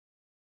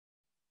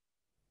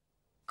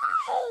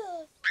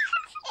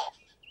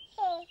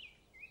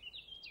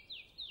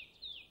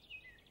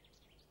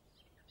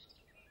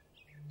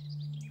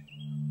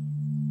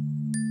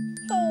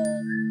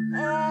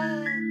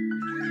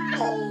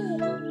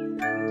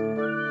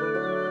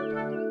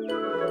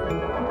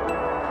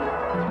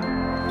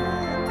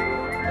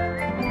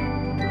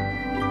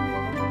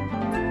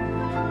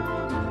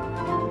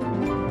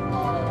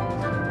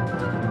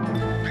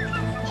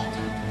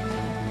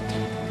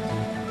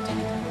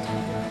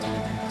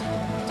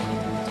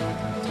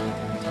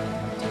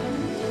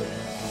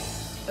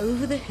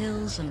the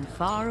hills and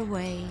far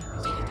away,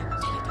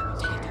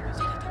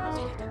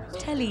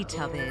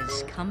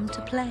 Teletubbies come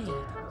to play.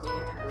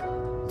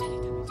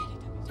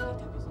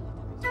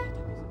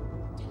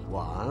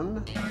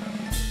 1,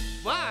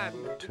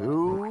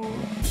 2,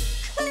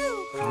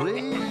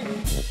 3,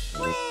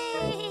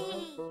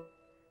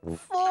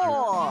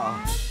 4.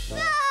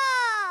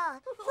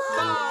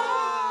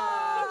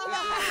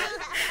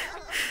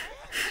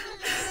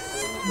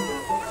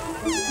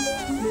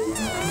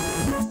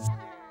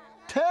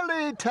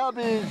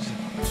 Teletubbies!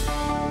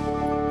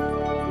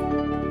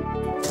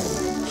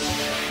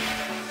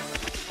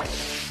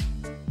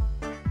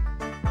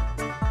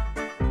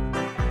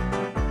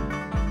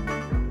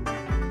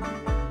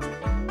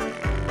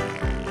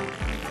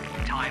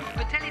 Time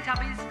for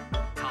Teletubbies.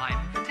 Time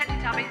for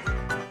Teletubbies.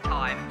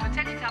 Time for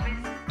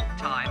Teletubbies.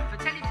 Time for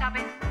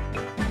Teletubbies.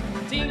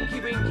 Tinky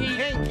Winky.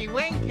 Tinky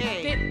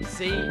Winky.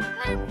 Dipsy.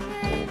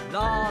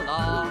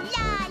 Laa-Laa.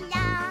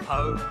 Laa-Laa.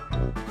 Bo.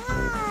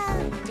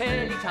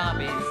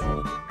 Teletubbies.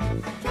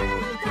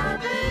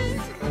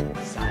 Teletubbies.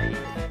 Say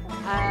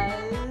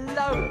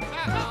hello.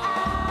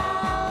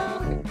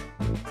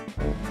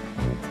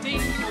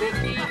 Tinky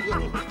Winky.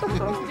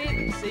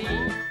 Dipsy.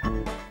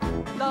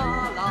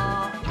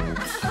 Laa-Laa.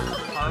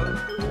 Bo.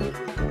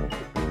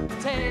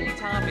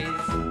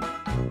 Teletubbies.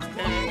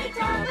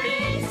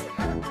 Teletubbies.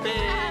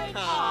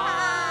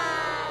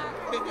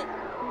 Big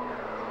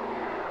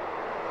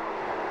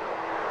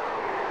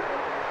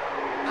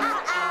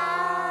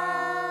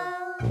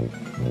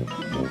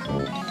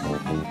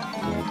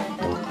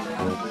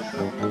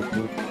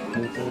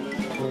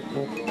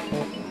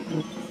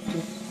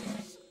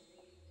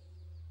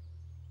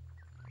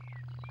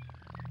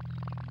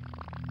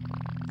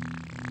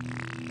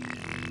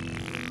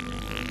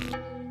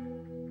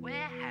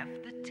Where have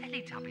the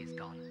Teletubbies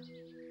gone?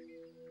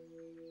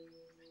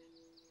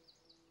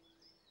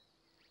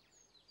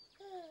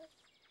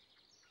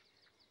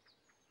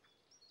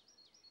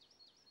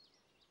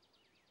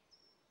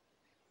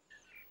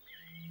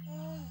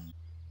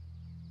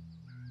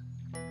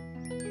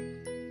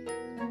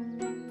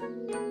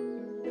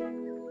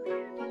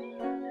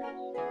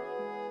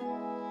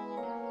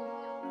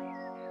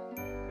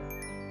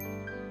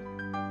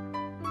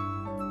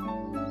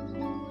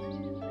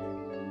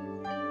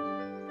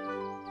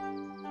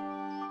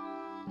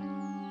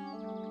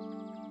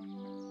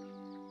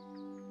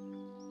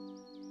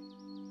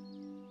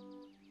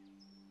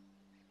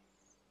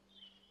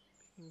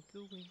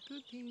 Pinkle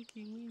winkle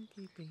tinky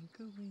winky,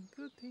 pinkle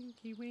winkle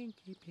tinky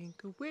winky,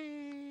 pinkle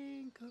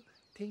winkle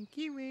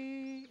tinky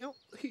wink. Oh,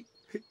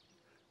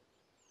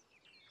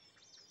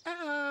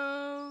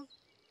 uh-oh.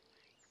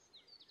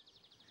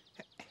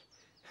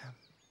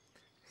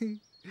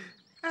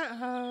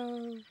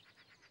 Uh-oh.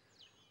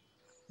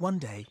 One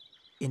day,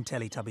 in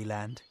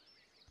Teletubbyland,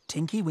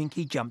 Tinky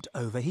Winky jumped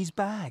over his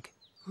bag.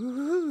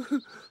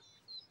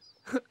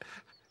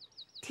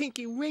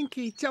 Tinky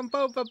Winky jump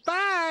over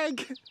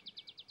bag.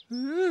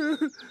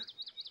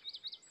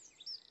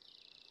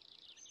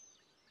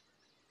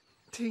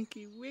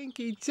 Tinky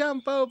Winky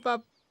jump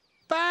over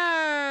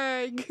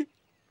bag.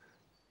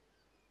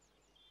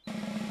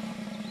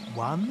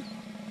 1,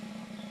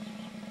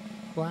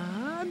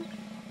 1,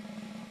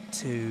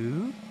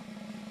 2,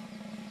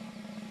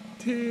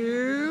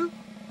 2,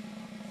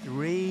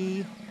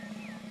 3,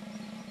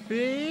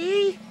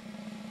 3,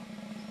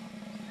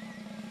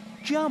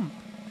 jump!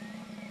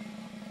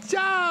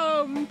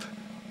 jump.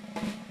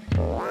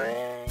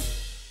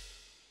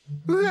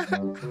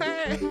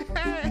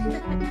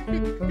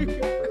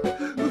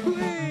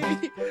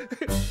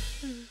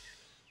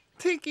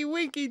 Tinky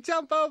Winky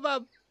jump over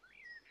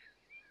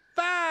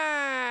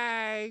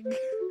bag.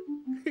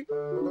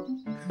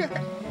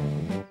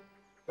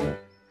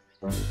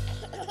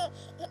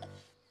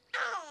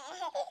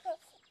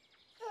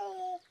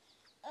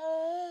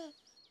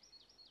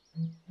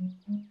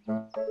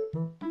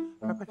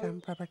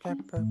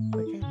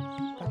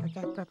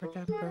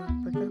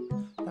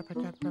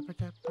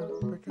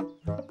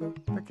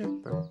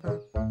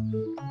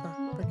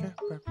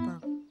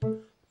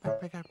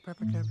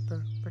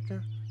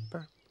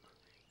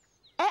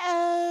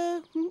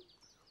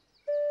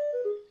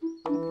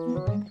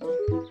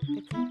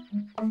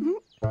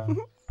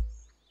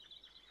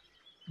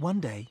 One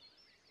day,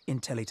 in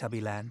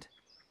Teletubbyland,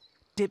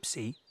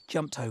 Dipsy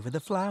jumped over the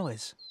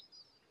flowers.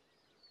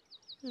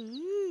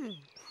 Ooh,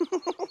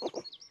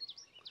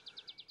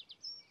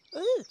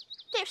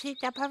 Dipsy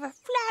jump over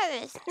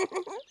flowers.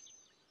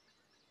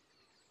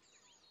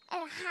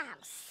 Oh, how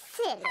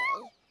silly.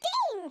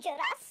 Dangerous.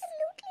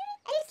 Absolutely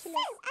ridiculous. It's so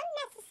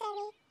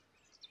unnecessary.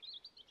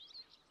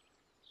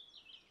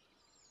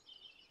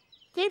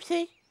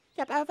 Dipsy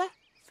jump over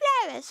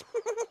flowers.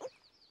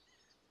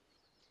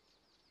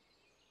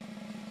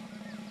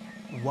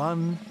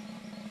 1,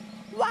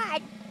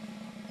 1,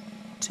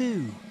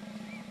 2,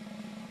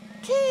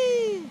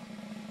 2,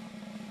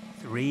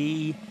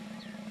 3,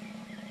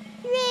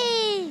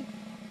 3,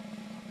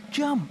 jump!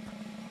 jump.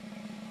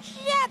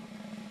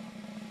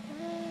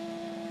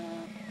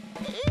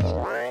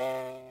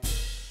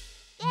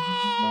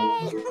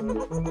 Yay! This is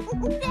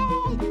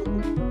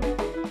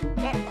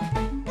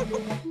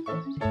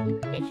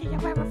a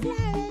rubber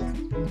flag.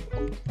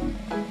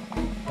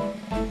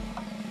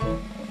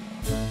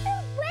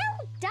 Well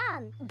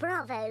done.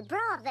 Bravo,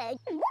 bravo.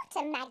 What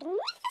a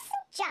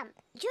magnificent jump.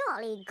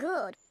 Jolly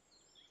good.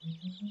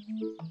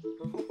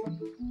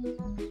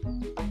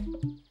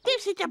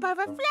 Dipsy jump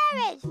over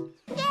flowers.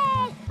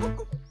 Yay!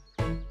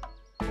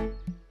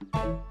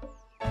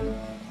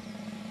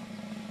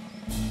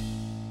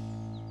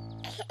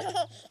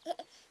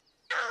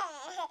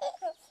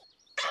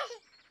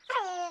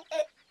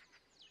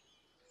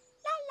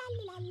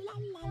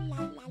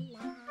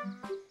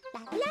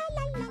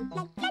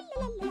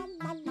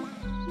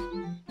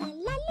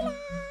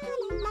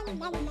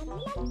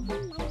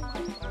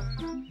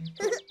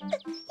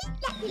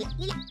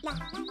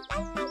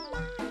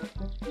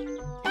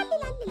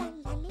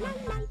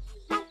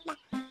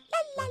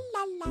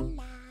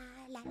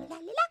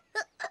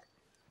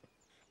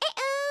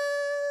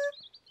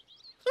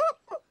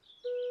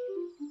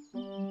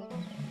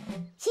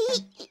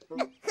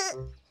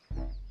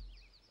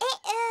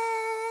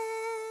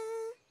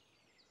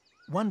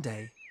 One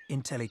day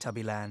in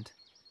Teletubbyland,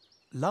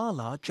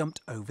 Laa-Laa jumped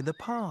over the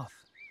path.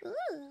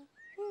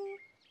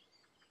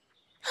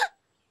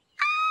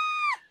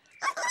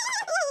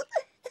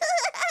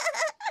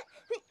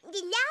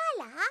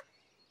 Laa-Laa,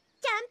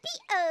 jumpy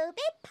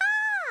over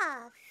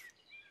path.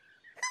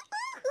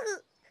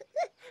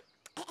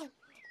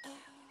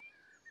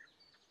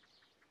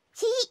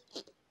 See,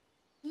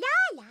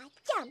 Laa-Laa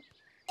jump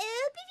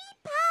over the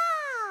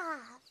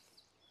path.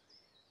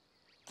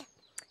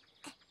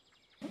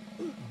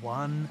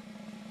 1,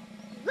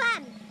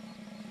 1,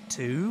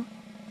 2,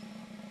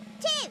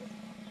 2,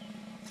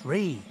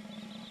 3.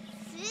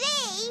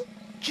 3,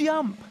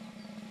 Jump! jump!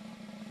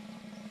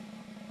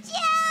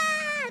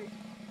 Yeah.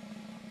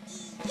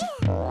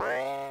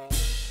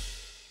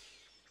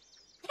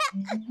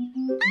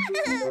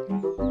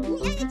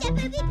 Laa-Laa jump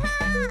over the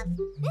path.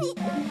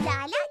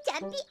 Laa-Laa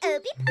jumpy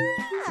over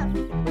path.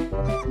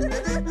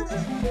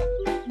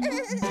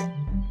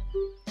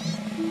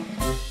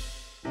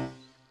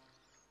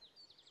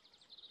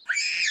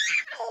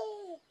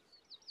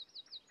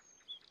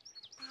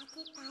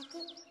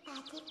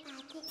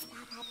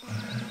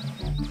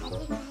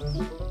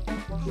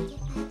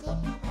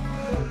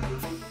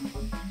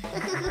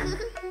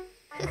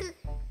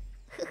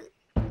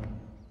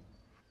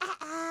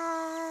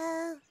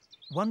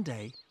 One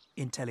day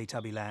in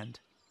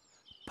Teletubbyland,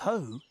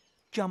 Po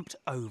jumped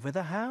over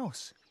the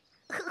house.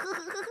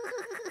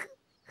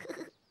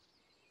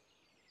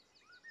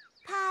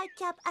 Pa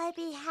jump over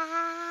the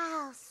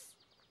house.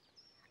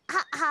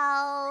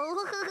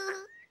 Uh-oh.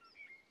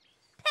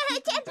 Pa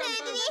jump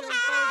over the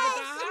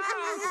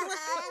house.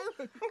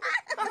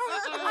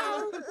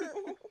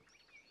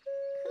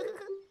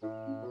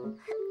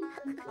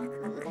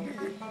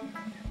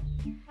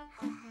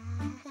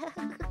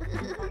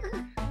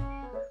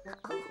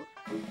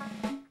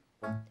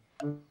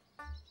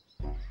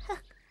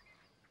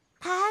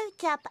 Pa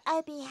jump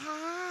over the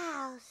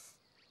house.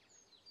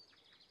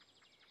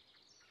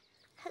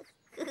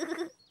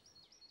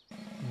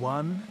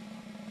 1,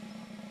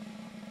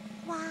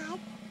 1,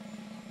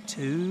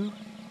 2,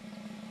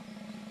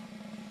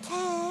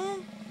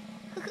 2,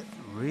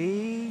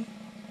 3.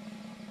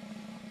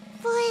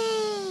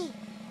 3,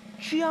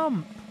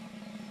 Jump!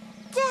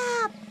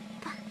 jump!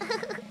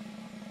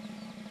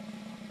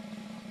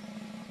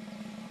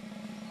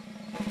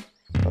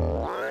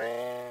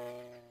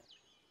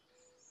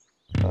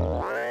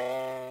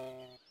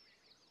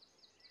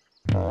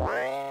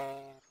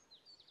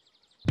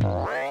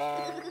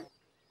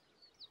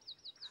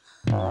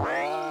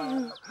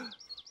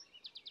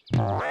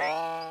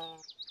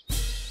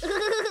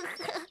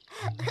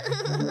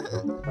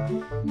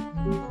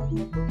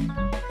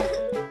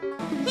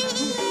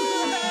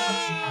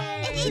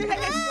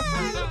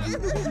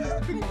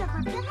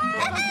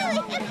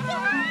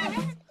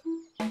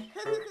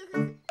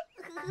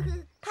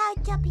 Pa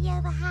jumping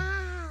over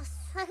house.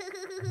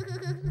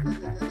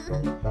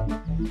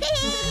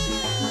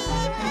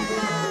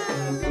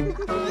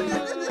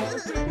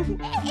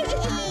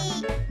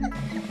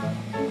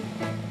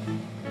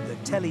 The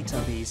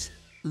Teletubbies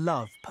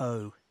love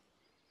Po.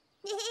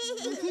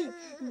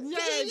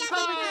 Yay,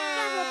 Po!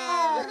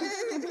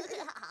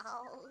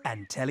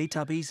 And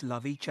Teletubbies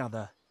love each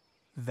other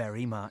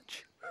very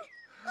much.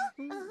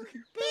 Big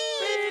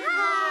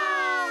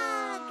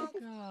hug!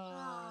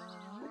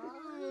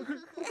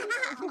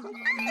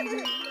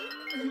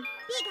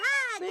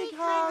 Big hug! Big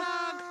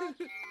hug!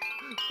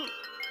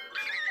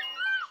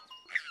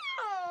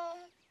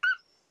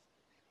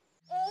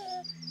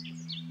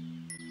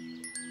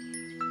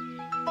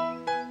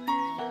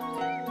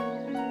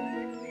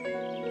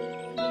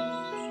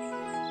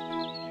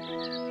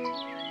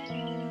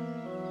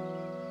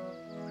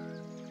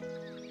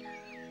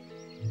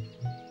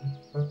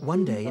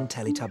 One day in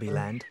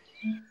Teletubbyland,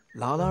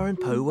 Laa-Laa and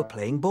Po were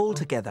playing ball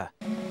together.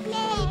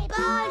 Play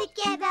ball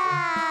together!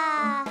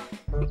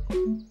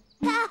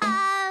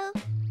 Oh,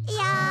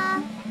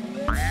 yeah.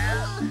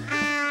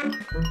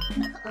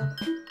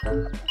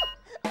 Oh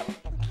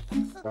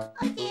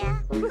dear.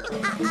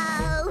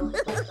 Uh-oh.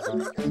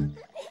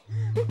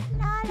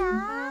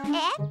 Laa-Laa.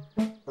 Eh?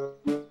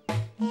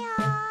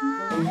 Yeah.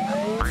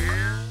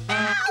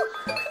 Ow!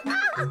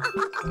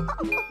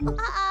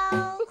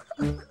 Uh-oh.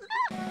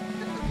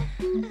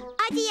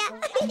 Oh dear.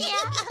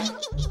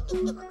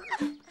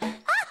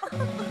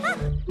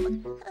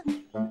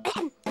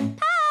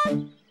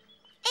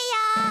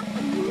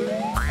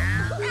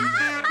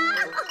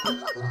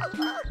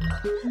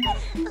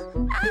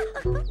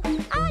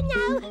 Oh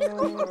no!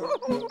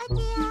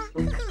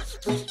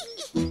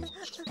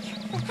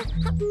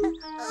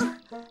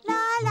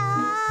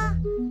 Laa-Laa!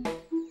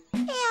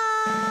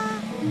 Yeah.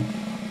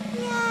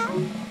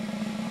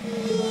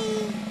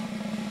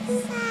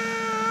 Sad.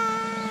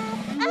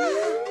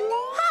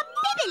 Hot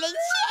bibbly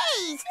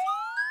cheese!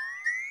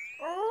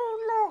 Oh,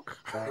 look.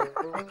 The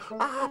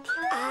ball!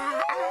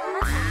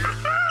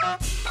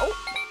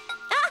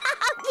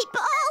 The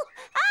ball!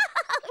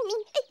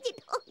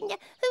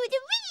 Who the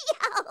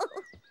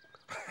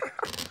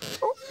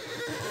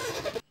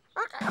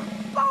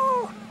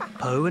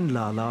Po and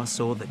Laa-Laa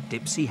saw that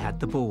Dipsy had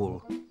the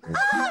ball.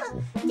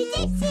 Oh, the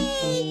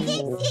Dipsy!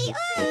 Dipsy!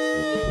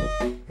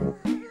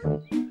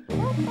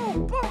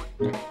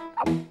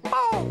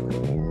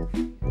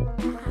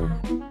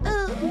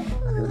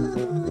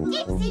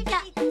 Dipsy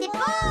got the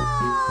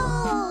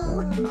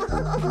ball!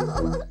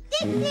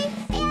 Dipsy!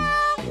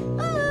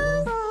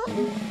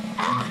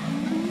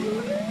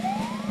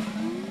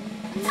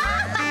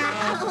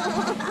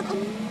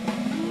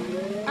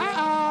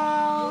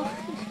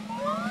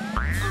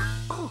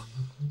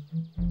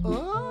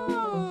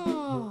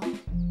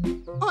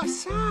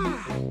 What's that?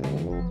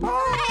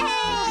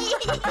 Hey!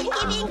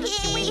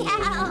 Winky!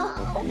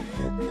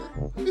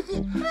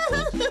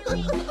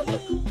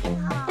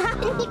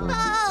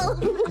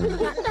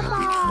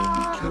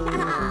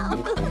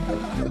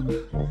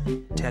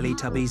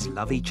 Teletubbies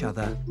love each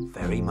other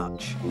very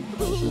much.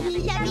 Love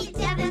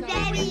each other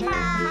very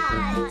much.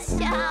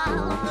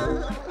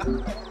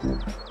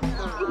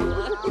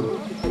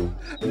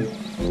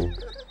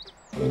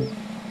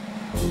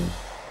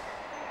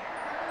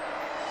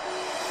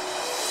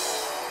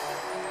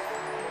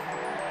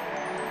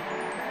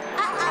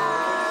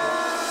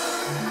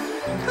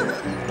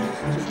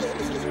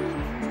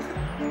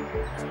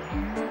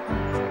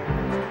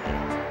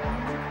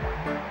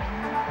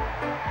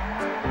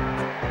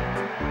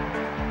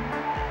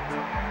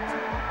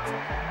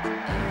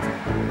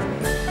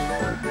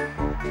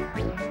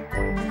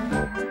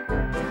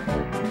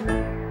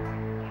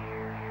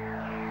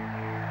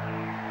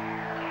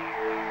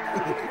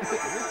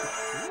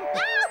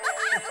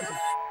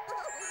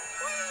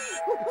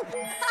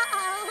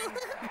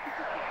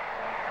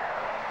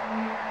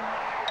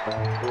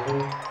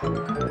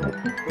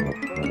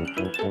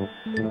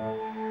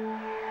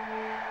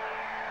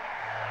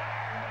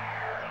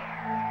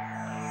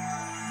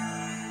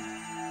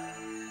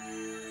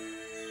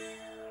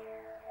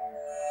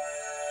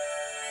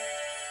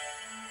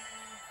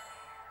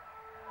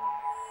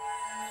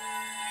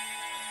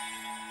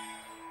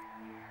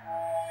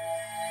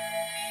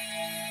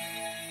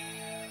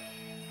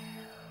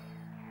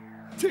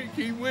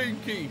 Tinky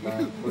Winky.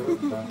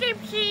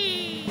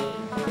 Dipsy!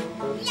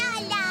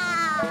 Laa-Laa!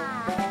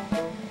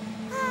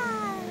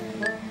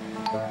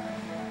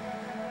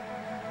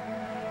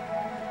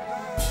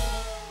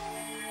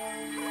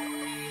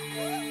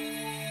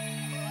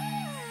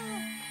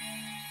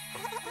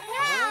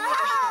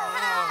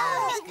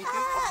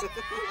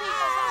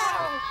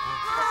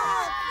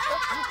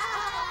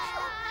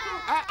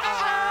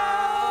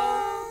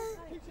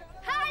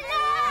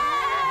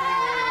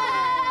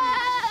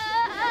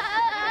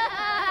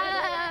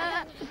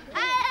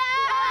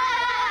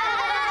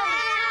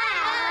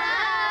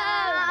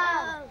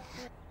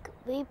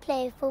 We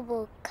play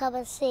football. Come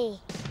and see.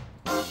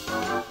 This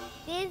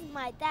is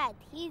my dad.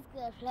 He's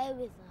gonna play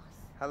with us.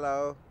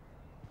 Hello.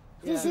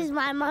 This is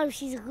my mum.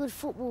 She's a good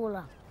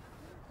footballer.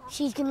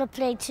 She's gonna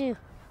play too.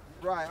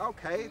 Right,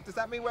 okay. Does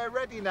that mean we're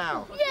ready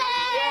now? Yeah!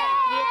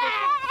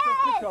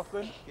 Kick off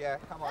then. Yeah,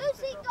 come on. Who's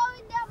he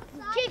going down the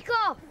side? Kick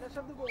off! Let's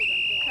have the ball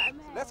then.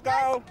 Let's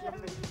go.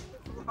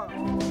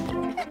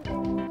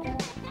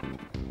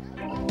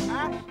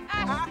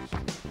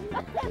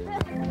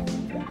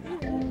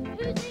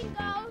 Who's in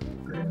goal?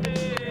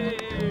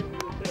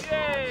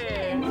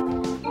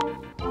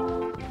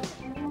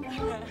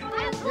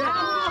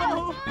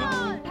 Handball!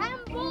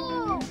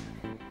 Handball!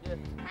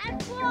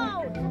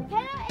 Handball!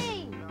 Penalty!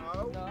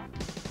 No.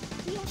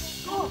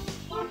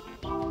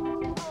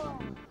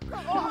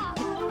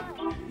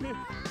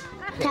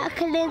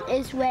 Tackling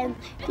is when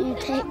you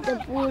take the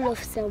ball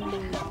off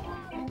someone.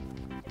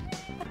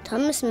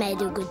 Thomas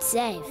made a good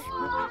save.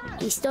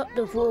 He stopped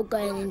the ball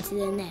going into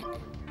the net.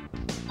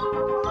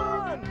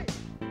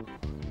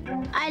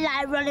 I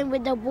like running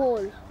with the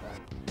ball.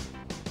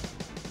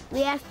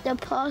 We have to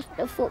pass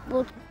the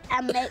football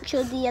and make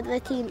sure the other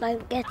team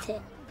don't get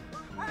it.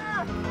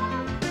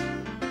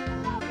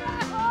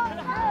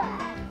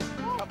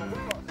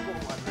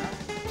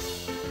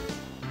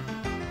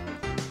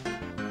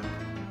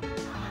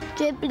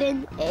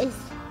 Dribbling is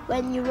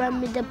when you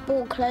run with the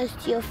ball close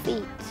to your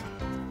feet.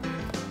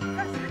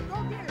 Let's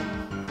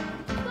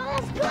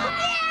go!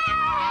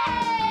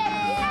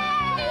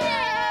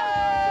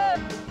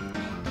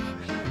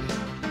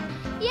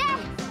 Yes!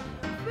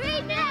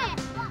 3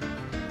 minutes!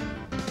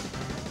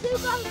 2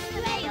 goals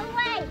straight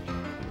away!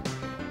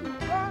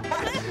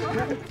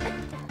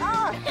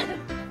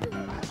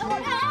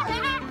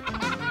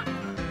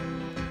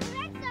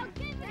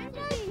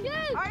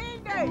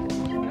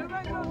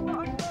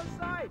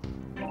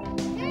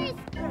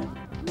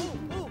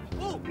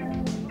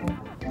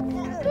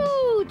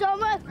 Ooh,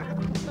 Thomas!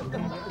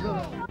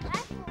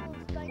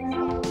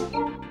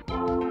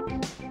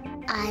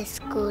 I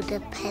scored a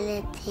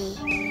penalty.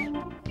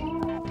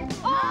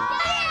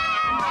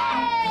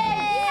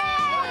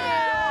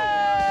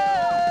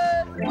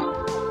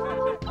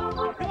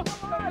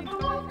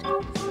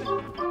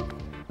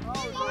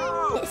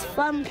 It's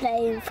fun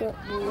playing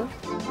football.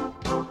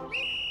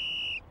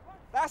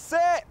 That's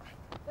it!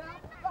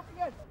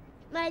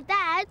 My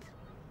dad,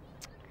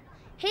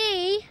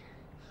 he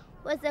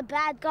was a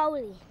bad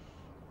goalie.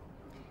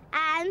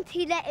 And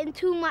he let in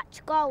too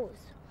much goals.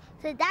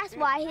 So that's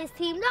why his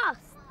team lost.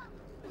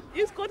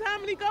 You scored how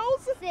many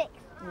goals? 6.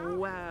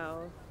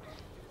 Wow.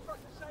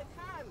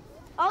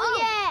 Oh,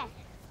 yeah.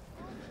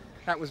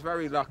 That was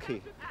very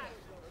lucky.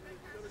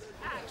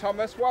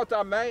 Thomas, well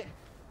done, mate.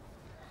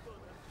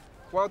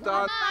 Well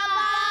done.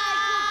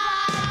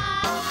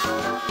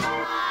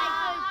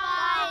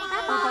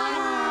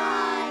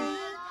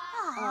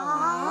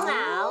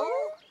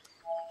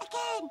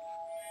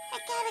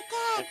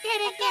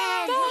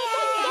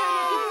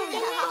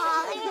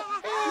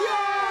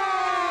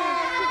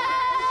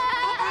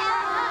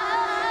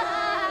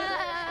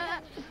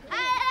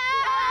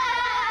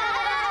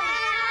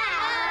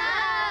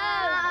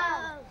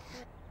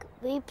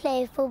 We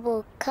play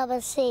football, come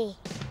and see.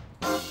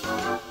 This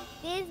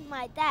is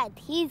my dad,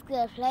 he's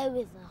gonna play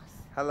with us.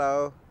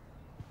 Hello.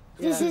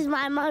 This is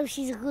my mum,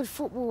 she's a good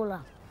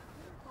footballer.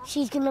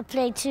 She's gonna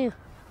play too.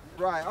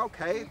 Right,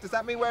 okay. Does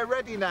that mean we're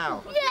ready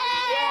now? Yeah!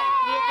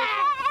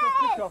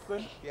 Kick off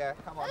then. Yeah,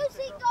 come on. Who's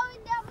he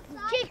going down the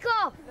side? Kick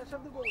off!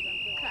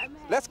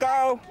 Let's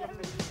go.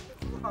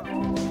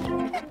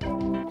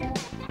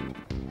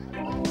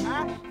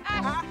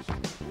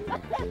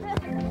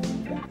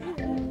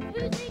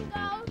 Who's he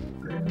go?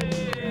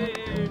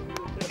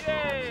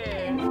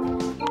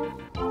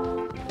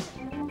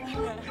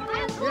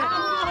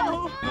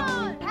 Handball!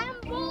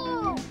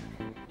 Handball!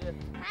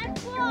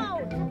 Handball!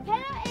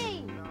 Penalty!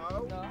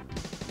 No.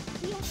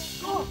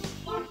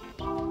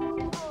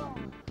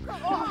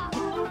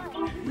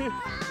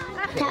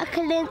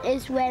 Tackling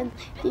is when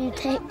you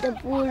take the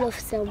ball off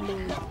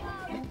someone.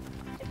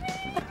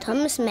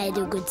 Thomas made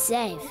a good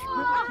save.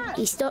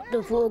 He stopped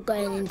the ball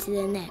going into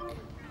the net.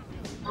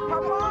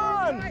 Come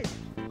on!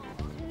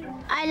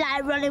 I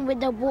like running with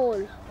the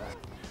ball.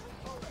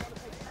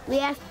 We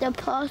have to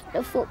pass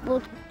the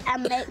football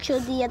and make sure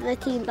the other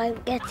team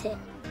don't get it.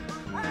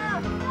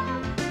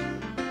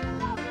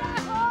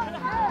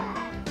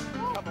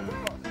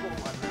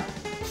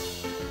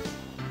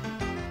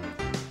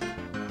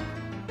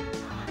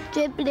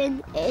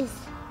 Dribbling is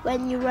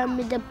when you run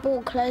with the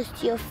ball close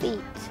to your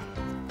feet.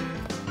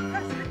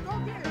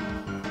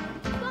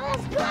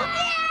 Let's go!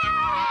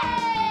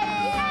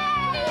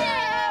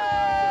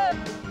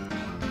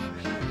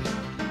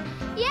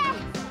 Yes!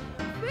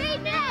 3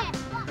 minutes!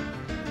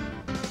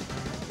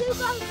 2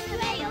 goals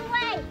straight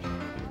away!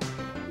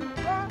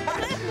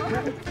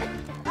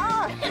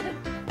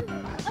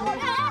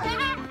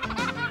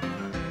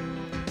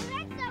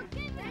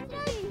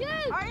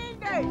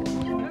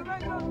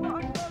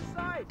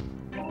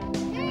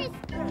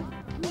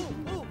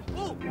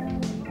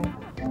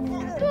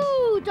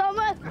 Ooh,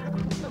 Thomas!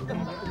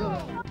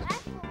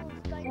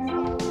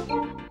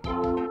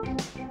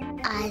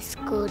 I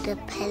scored a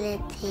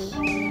penalty.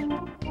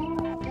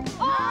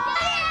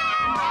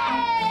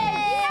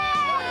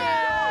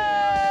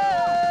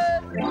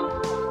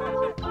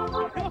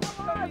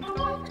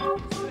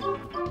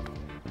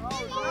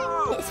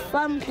 It's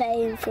fun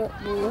playing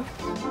football.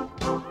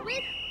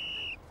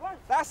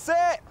 That's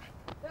it!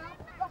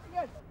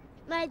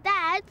 My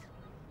dad,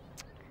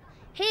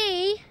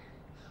 he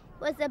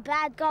was a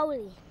bad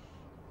goalie.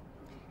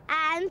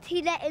 And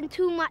he let in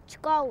too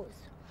much goals.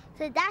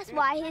 So that's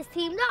why his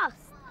team lost.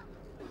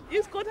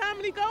 You scored how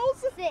many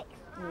goals? 6.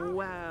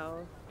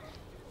 Wow.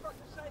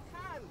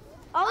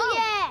 Oh,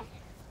 yeah.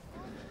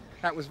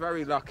 That was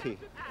very lucky.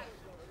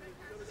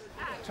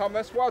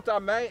 Thomas, well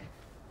done, mate.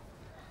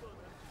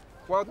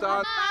 Well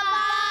done.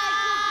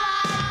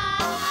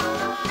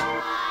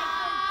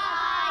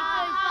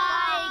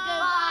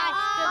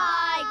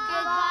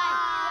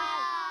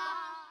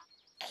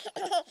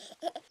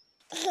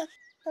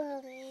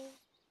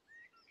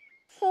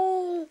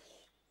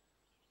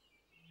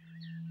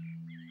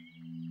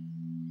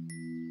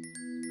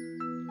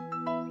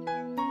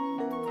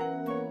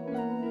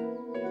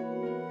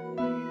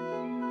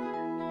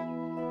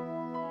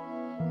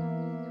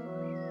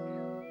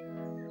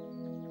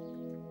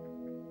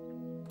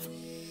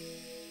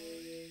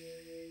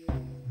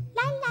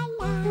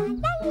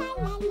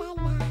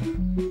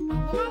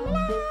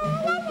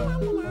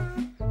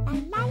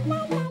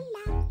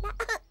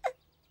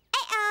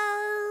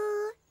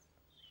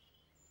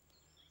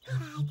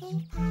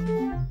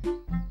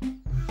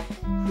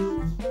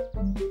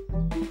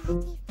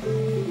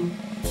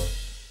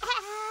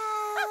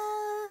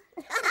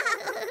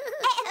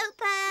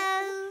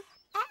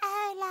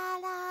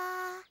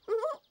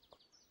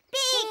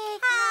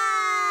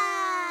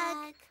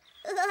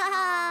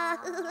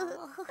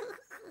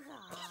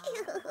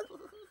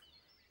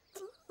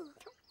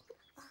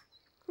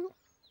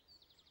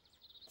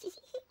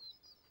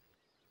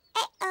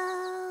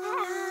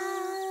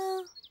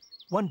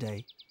 One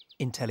day,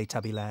 in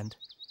Teletubbyland,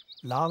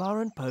 Laa-Laa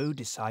and Po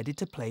decided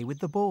to play with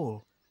the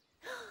ball.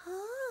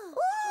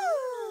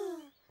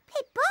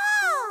 Play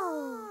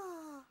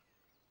ball!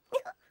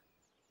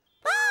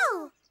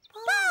 Ball!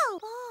 Ball!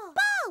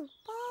 Ball!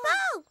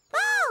 Ball!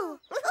 Ball!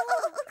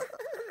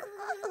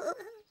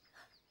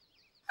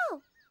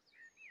 Oh.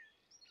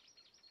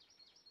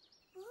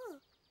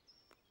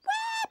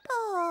 Where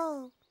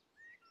ball?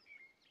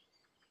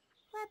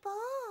 Where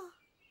ball?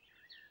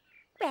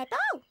 Where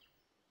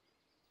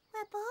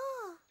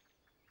ball?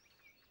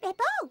 Where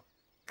ball?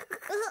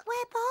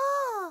 Where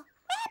ball?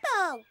 Where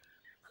ball?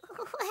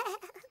 Where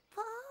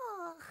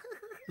ball?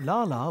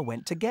 Laa-Laa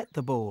went to get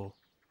the ball.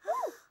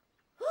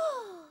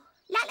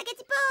 Laa-Laa get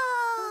the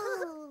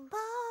ball!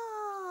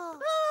 Ball!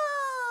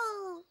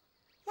 Ball!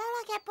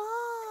 Laa-Laa get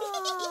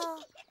ball!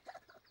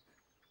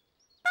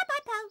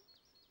 Bye-bye, Po.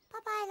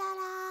 Bye-bye,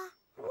 Laa-Laa.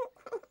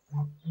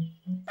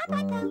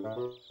 Bye-bye, Po.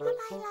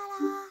 Bye-bye,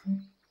 Laa-Laa.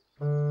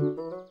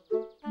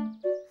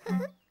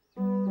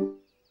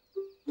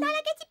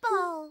 Laa-Laa get the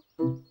ball!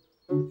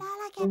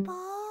 Laa-Laa get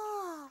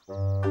ball!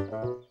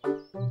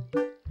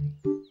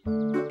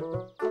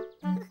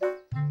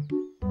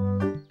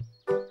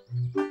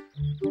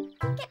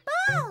 Get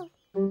ball!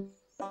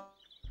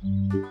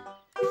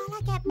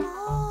 Laa-Laa get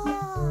ball!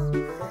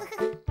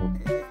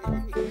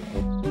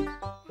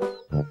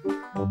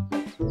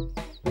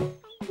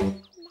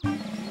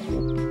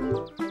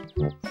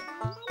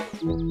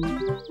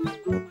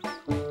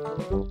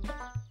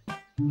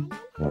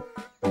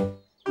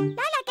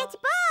 Laa-Laa gets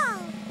ball!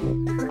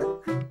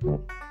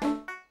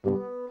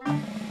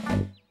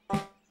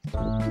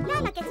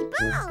 Laa-Laa gets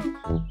ball!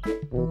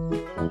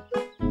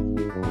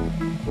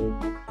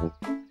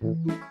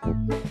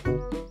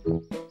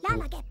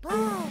 Laa-Laa get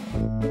ball!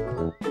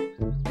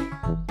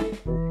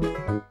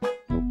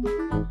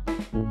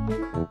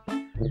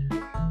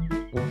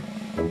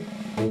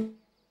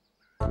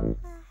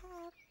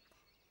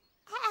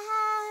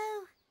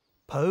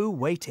 Po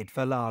waited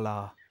for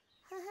Laa-Laa.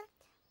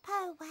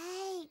 Po,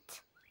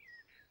 wait.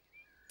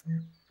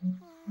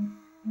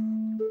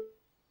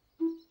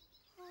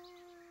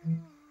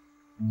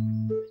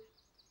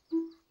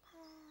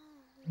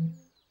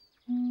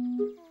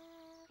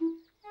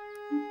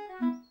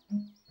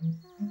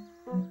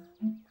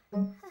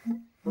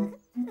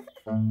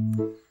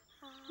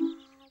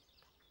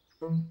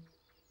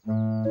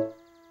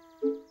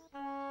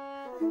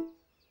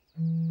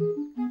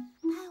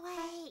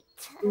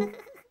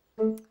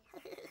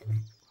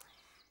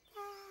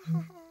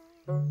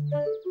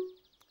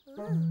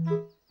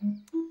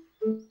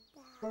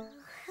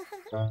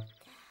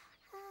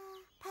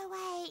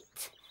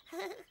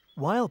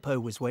 While Po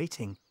was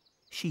waiting,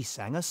 she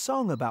sang a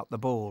song about the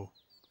ball.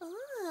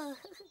 Ooh.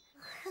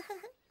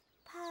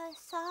 Po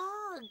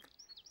song.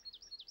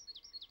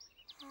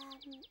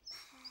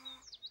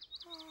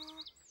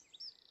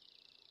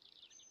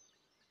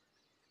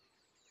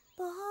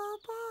 Bo,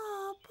 bo,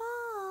 bo,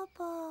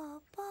 bo,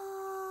 bo.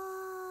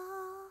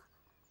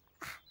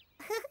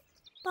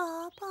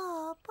 Bo,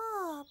 bo,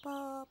 bo, bo,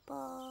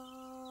 bo.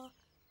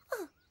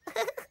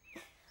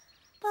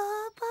 Bo,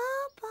 bo,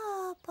 bo,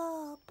 bo,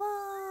 bo.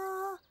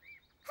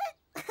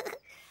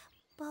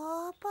 Bo,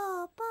 bo,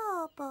 bo,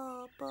 bo,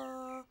 bo.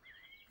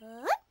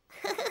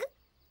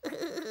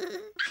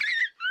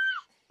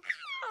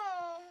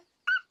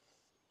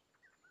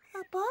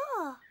 A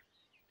ball.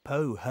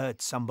 Po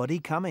heard somebody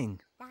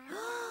coming.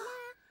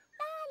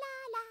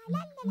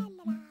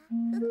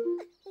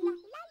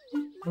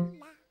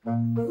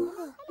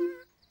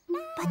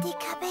 Buddy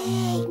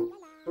coming.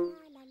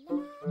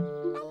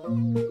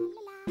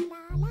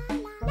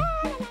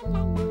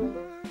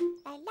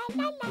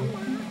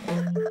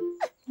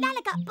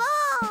 Laa-Laa got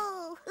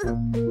ball.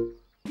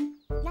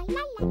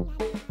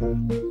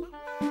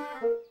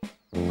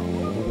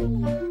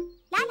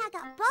 Laa-Laa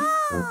got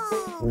ball.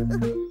 Laa-Laa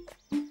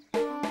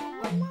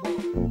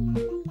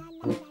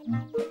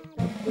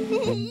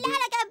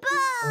got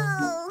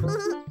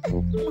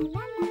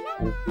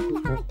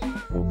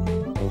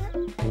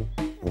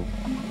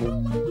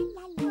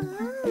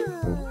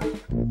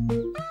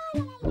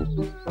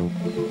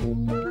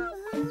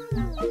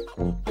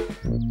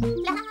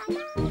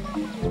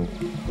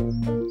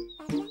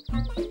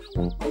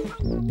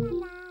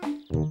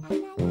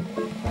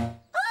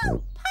Oh,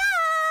 Po!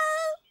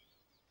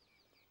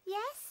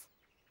 Yes?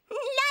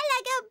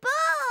 Laa-Laa got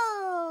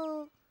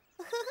ball.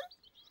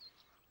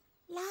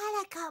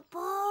 Laa-Laa got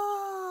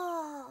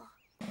ball.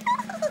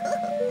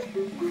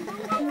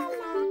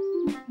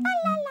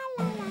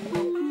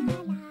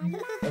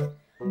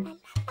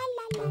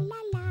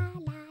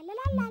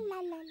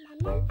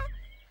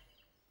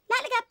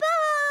 Laa-Laa got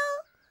ball.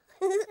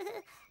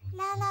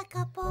 Laa-Laa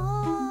got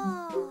ball.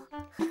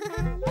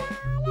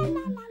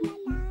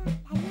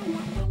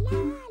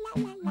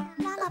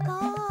 Laa-Laa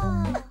ball.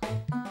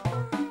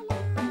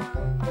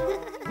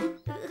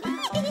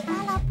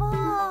 Laa-Laa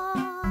ball.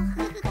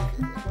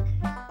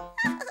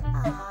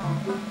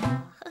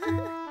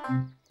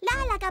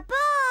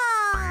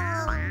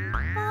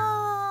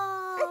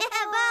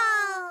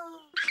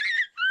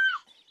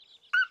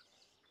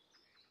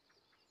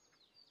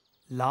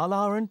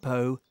 Laa-Laa and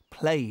Po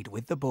played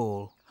with the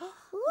ball.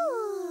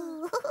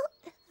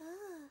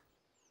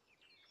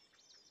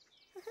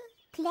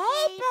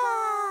 Play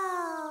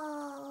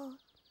ball.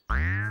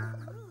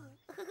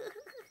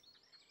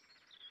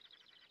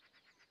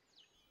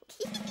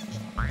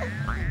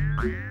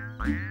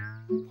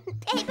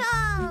 Play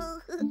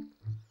ball.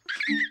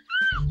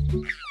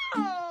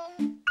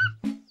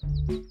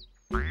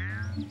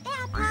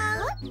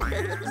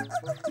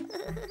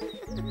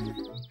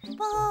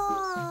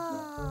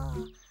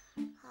 Ball.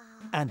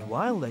 And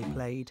while they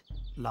played,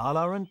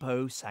 Laa-Laa and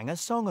Po sang a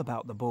song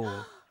about the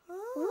ball.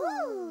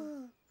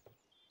 Ooh.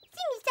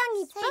 Singy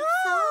songy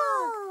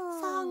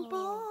ball. Song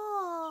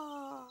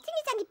ball.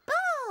 Singy songy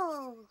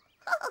ball.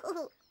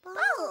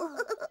 Ball.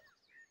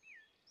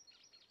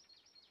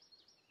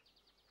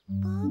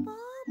 Ball,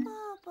 ball,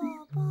 ball,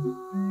 ball, ball.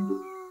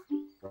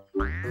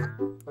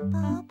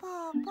 Ball,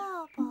 ball,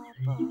 ball, ball,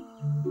 ball.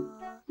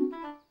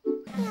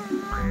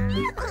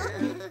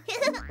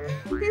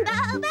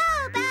 Bow, bow,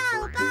 bow,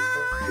 bow.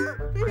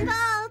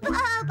 Bow,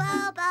 bow,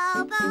 bow,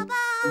 bow, bow,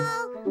 bow.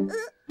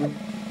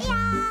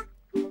 Yeah.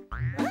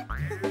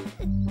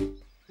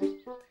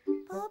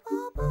 Bow,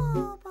 bow,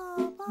 bow, bow,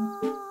 bow.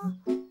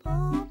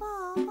 Bow,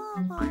 bow, bow,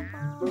 bow,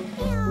 bow.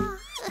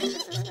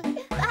 Yeah.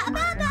 Bow,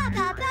 bow, bow,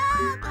 bow,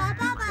 bow,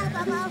 bow, bow,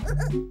 bow,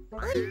 bow.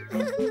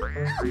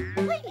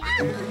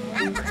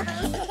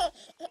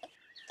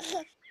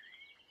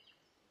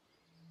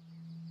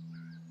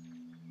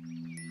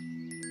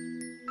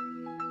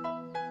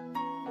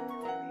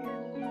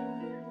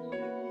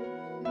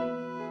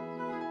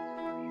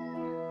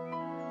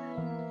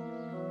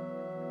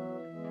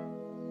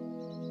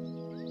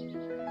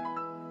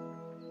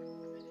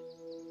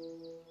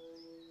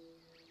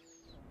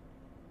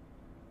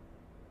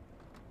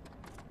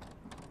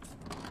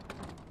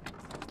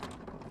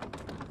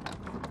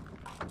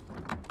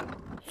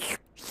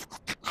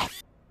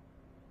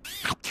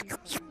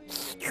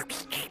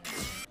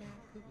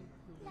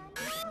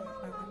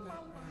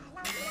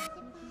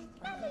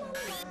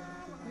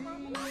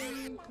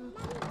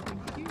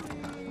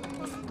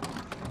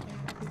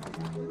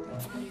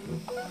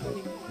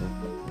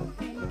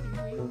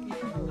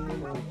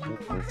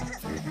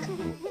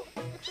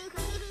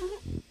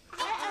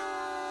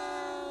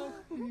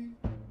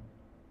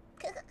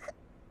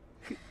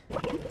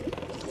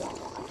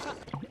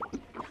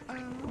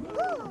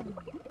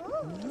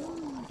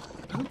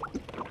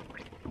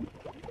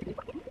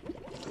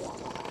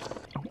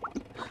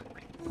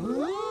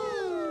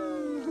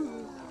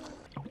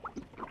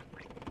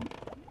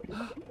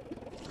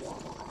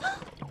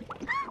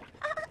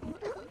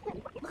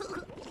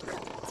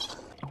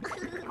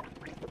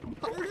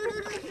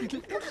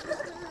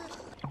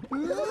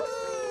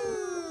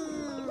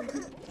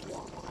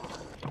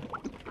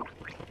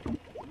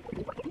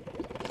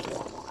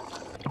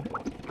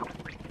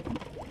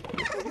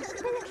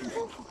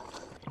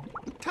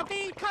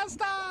 Tubby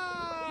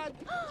custard!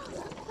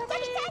 Tubby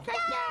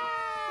custard!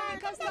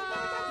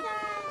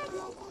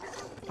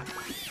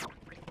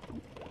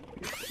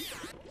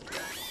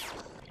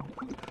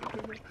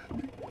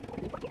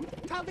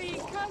 Tubby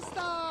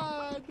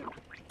custard!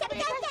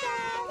 Tubby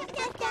custard!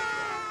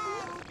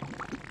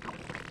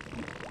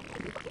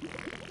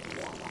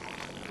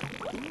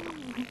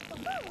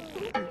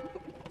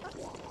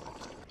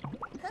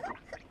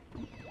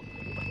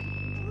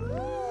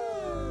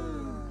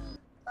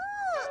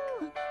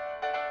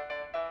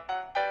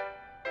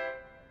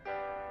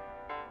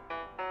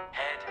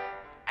 Head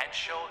and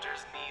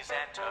shoulders, knees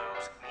and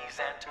toes, knees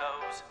and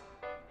toes.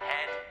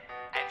 Head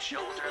and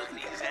shoulders,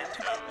 knees and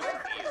toes,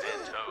 knees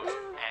and toes.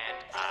 And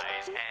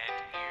eyes and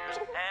ears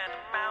and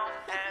mouth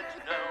and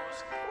nose.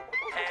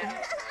 Head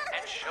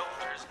and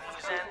shoulders,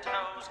 knees and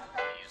toes,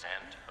 knees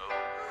and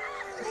toes.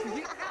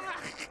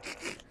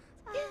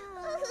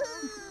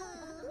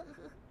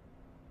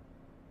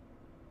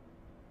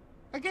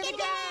 Again!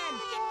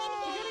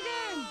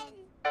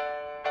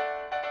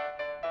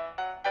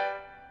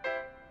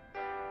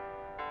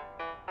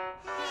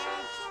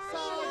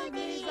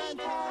 Knees and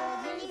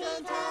toes, knees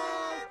and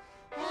toes.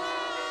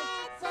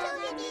 Head,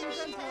 shoulder, knees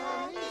and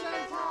toes, knees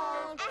and toes.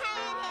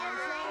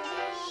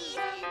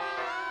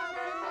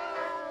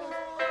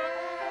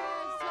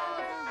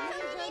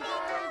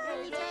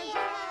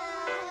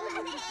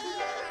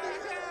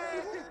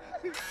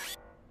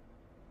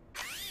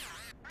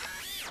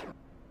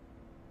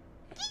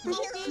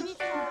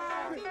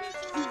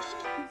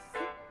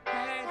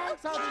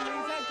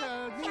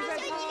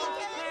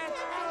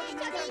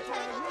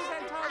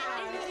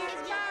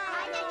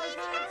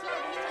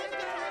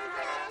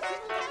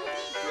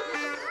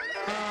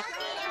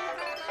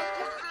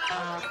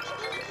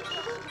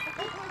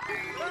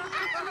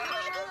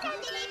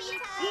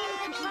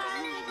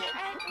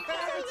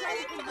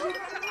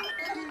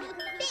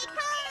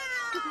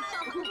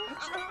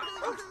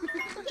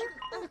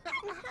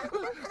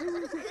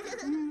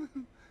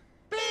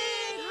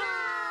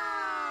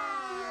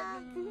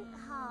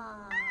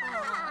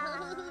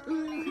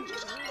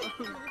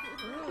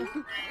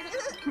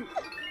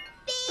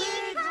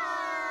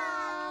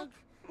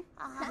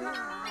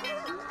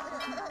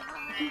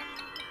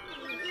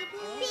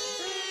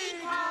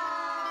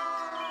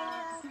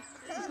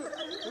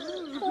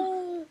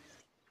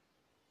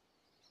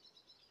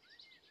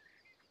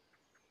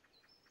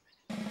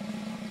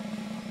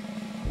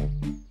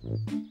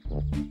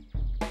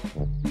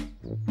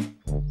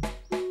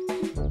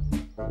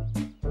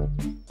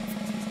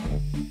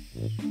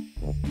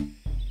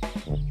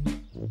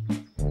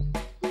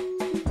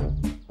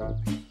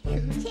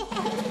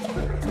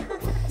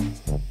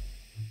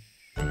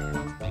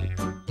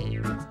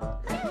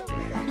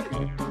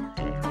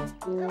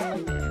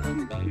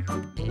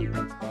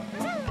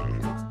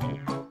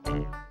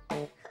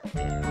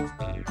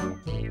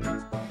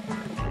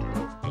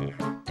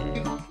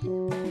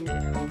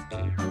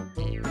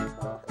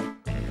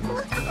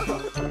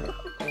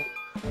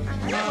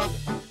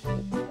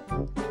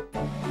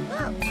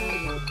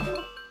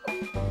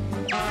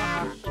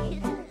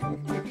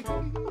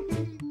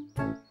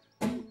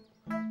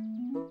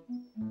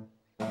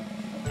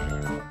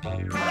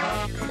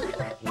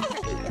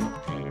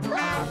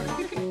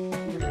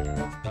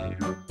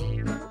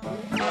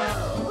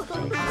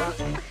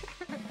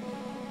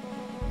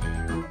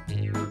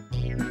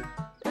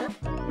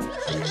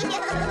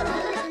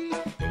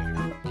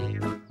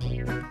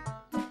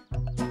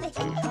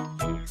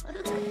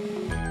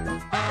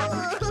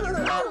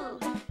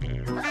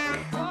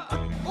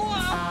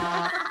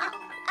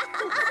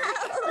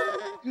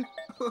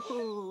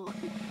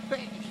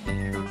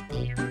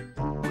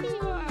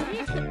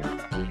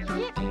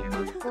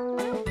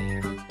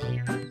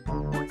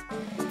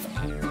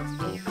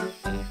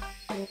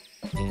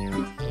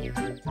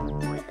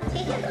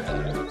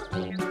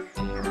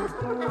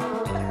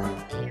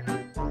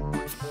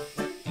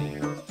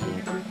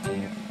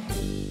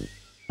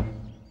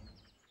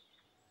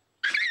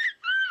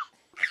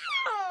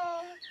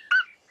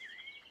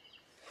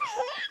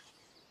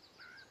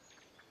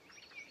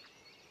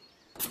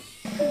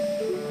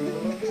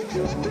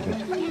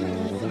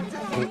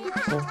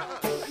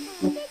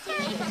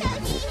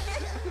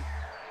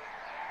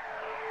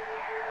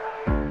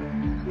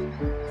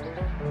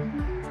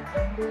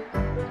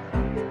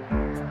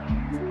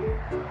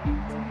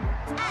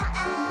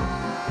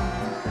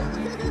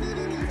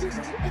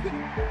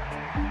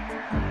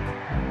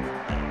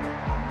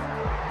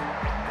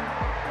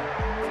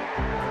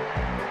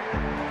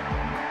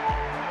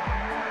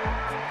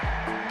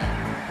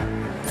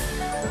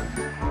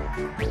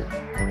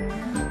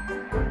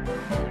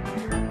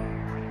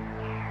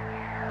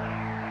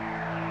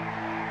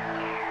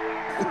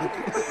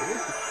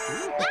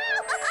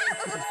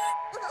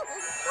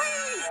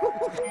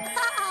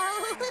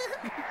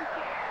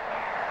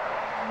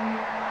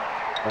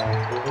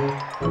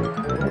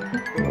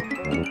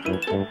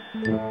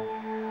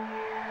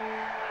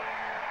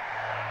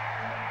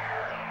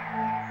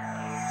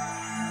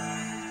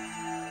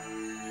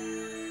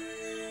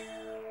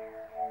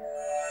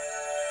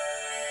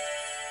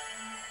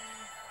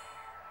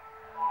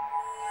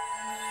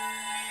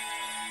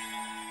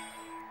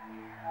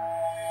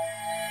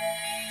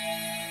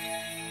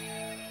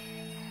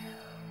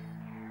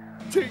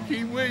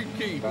 Tinky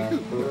Winky!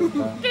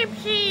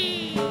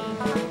 Dipsy!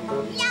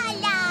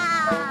 Laa-Laa!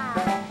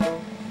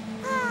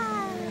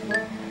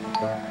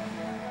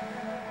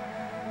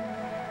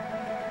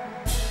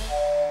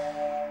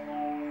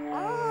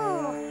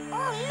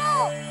 Oh no!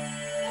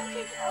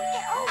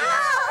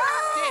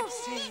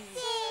 Dipsy!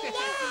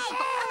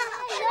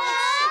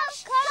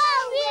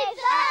 Come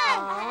with us!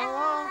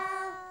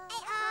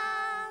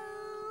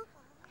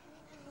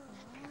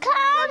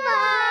 Come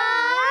on!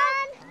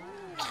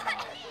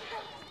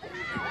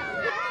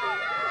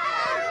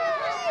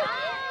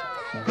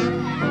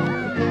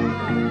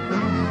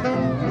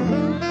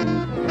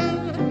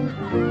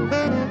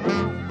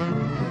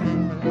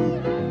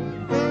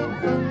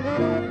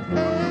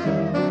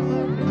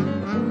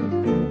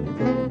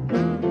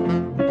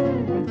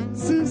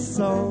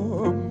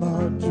 So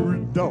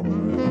Margery Daw,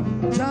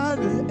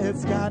 Johnny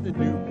has got a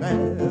new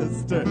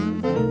master.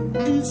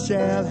 He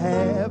shall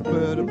have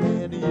but a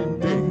penny a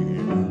day,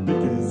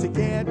 because he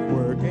can't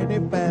work any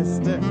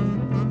faster.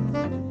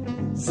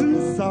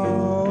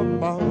 Seesaw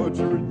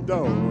Margery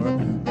Daw,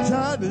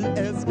 Johnny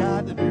has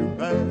got a new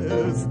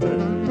master.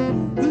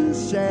 He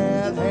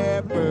shall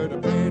have but a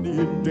penny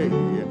a day,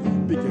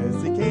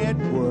 because he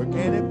can't work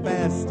any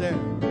faster.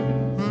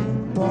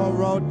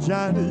 Poor old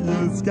Johnny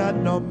has got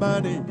no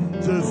money,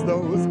 just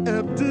those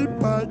empty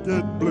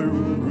pocket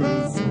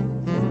blues.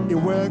 He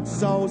works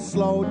so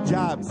slow,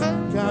 jobs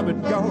come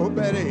and go,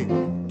 but he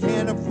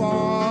can't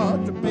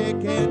afford to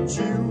pick and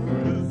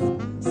choose.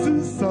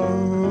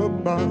 Seesaw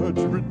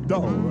Margery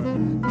Daw,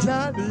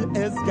 Johnny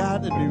has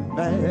got a new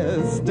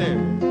master.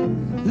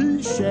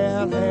 He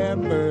shall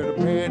have but a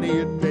penny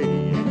a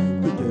day,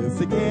 because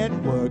he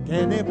can't work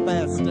any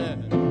faster.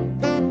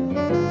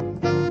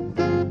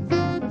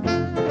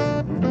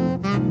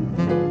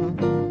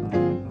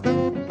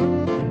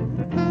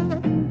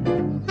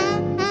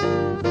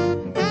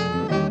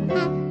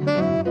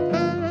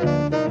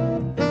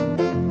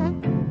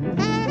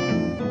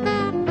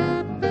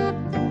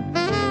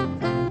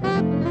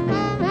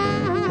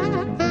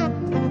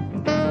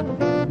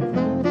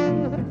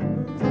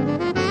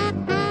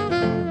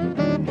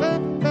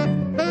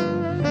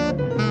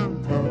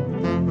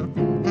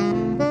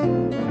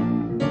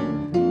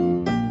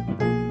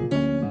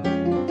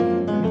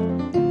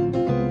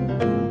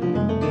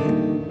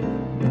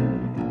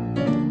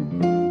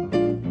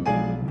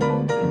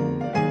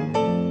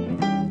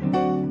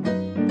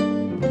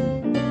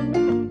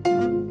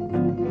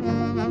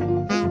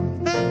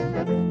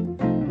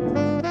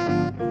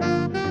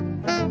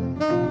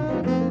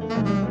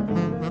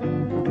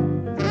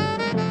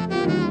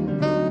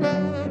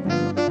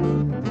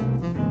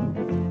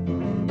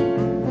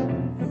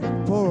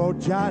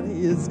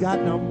 Johnny has got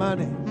no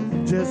money,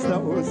 just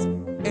those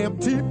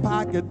empty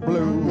pocket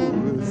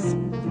blues.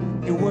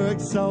 He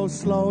works so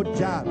slow,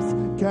 jobs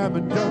come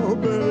and go,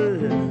 but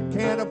he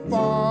can't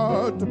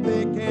afford to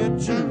pick and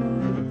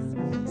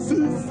choose.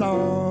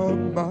 Seesaw,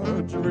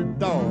 Margery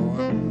Daw,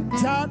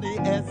 Johnny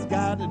has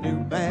got a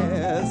new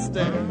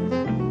master.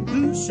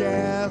 He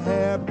shall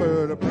have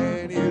but a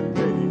penny a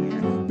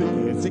day,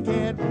 because he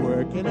can't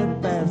work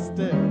any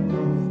faster.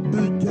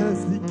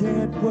 Because he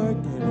can't work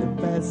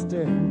any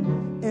faster.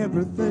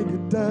 Everything he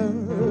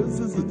does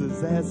is a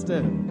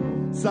disaster.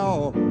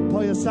 So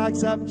pull your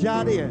socks up,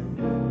 Johnny,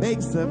 and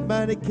make some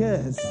money,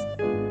 'cause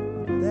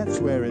that's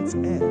where it's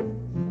at,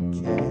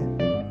 cat.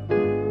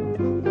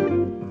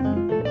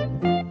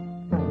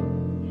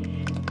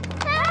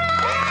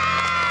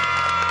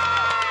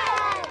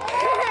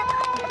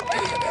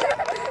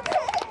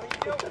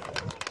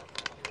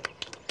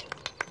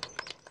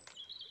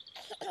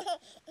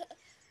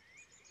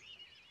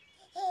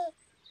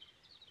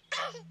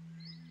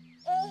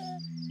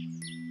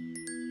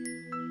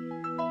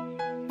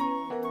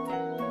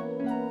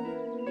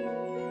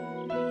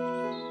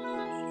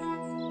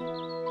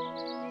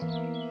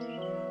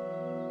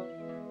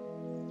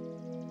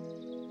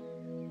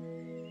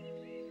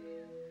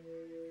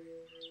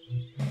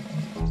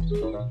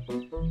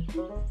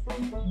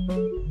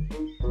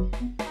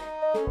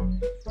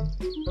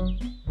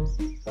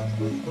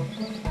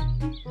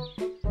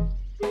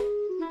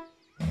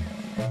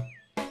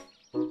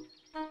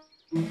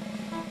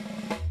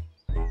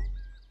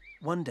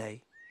 One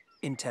day,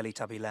 in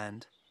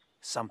Teletubbyland,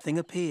 something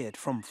appeared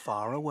from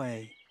far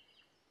away.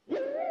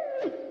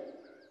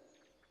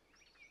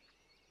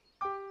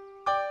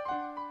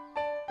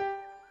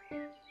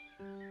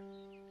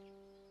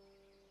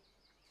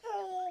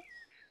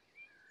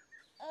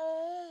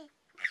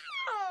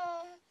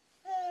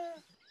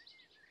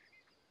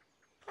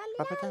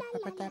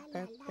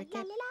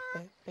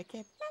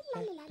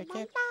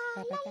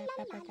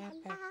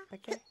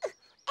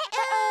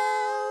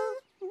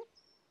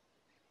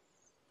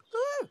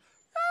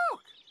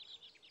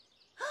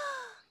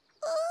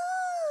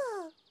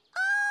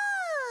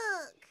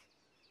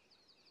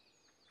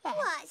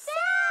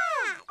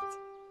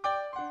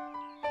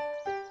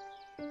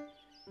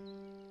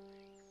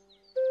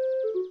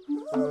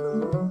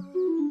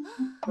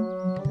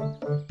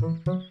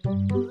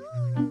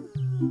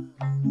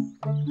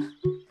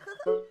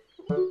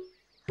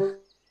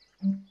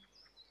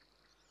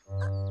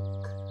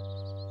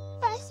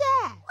 What's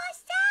that?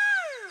 What's that? What's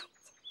that?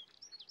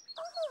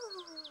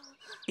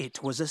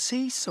 It was a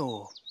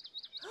seesaw.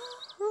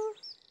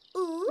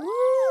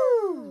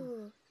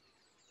 Ooh!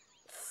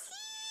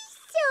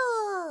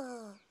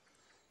 Seesaw!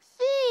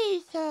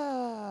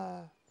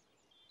 Seesaw!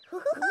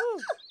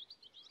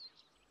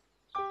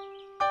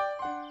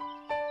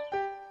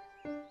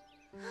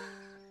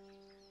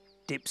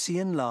 Dipsy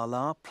and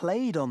Laa-Laa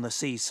played on the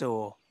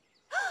seesaw.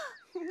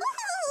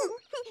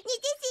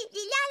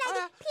 Dipsy,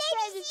 Laa-Laa, play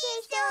the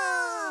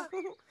seesaw!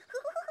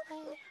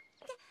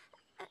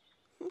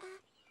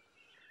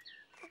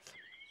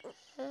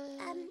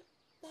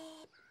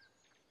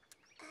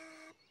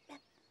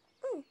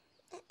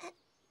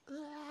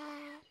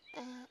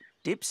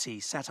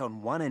 Dipsy sat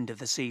on one end of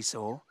the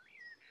seesaw,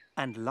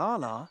 and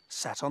Laa-Laa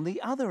sat on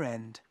the other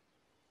end.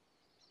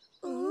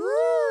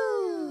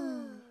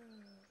 Ooh!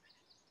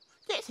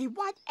 Dipsy,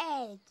 one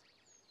end.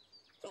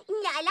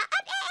 Laa-Laa,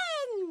 other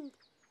end.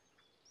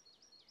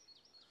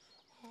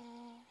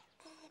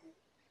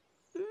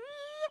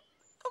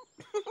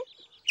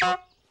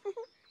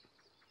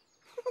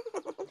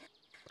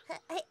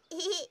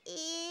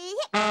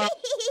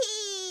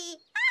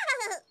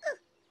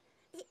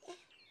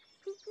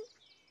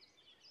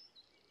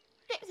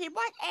 Dipsy,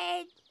 one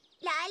end.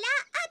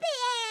 Laa-Laa, other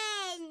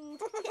end.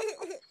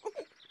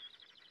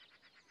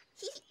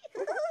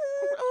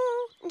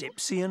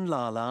 Dipsy and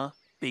Laa-Laa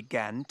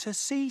began to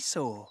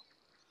seesaw.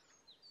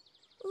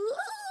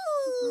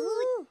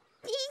 Ooh!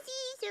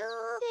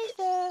 Seesaw!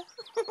 Seesaw!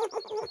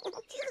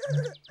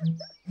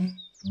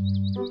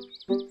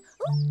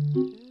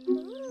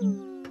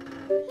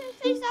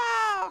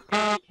 Seesaw!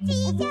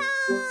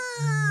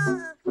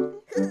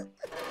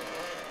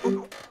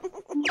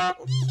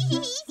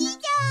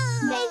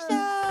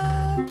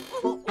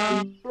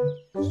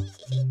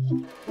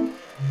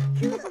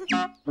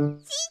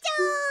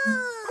 Seesaw!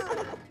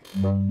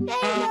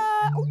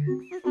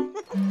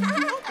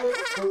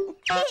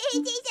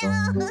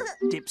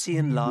 Dipsy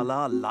and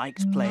Laa-Laa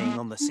liked playing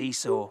on the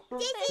seesaw.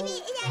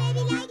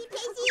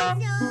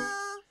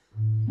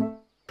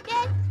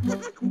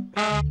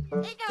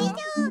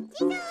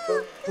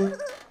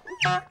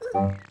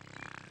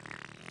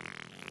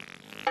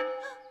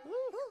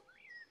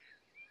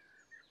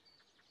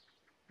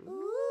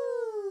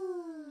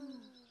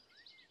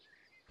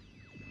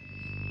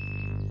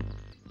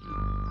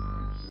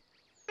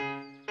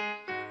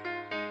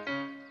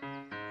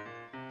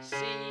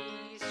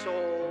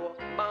 Seesaw,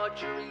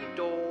 Margery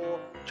Daw,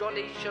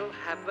 Johnny shall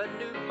have a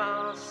new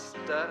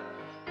master.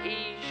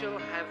 He shall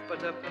have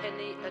but a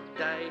penny a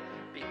day,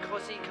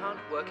 because he can't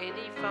work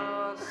any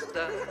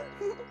faster.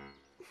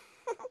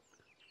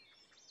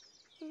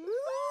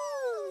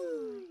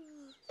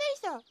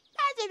 Seesaw,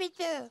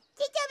 Margery-Daw.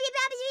 Teletubby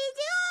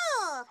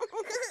Margery-Daw.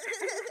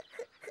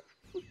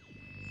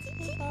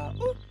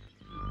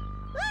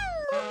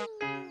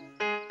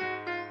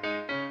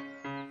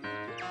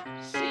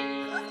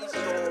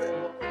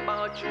 Seesaw,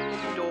 Margery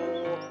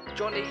Daw,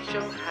 Johnny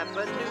shall have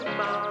a new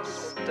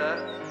master.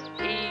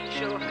 He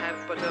shall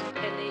have but a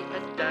penny a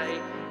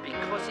day,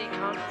 because he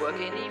can't work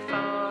any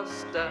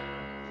faster.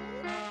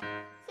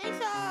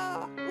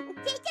 Seesaw!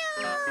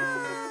 Seesaw!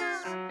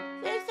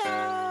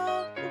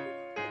 Seesaw!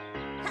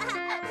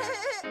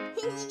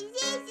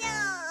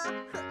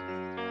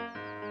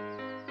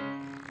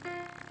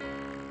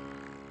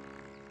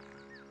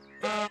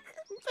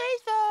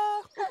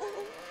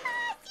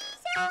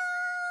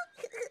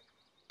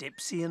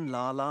 Dipsy and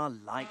Laa-Laa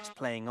liked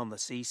playing on the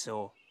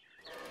seesaw.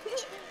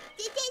 Dipsy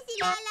and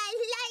Laa-Laa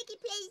like to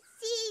play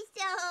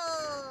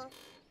seesaw.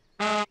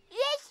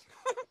 Yes.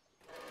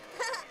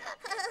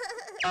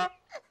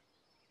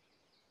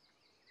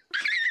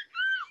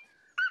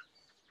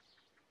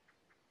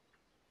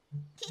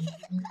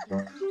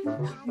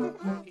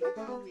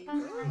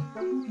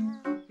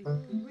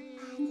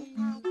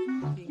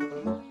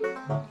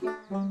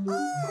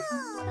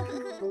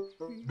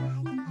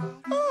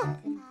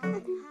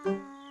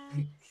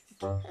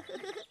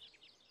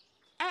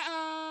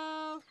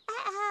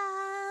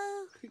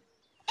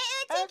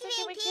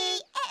 Tinky Winky,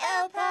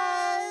 Bo.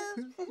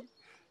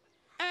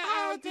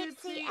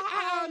 Dipsy,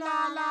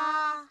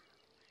 Laa-Laa.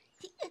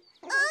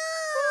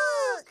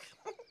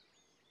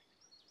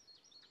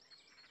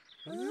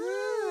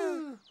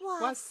 Ooh,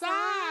 what's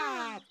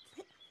that?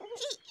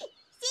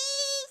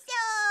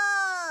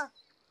 Seesaw.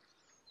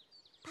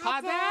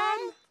 Pardon?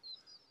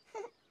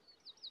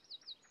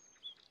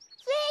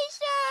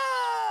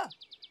 Seesaw.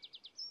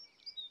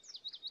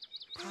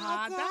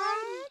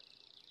 Pardon?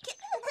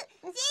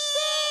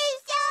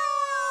 Seesaw.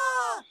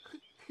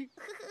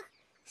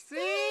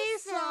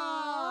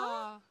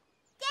 Seesaw.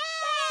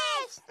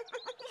 Yes.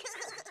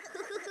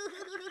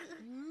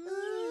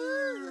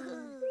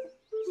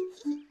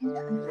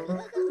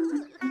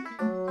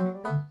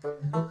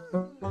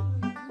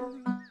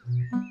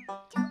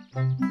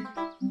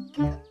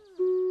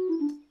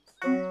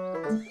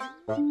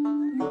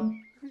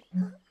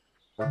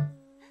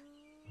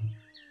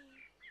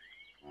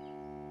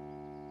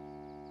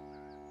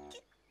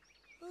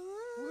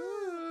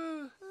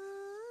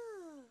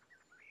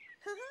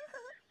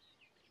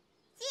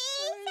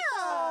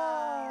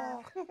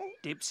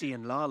 Dipsy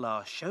and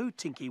Laa-Laa showed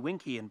Tinky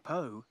Winky and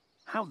Po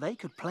how they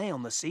could play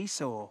on the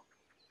seesaw.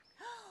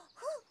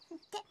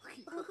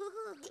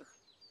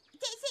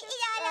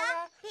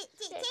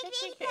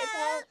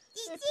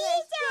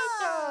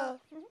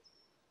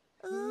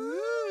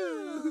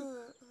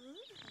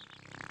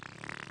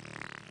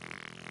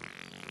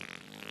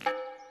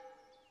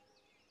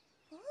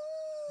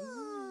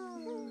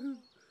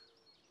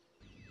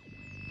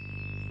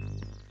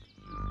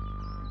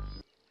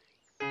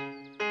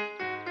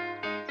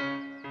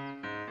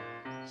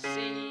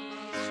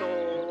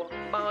 Seesaw,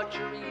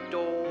 Margery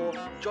Daw,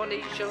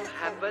 Johnny shall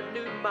have a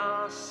new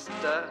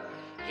master.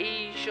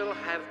 He shall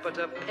have but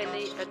a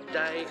penny a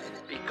day,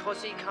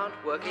 because he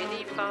can't work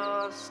any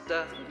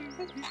faster.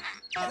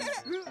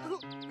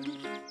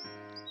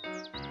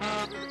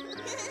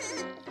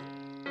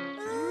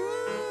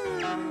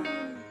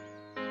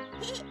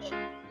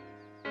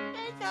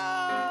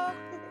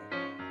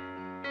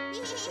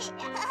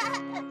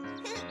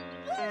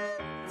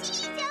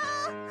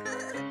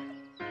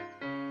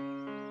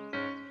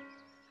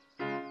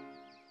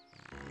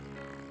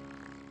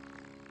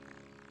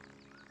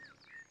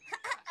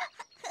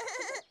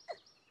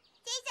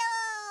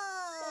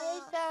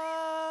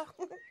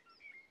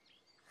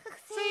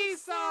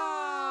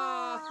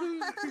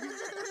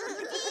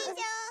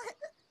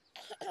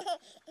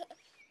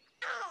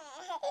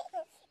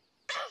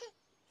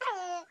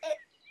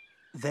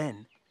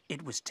 Then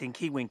it was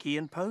Tinky Winky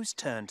and Po's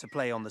turn to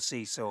play on the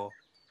seesaw.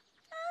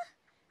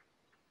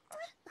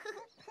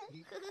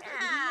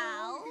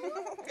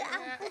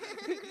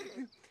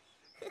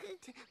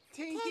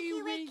 Tinky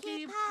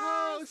Winky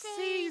Po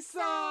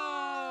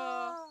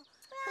seesaw.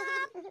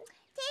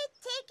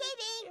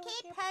 Tinky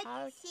Winky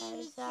Po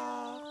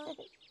seesaw.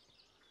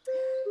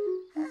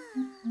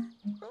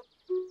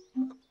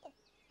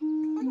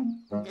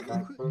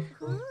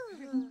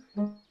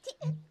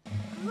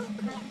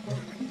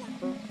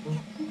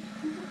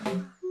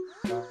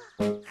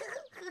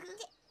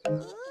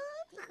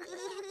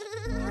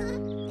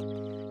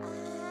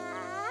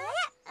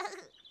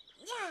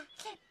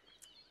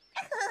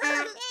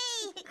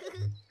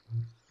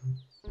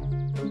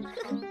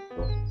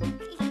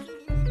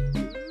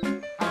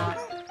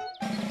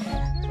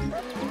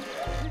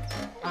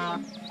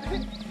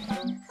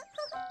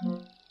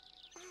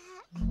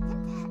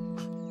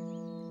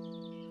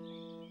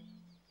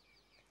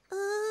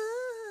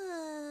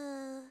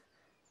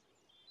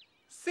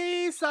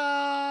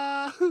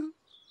 Seesaw!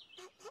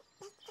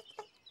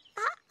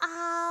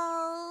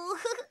 Uh-oh.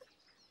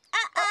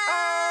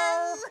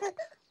 Uh-oh.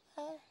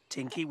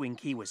 Tinky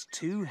Winky was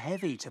too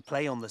heavy to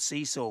play on the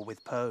seesaw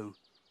with Po.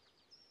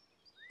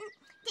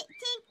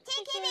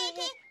 Tinky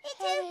Winky,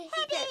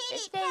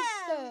 it's too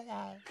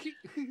heavy.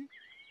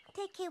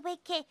 Tinky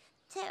Winky,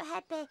 too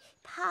heavy.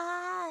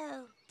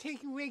 Po.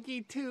 Tinky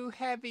Winky too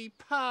heavy,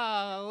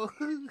 Po.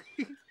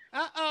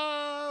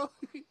 Uh-oh.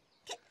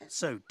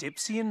 So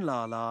Dipsy and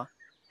Laa-Laa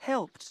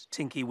helped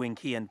Tinky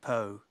Winky and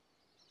Po.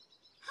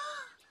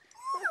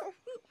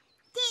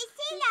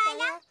 Dipsy,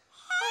 Laa-Laa,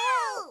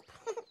 help!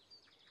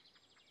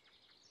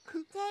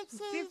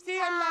 Dipsy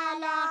and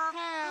Laa-Laa,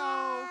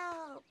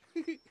 help!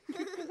 Dipsy,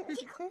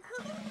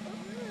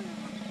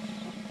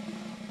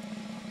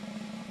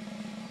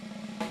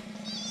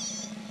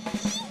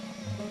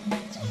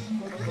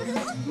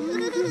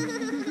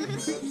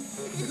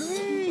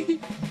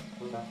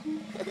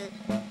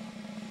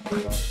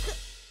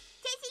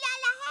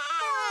 Laa-Laa,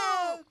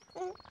 help!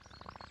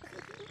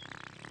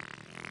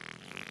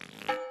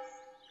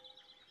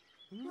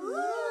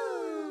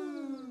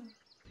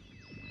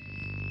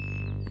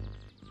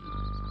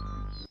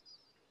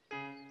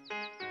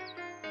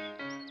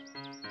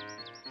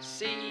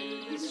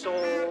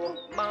 Seesaw,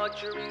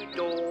 Margery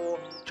Daw,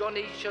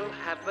 Johnny shall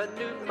have a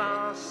new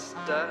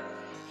master.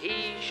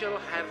 He shall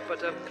have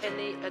but a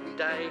penny a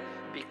day,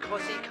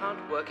 because he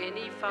can't work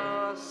any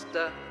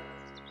faster.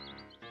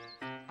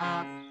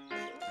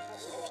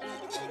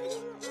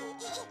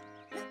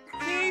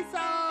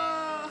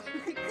 Seesaw!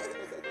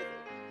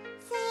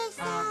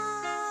 Seesaw!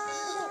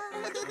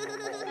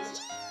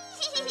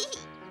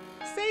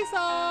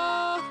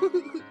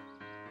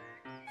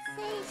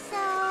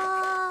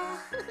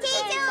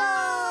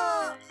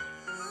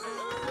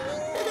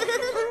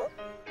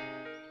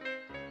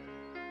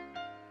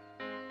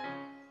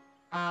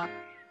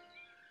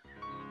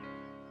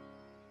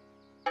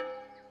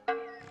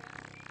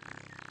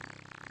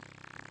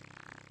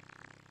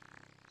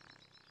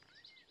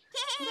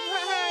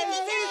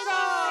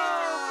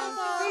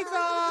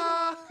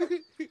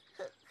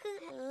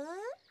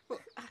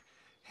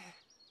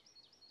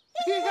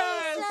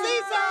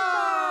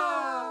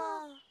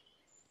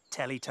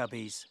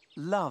 Teletubbies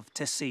love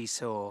to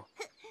seesaw.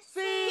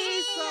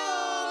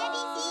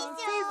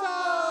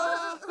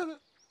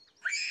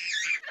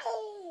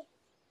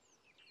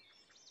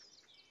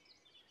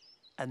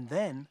 And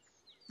then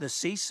the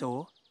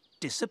seesaw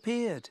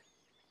disappeared.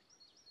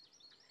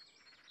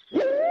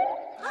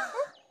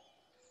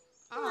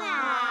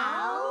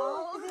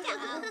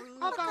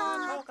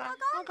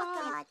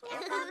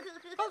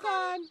 Hold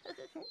on.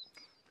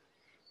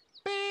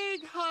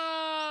 Big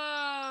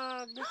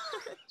hug!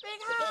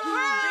 Big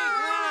hug!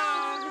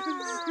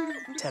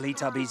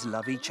 Teletubbies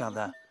love each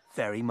other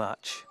very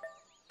much.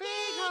 Big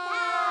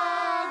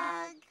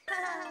hug!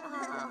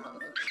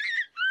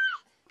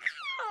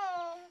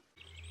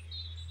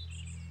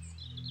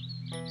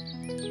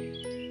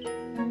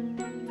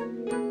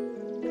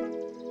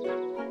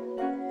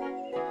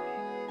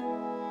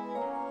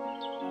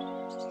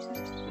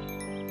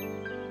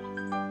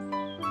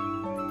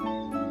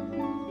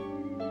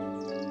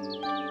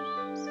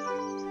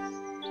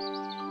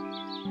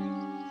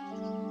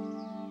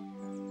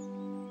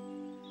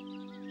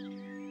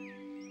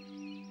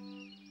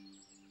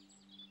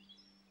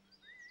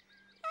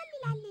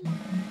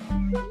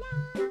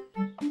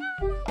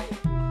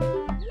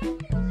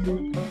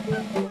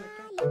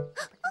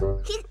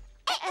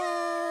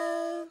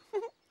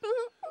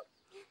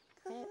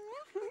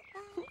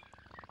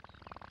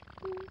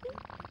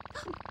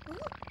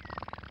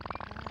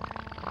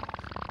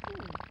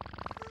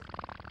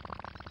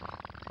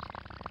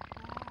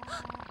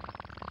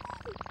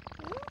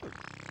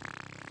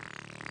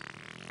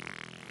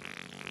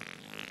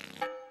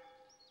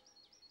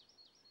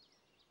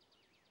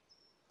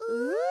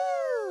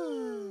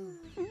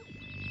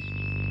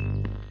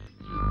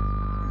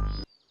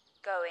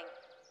 Going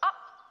up,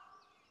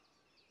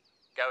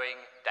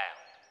 Going down,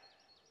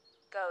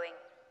 going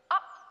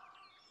up,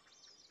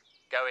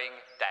 going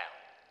down,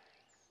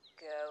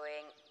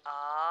 going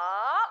up.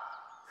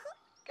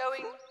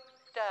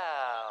 going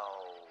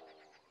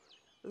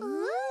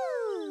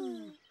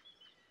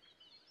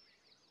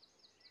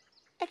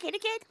down.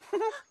 Again.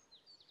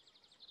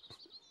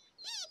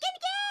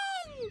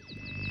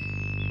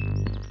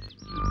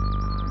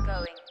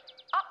 Going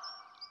up,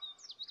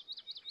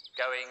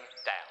 Going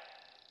down,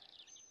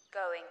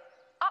 going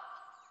up.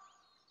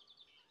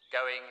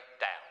 going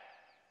down.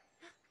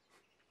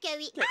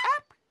 Going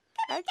up,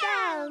 go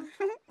down.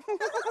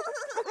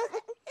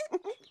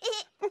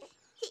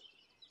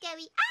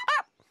 Going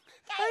up,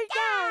 go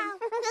down.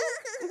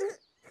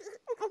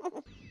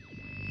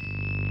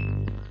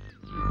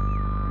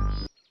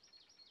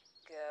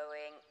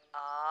 Going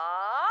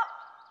up.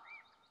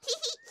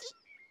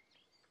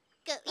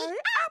 Going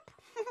up.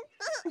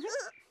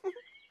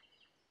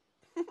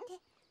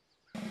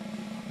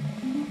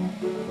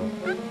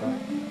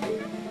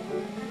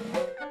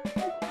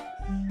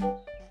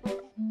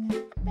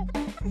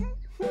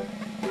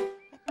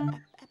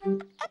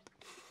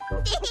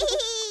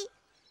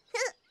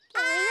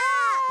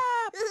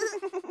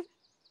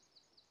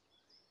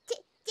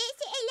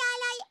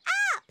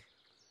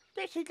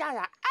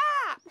 Laa-Laa up.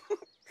 up.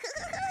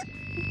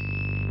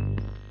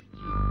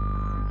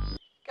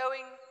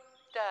 Going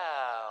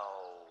down.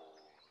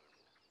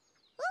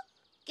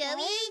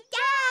 Going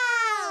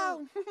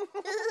down.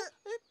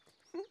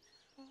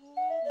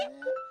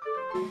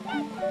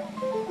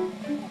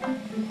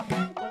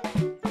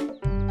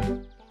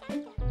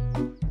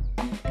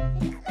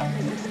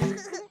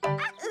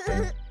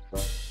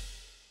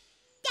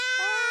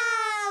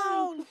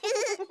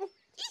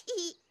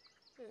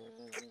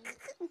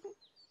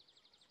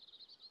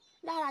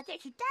 Laa-Laa,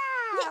 Dipsy,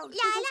 down.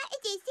 Laa-Laa,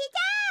 Dipsy,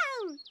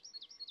 down.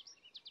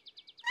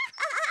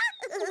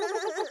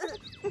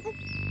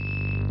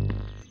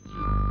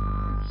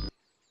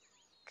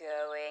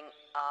 Going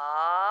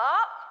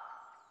up.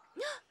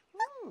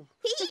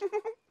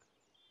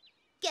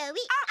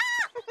 Going up.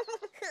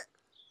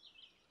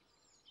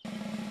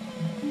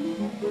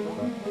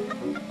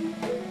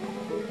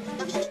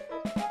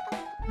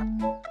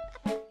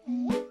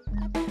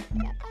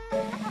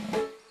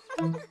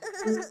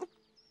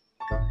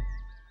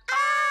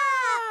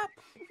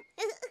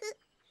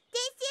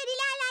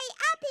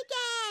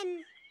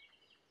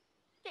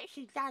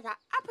 Dipsy, Laa-Laa,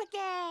 up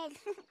again.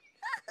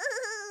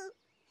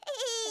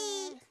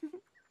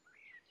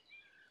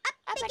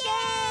 Up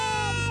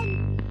again.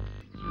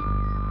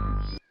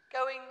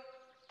 Going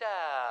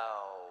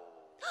down.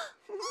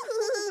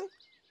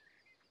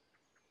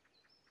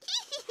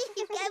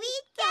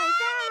 Going down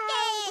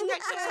again.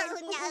 Oh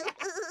no.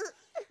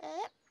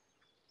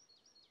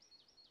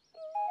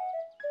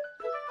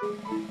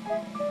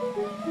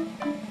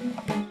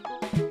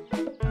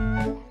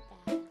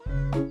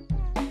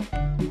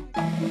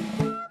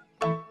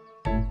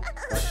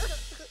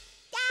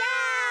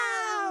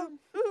 Down.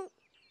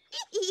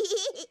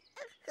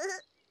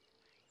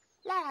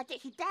 Laa-Laa,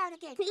 Dipsy, down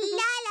again.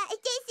 Laa-Laa,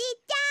 Dipsy,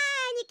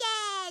 down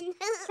again.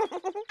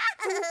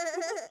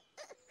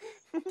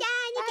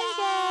 Down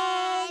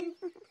again.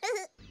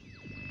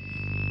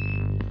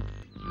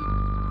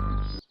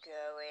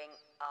 Going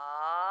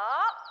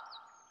up.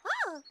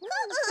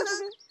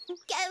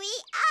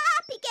 Going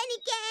up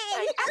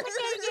again. Up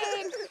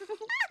again.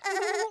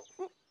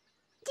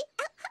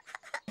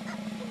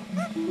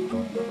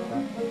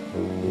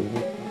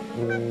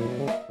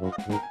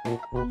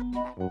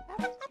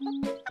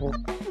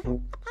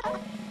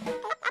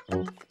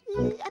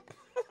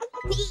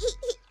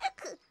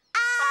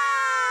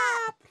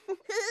 Up.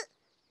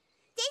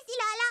 Dipsy,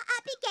 Laa-Laa,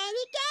 up again.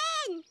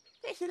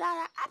 Dipsy,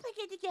 Laa-Laa, up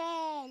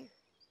again.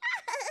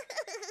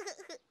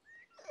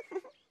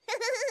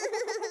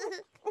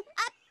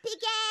 Up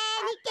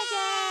again.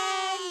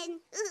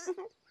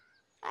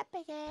 Up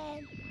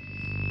again.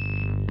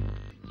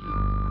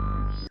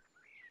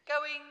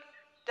 Going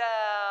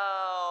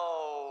down.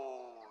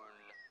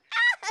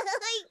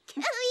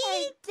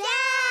 Going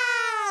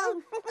down.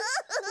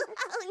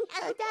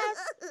 Oh no. Down.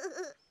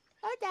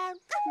 Oh, down.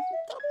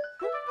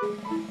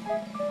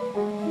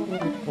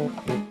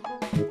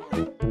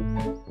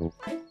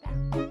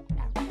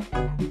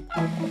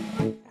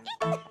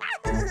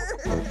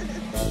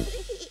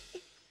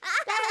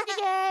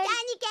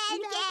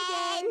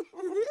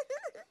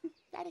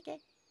 Down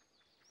again.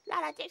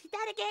 Laa-Laa, Dipsy,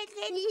 down again.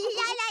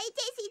 Laa-Laa,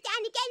 Dipsy,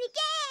 down again.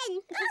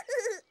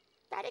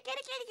 Down again.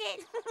 Down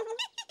again.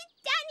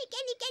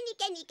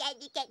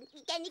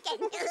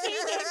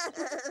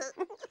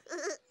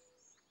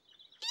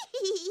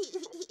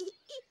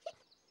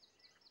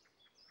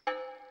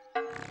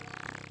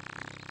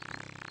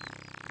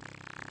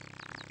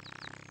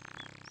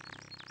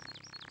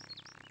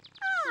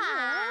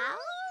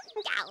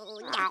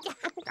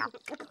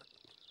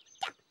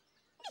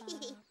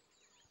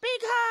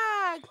 Big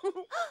hug.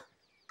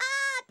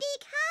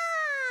 Big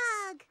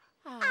hug.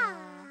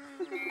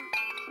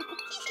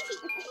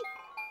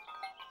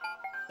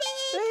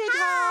 Big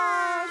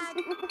hug.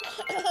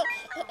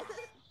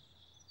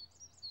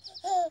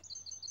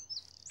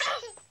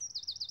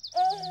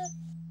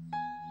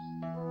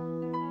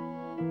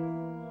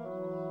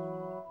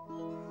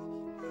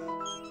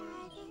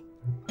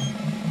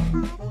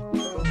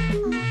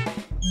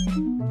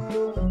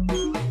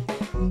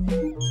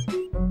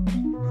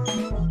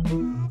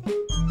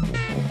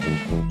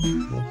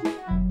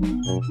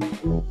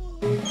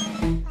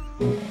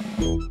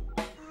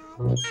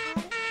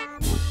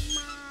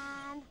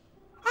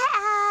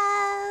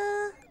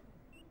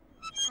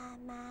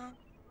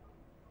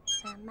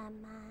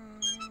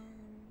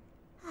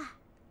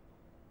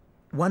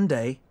 One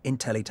day in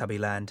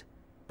Teletubbyland,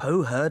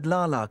 Po heard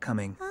Laa-Laa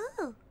coming.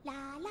 Oh,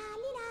 la la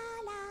li la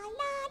la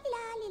la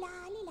la li la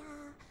li la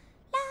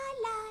la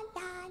la la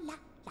la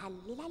la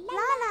li la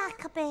la la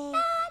coming.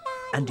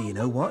 And do you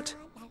know what?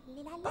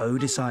 Po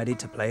decided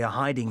to play a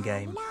hiding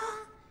game.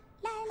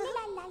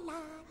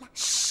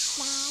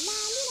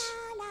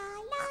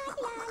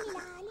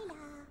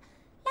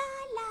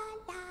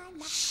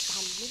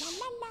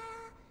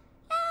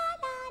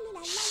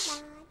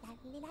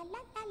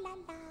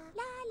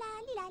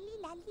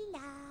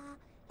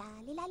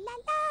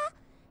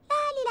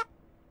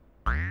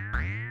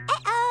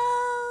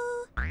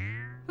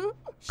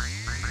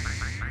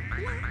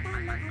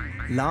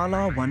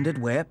 Laa-Laa wondered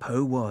where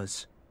Po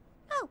was.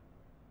 Oh,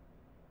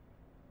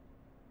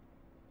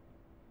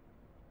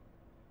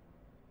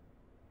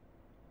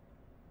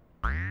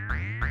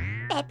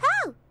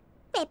 Beppo!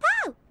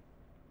 Beppo!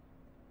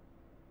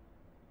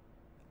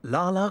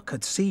 Laa-Laa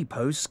could see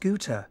Po's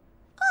scooter.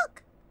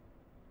 Look!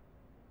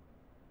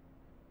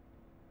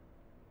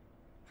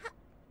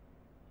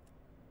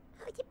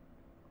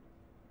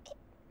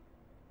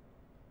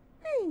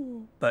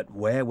 But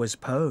where was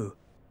Po?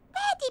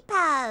 Betty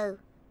Po!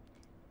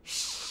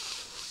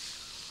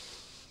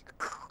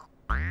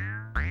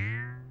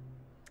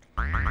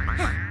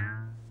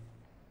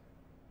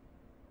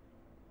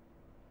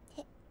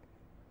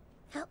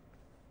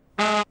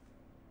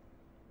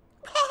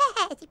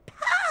 Betty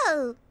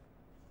Po!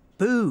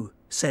 Boo,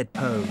 said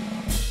Po.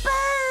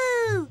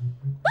 Boo!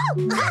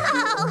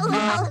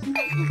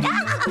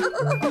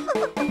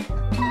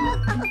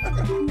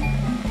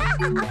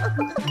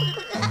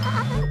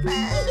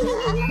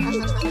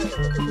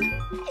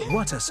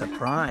 What a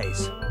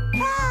surprise. Prize!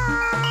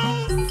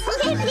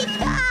 Give me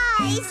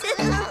prize!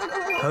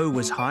 Po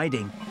was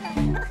hiding.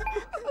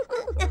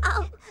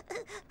 Oh.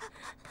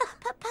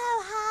 Po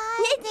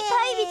hiding! Po,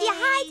 you're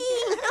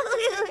hiding!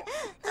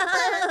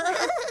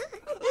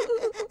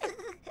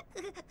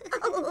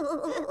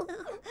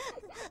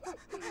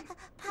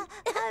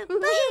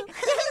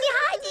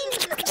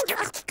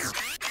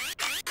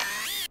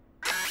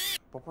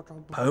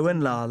 Po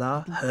and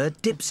Laa-Laa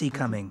heard Dipsy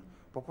coming.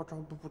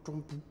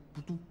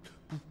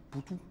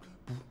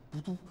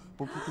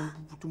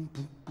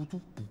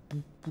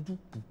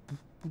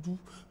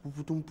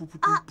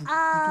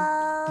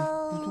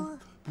 Uh-oh.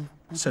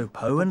 So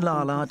Po and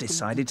Laa-Laa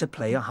decided to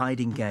play a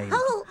hiding game.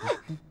 Oh.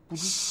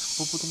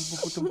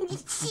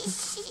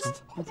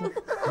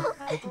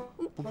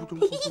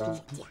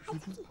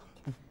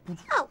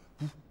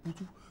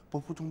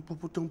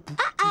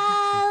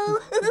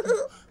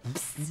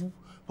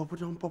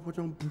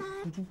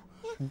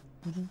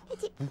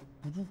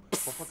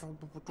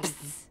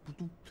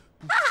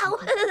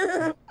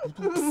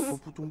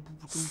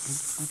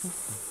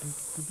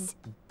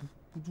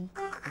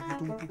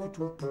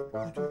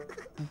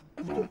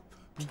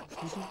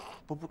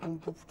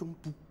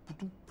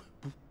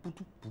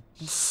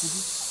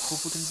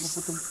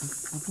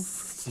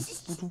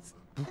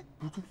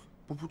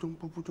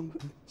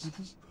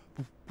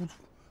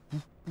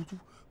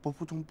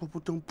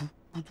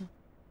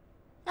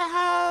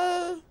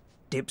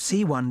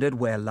 Dipsy wondered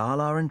where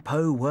Laa-Laa and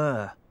Po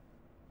were.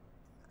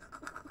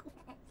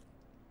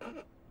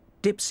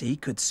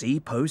 Dipsy could see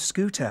Po's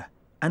scooter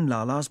and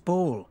Laa-Laa's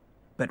ball.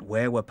 But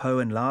where were Po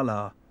and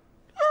Laa-Laa?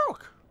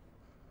 Look!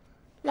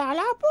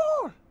 Laa-Laa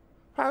ball!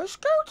 Po's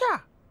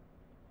scooter!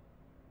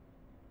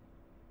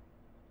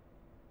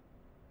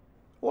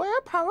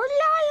 Where Po and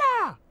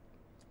Laa-Laa?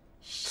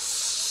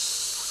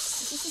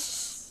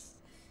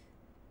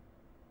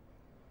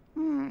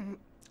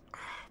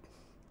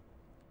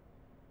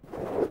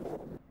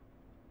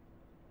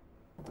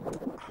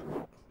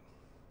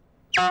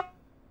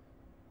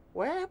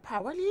 Where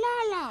Po and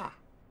Laa-Laa?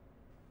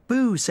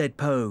 Boo, said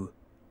Po.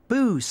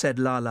 Boo, said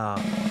Laa-Laa.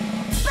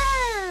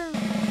 Boo!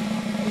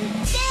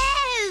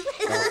 Boo!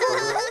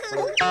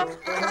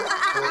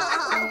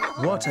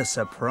 What a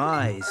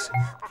surprise! Surprise!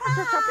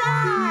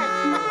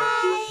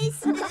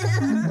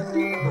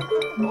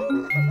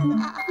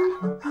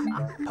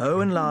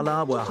 Po and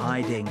Laa-Laa were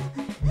hiding.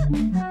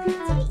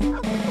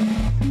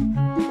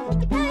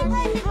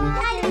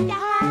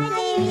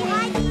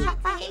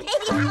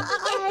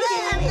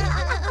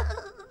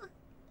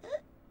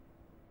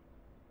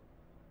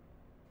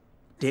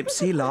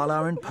 Dipsy,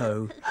 Laa-Laa and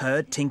Po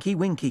heard Tinky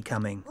Winky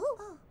coming.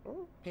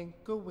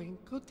 Pinkle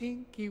winkle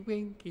tinky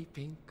winky,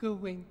 pinkle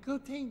winkle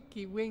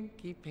tinky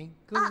winky,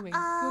 pinkle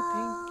winkle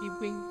tinky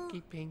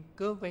winky,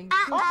 pinkle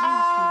winkle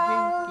tinky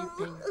winky,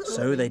 pinkle.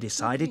 So they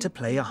decided to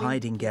play a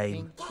hiding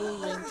game.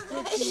 Pinkle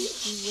winkle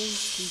tinky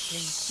winky,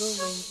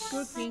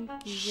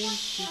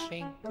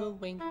 pinkle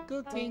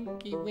winkle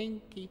tinky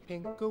winky,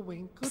 pinkle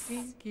winkle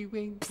tinky winky, pinkle winkle tinky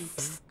winky,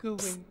 pinkle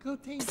winkle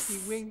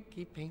tinky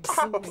winky,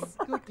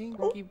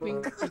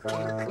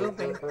 pinkle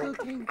winkle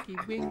tinky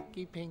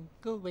winky,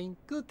 pinkle winkle tinky winky, pinkle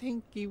winkle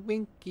tinky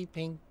winky.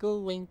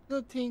 Pinkle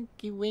winkle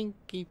tinky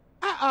winky.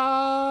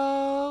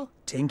 Uh-oh!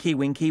 Tinky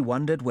Winky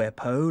wondered where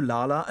Po,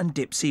 Laa-Laa and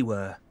Dipsy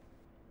were.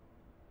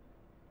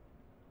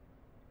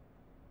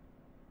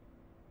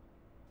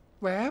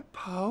 Where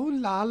Po,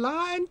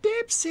 Laa-Laa and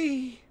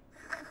Dipsy?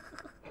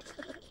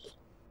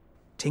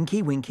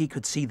 Tinky Winky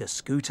could see the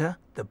scooter,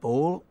 the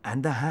ball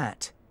and the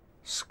hat.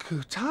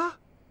 Scooter?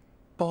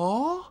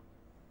 Ball?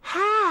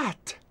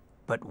 Hat?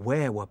 But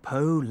where were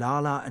Po,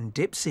 Laa-Laa and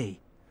Dipsy?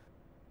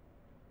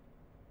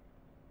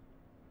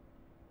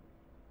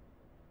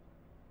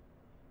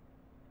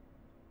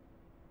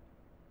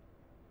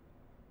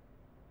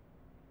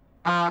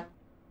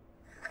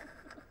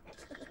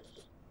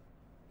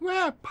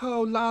 Where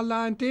Po,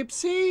 Laa-Laa and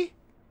Dipsy?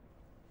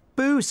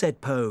 Boo, said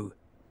Po.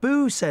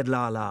 Boo, said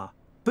Laa-Laa.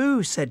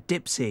 Boo, said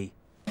Dipsy.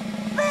 Boo!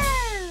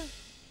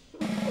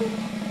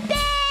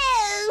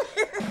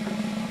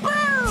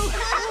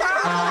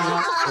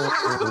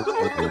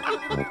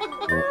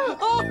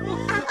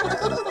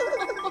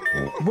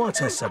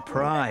 What a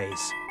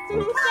surprise!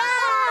 Surprise!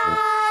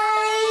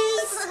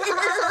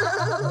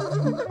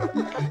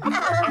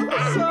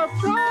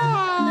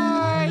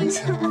 Surprise!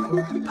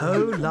 Po,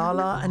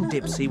 Laa-Laa and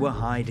Dipsy were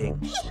hiding.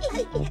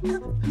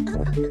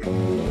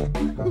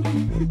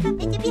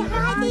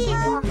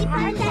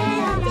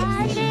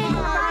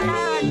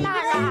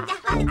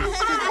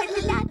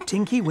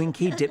 Tinky,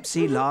 Winky,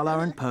 Dipsy, Laa-Laa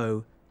and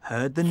Po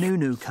heard the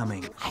Noo-Noo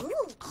coming.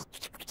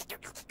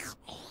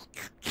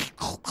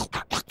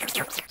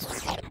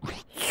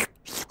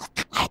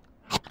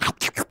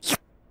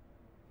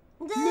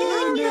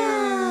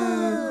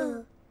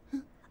 Noo-Noo!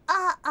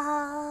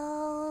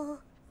 Uh-oh.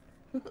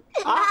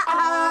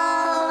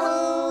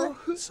 Uh-oh.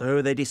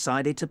 So they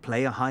decided to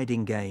play a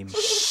hiding game.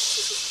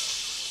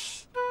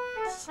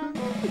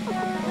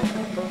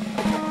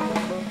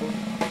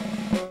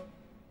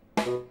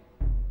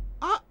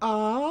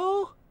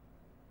 Uh-oh.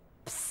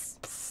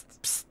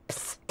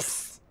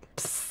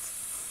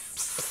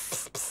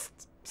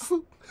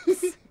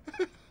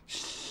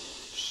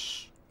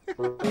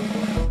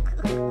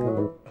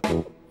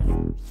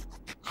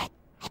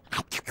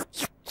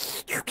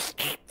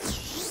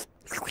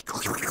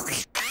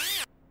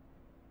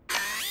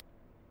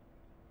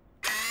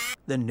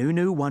 The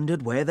Noo-Noo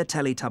wondered where the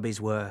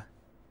Teletubbies were.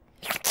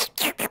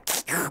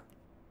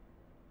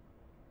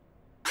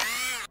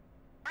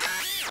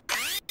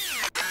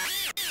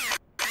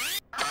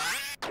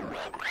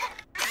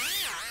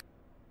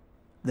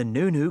 The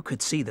Noo-Noo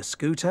could see the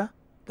scooter,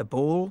 the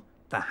ball,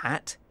 the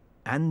hat,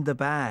 and the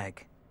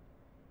bag.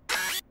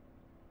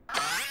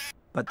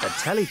 But the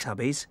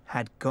Teletubbies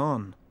had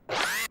gone.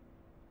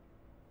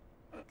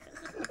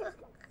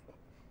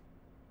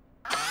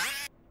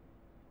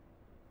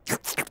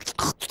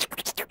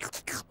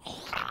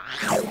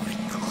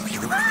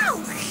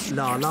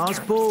 Laa-Laa's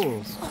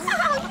ball.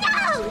 Oh,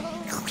 no!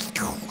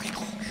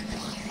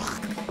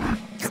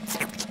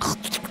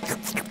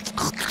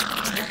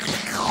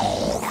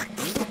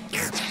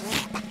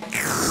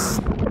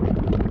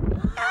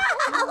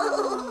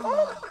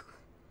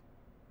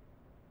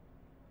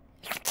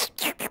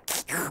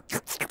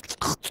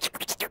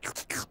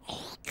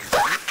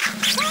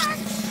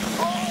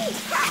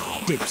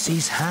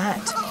 Dipsy's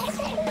hat.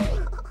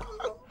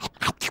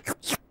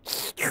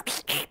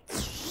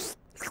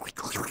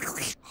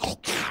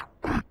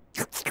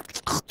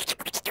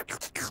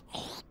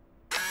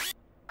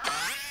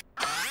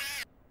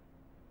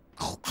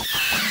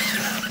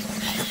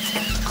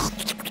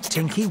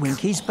 Tinky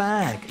Winky's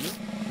bag.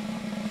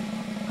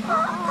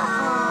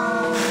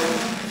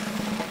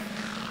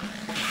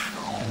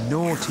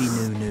 Naughty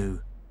Noo-Noo.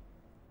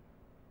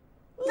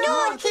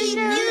 Naughty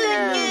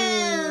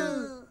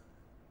Noo-Noo!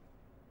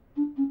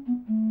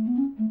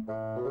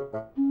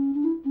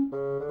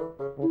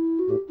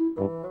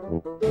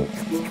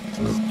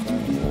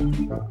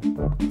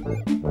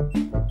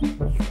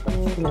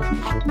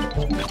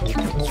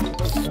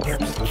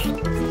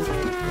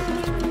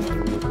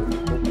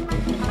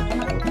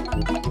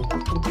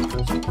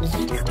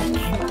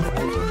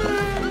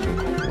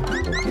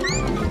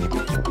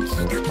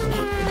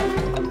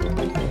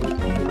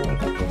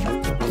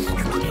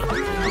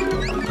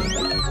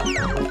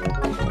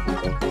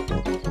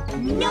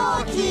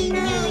 Naughty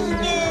Noo-Noo!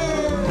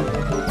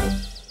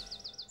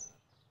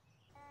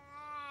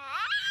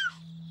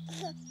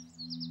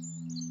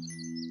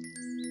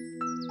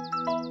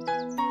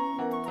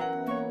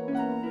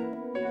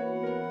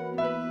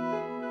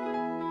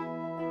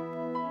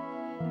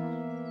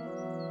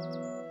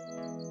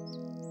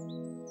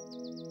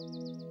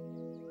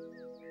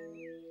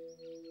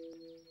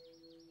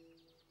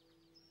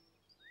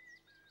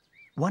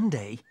 One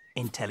day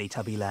in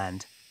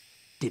Teletubbyland,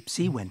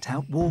 Dipsy went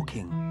out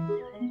walking.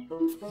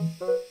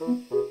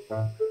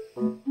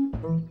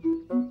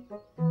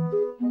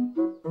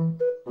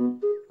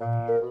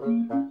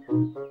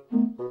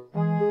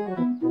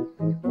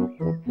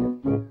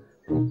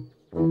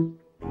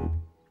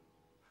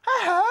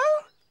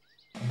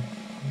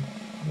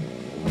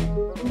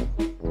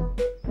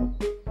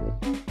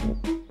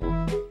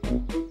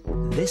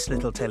 This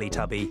little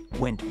Teletubby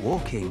went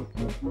walking.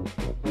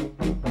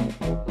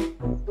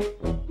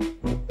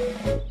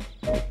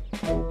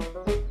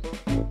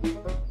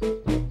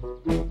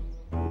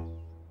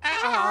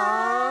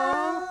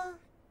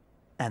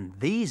 And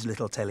these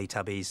little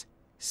Teletubbies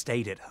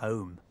stayed at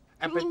home.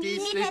 But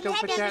these little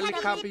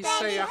Teletubbies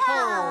stay at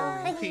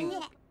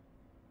home.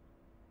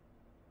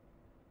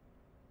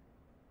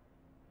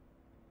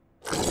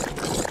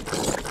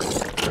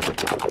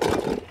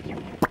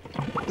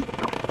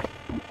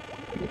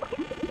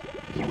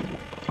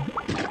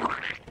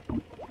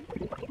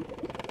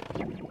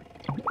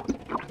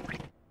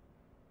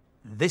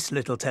 This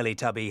little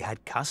Teletubby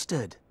had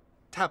custard.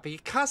 Tubby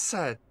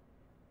custard.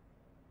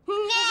 Yay!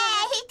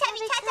 Tubby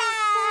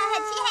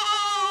custard!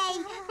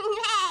 Yay!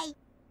 Yay!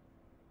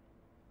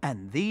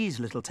 And these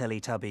little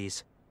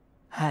Teletubbies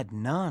had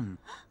none.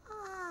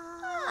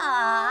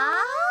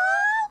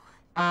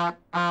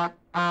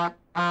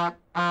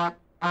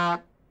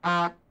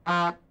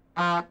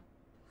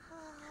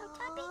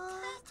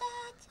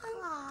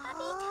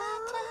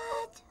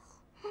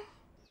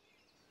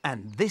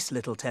 And this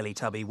little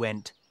Teletubby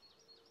went...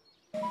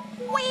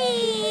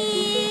 Whee!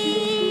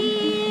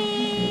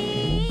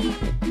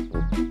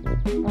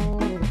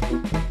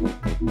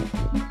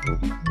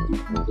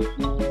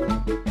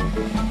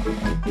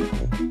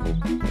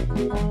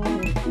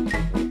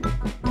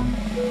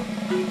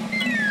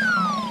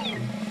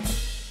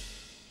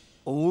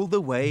 All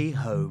the way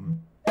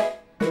home.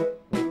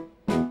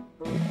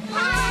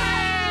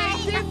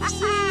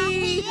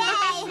 Dipsy!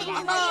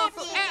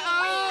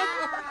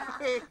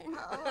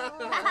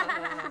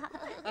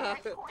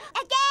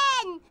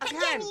 Again!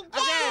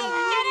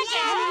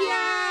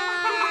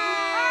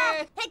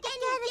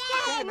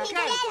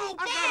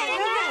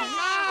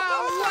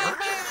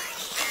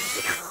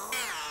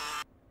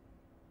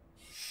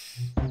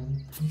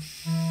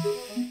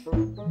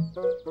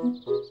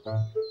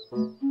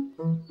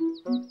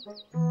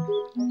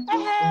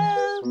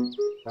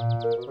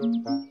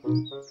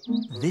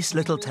 This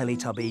little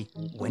Teletubby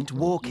went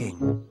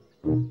walking.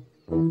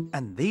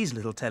 And these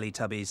little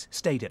Teletubbies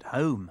stayed at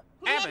home.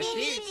 Have a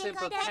seat,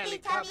 simple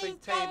Teletubby,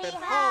 tape at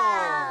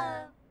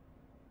home.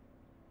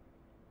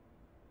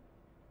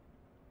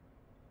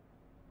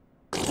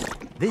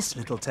 This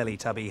little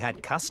Teletubby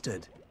had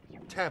custard.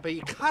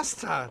 Tabby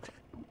custard.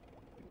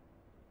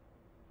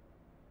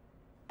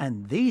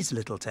 And these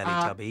little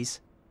Teletubbies...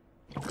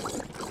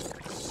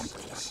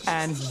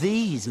 And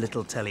these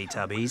little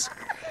Teletubbies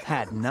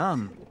had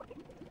none.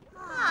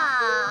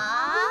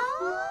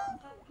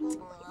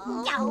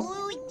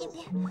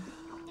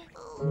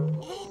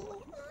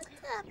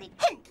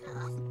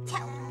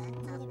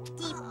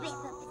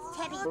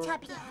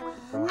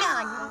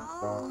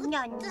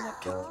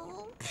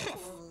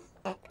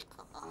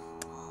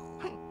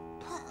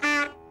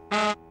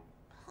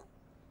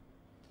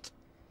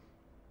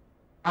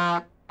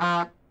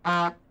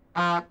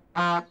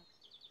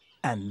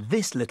 And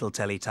this little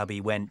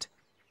Teletubby went...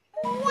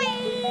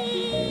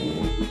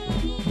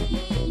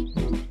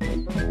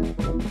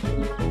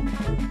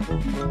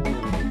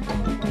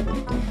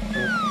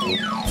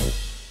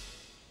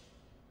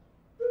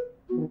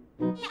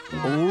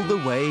 all the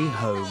way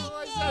home.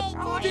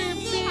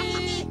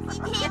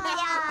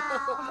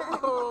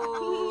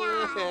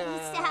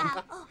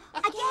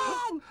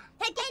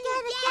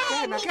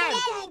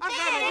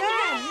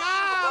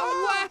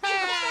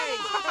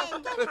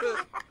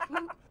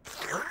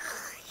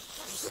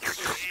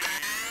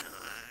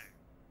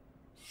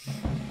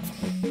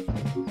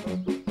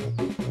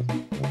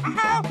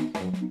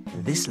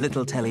 This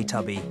little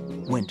Teletubby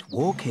went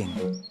walking.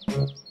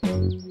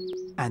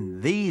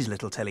 And these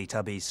little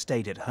Teletubbies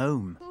stayed at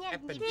home.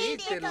 And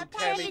these little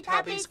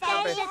Teletubbies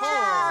come at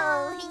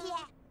home.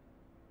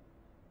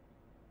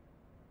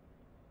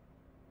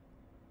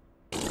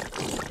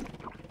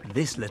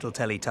 This little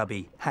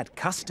Teletubby had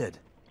custard.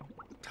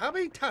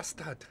 Tubby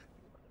custard.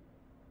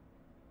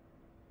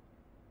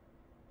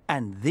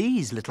 And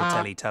these little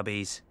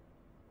Teletubbies...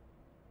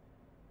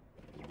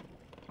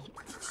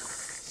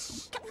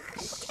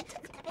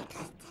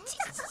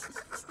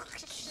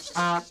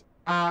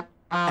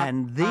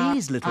 And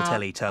these little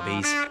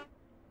Teletubbies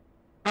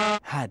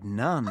had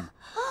none.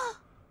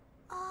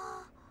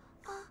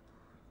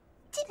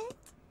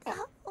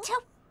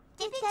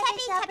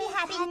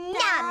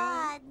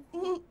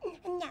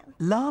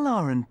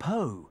 Laa-Laa and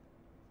Po,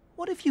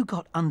 what have you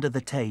got under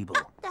the table?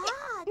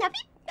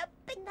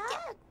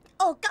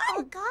 Oh,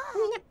 God.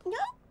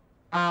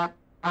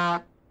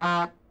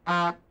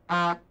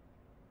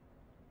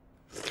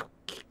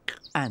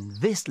 And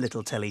this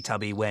little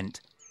Teletubby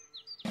went...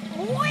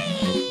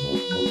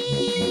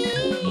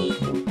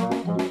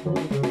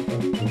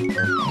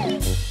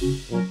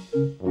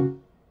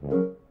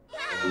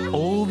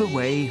 all the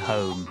way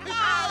home.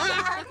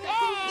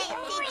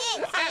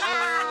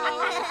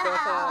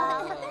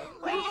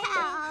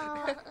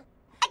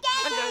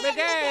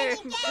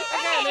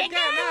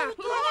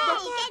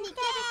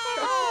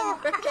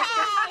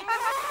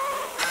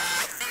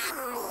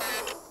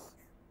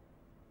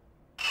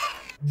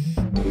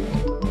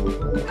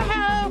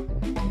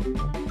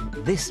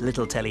 This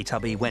little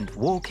Teletubby went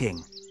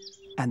walking.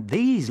 And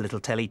these little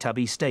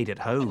Teletubbies stayed at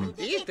home.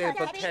 These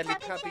little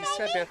Teletubbies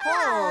stayed at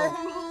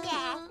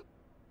home.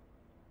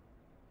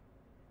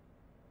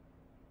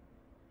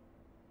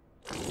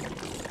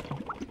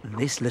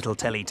 This little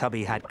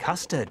Teletubby had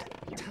custard.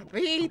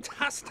 Tubby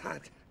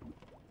custard.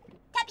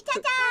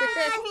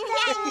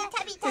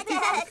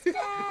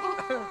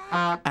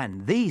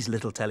 And these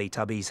little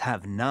Teletubbies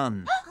have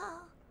none.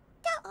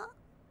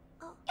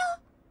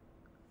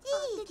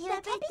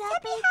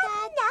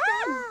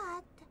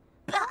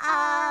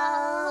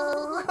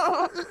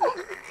 Uh-oh.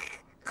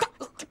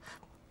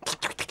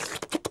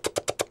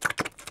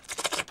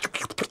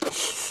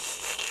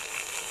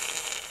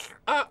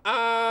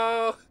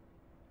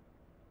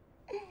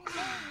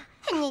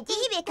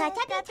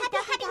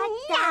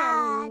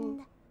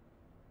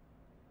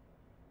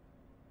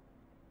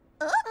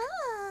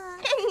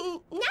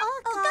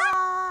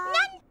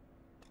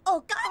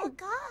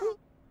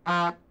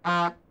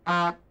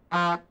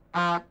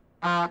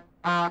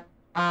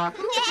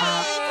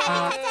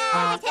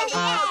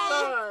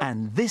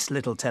 And this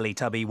little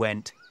Teletubby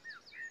went...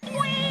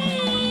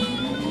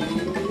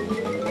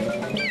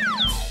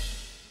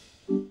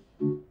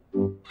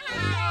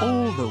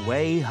 all the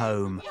way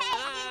home.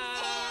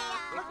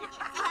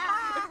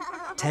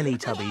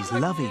 Teletubbies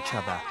love each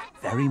other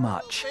very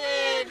much.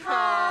 Big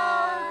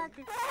hug.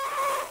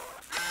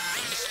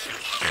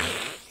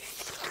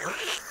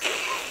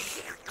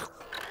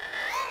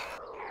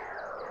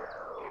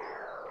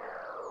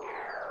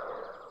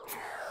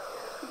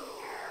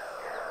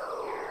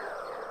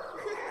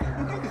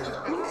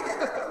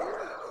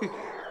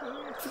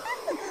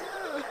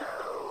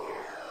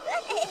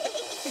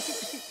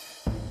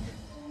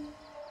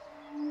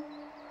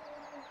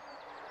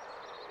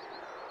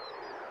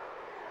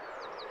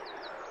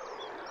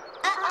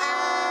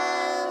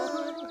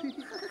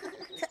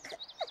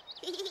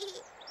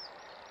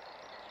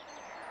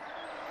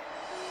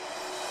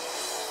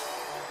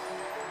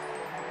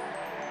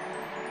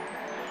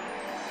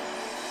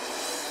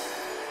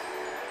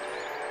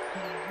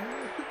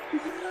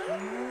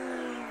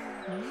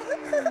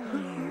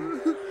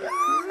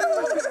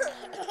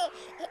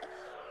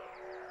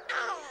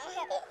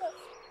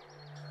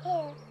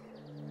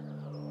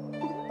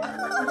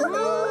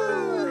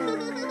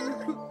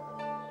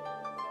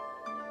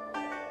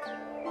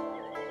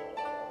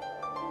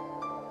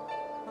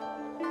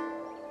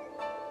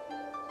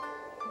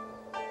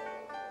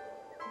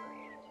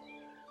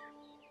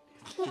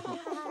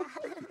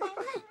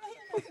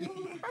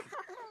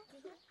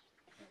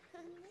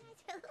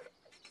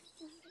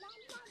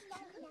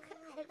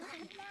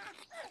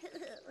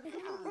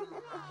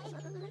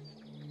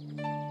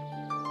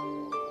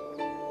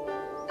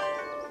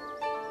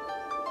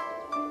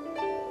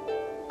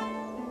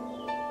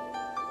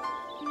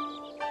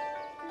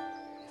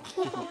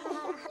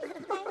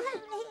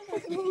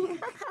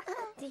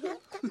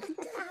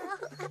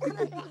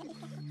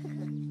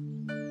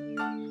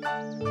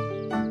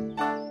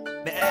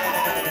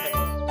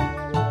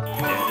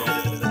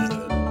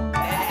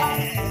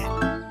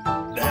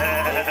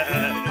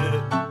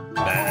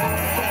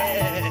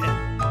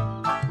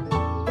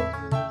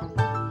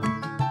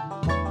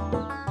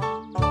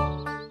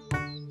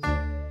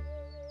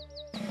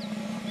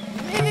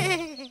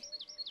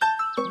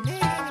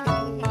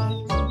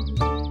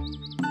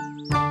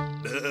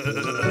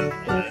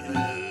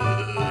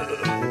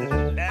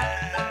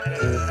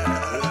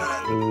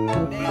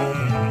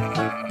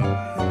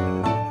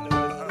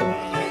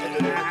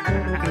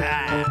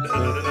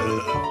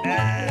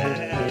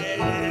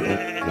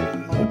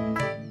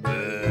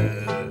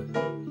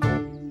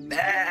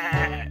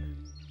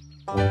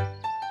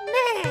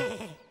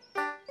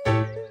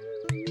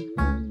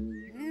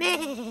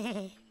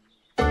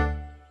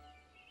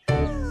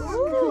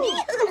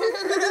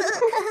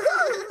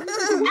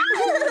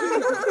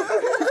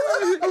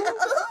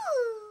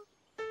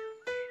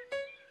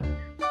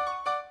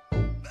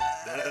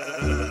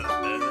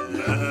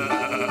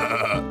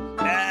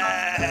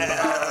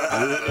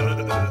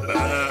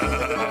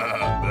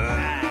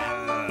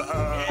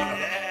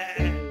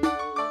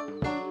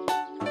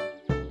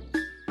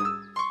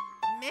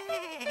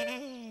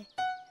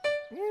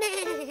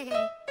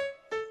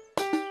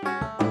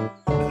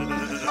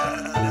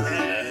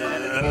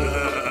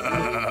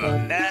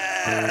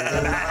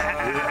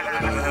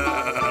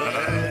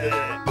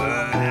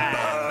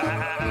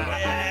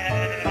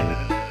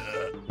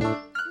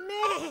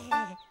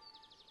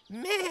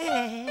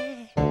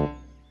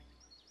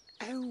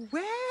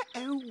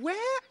 Where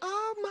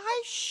are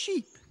my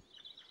sheep?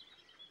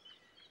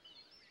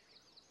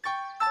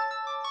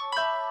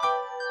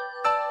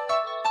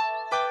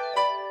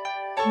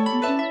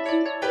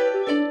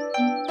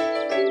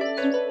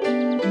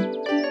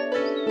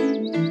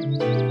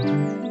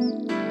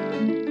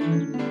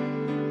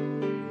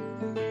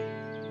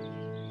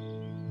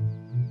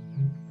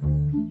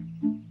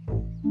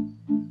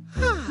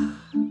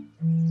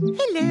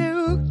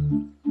 Hello.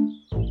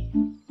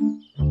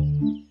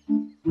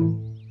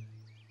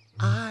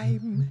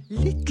 I'm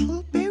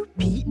little Bo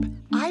Peep.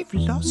 I've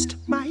lost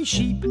my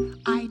sheep.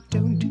 I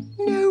don't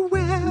know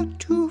where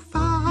to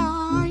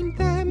find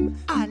them.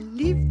 I'll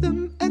leave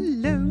them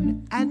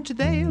alone and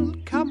they'll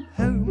come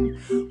home,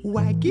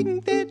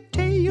 wagging their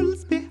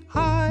tails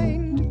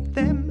behind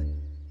them.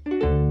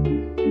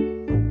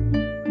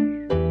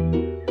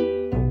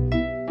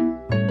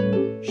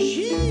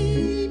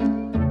 Sheep,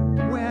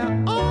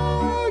 where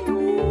are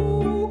you?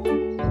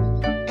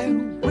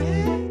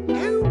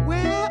 Oh,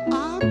 where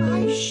are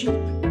my sheep?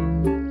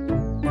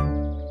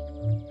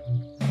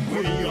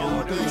 We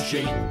are the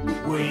sheep,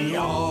 we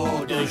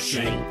are the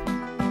sheep,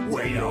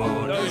 we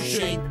are the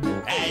sheep,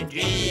 and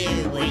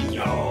here we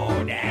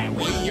are now.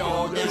 We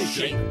are the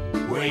sheep,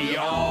 we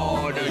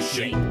are the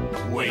sheep,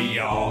 we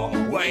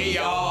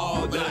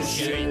are the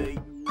sheep.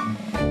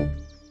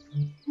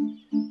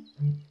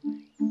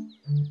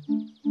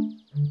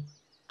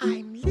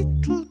 I'm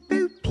little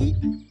Bo Peep.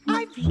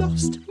 I've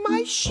lost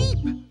my sheep.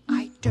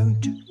 I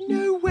don't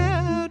know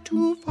where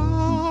to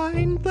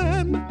find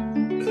them.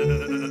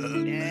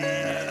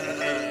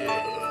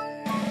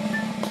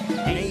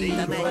 Leave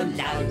them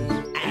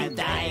alone and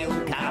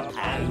they'll come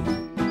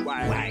home,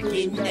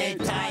 wagging their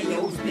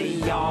tails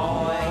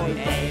behind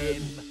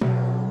them.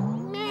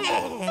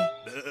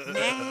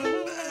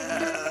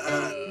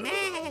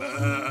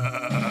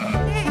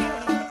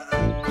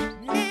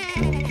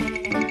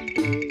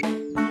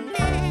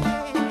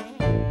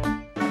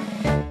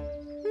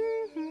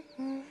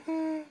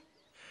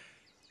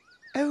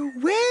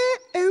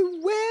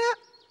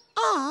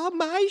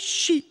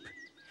 sheep.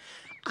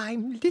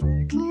 I'm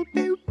little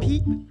Bo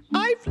Peep,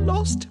 I've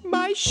lost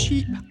my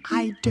sheep.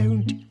 I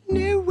don't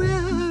know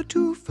where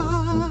to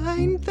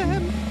find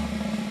them.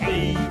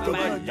 Leave them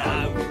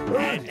alone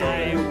and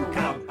they'll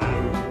come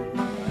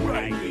home,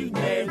 wagging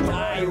their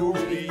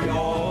tails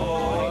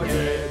behind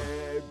them.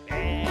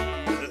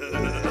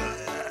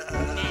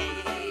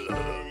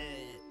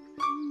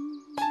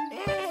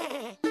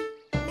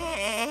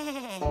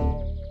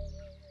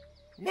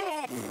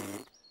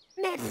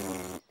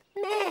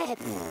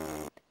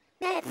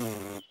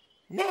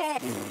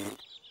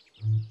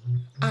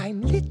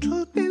 I'm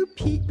little Bo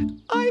Peep,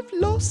 I've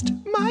lost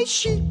my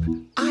sheep.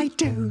 I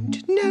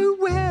don't know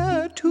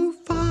where to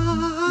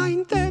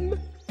find them.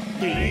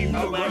 Leave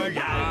them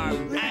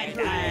alone and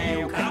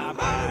they'll come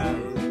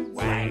home,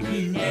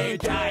 wagging their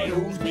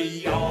tails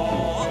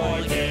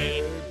behind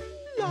them.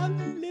 La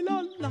li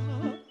la la,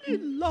 li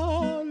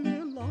la li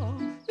la,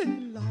 li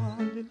la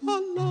li la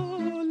la,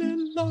 li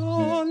la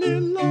li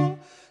la,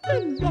 li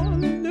la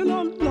li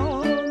la la,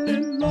 li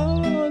la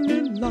li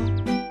la.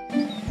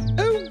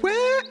 Oh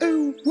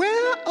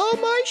where are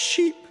my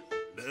sheep?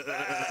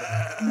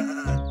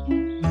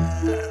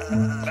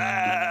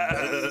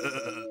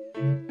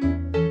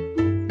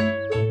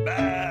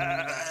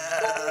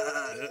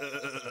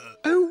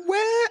 Oh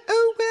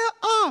where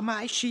are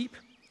my sheep?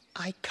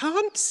 I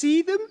can't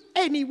see them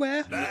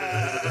anywhere.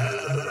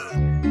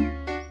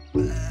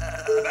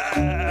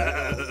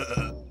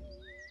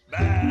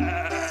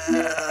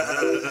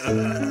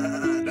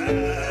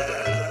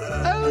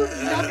 Oh,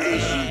 lovely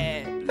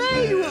sheep,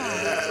 there you are.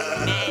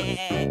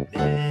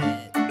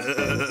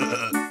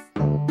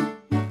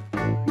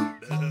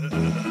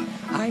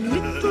 I'm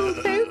little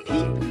Bo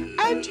Peep,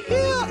 and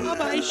here are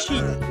my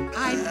sheep.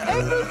 I'm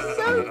ever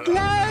so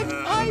glad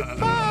I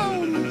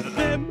found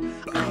them.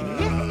 I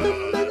left them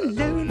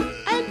alone,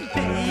 and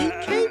they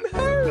came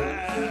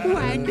home,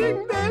 wagging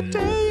their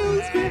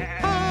tails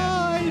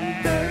behind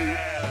them.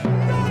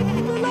 La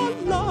la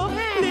la,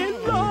 li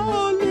la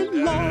li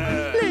la,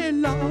 li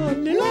la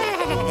li la,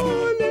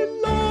 li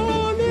la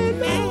li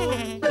la,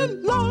 li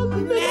la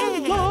li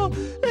la,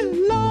 li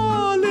la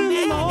li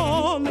la,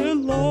 li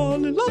la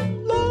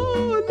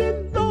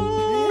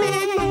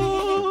li la.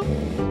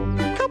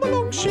 Come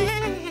along, sheep.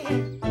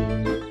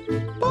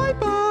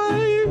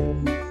 Bye-bye.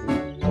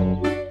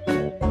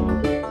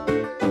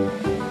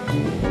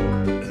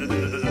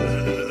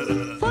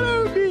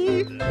 Follow me.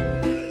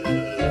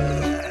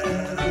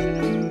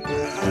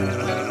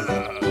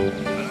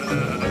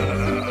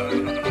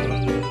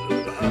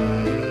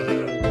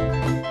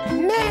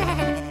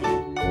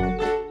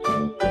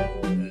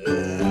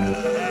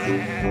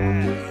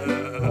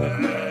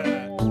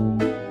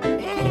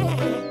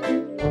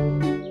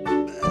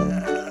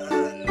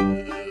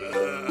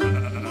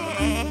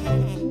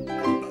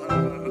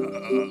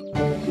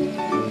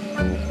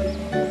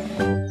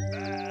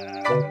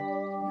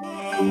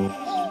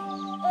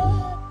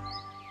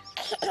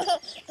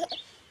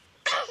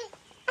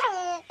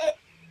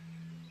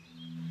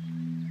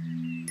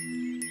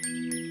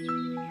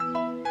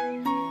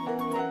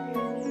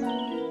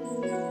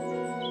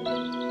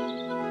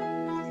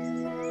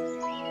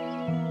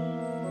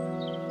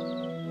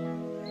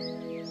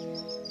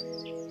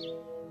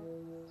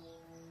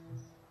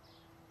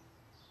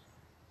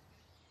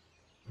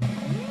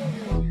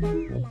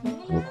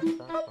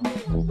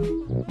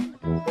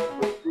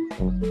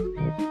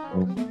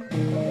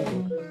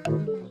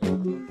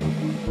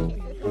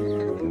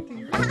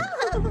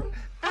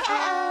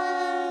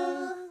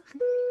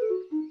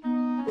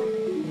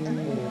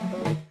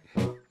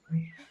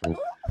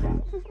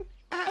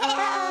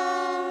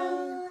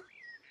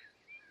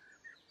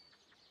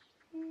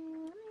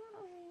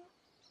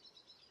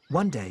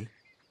 One day,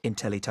 in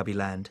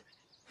Teletubbyland,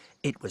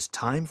 it was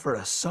time for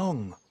a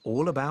song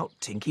all about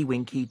Tinky,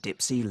 Winky,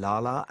 Dipsy,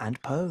 Laa-Laa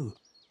and Po.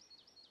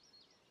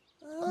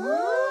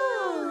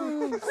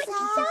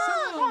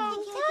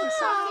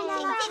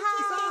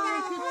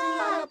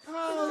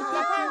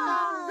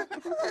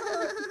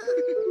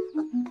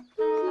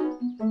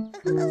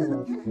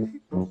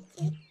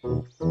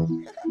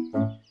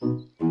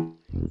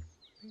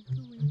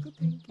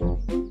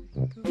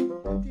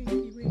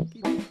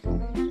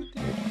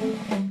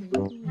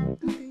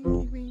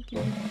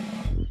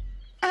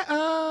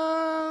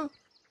 Uh-oh!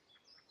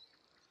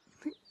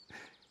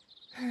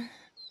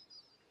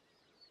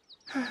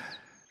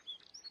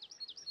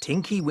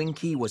 Tinky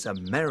Winky was a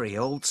merry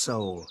old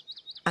soul,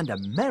 and a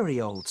merry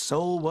old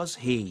soul was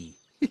he.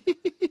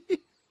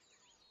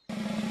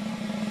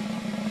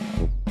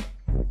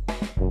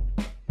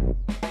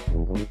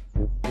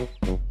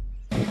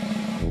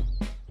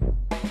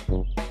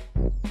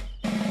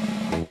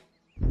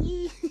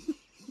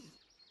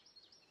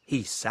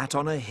 He sat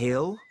on a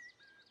hill.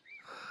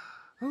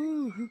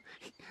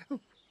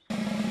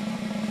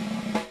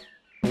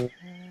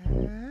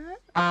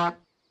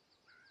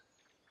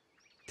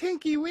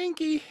 Tinky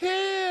Winky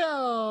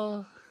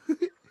Hill!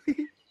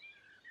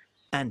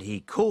 And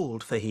he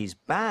called for his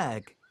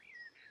bag.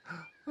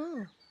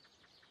 Oh.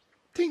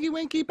 Tinky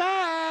Winky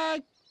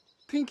bag!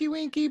 Tinky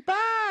Winky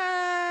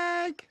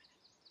bag!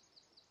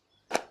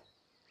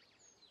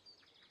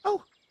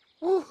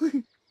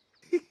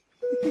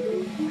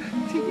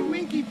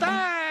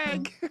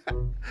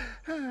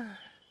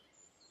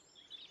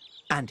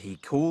 And he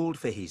called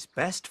for his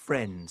best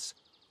friends.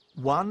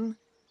 1,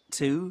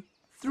 2,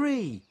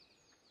 3.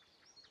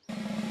 1,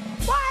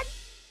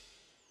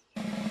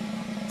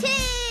 2,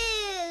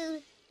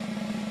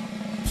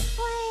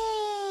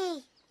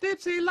 3.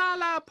 Dipsy,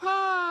 Laa-Laa,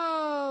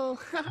 Po!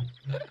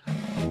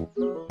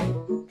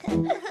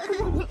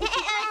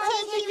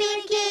 Tinky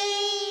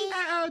Winky.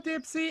 Uh-oh,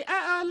 Dipsy.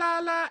 Uh-oh,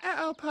 Laa-Laa.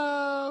 Uh-oh,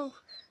 Po.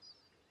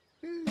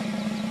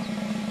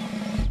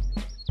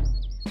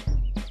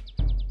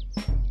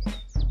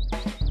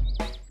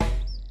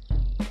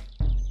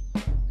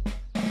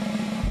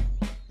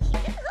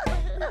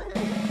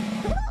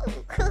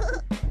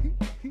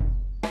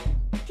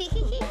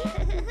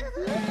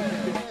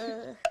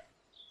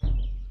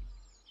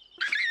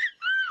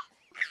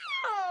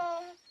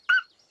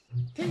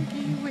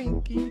 Tinky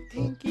Winky,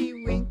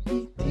 Tinky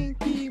Winky,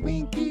 Tinky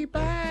Winky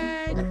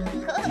bag.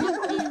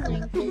 Tinky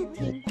Winky,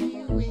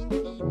 Tinky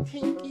Winky,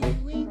 Tinky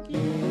Winky.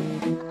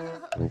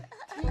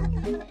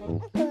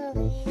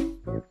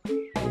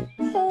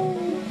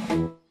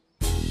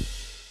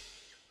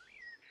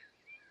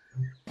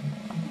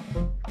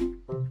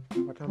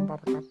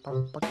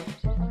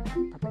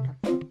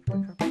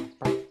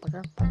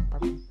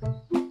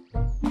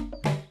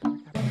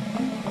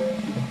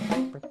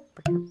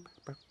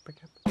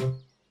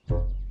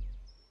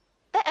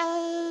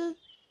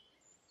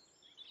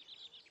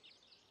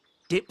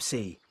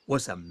 Dipsy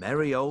was a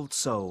merry old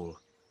soul,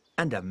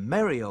 and a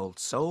merry old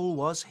soul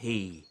was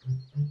he.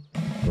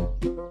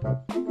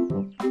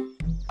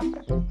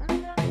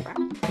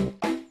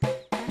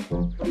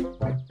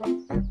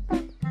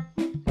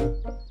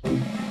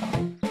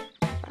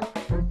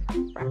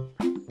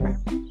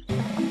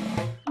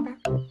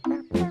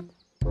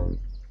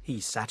 He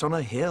sat on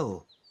a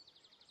hill.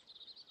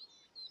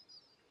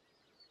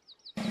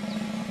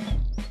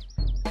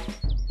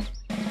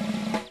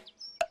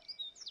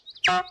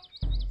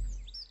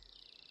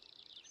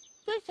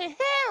 There's a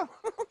hill.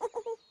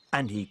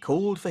 And he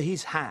called for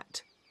his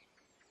hat.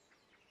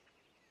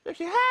 There's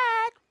a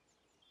hat.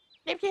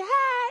 There's a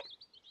hat.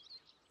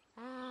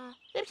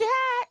 There's a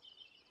hat.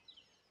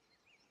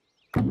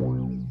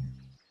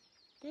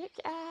 There's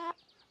a...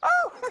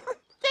 Oh!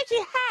 There's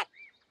a hat.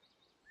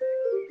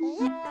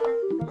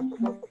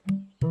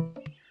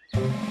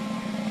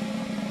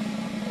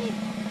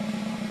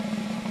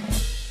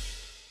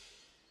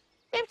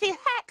 There's a hat.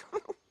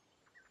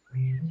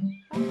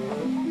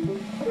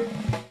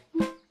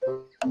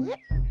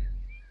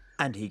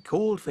 And he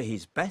called for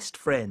his best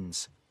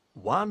friends.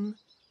 1,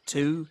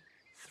 2,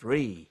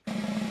 3.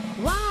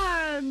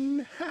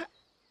 1.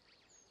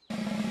 2,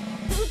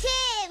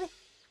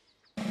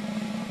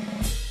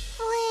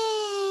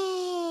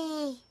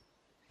 3.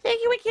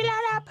 Tinky Winky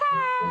Laa-Laa, Po!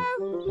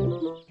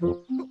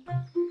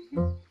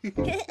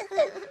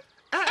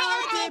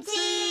 Oh,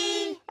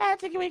 Dipsy. Oh,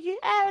 Tinky Winky.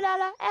 Oh,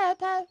 Laa-Laa. Oh,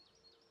 Po.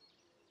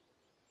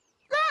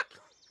 Look!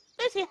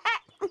 There's a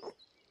hat.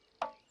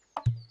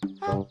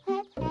 Hat,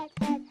 hat, hat,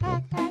 hat, hat,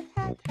 hat, hat,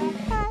 hat,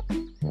 hat.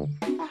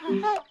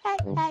 Hat, hat,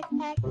 hat, hat,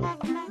 hat,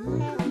 hat, hat, hat.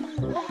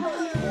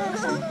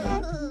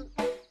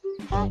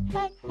 Hat, hat,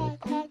 hat,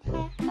 hat,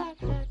 hat, hat, hat.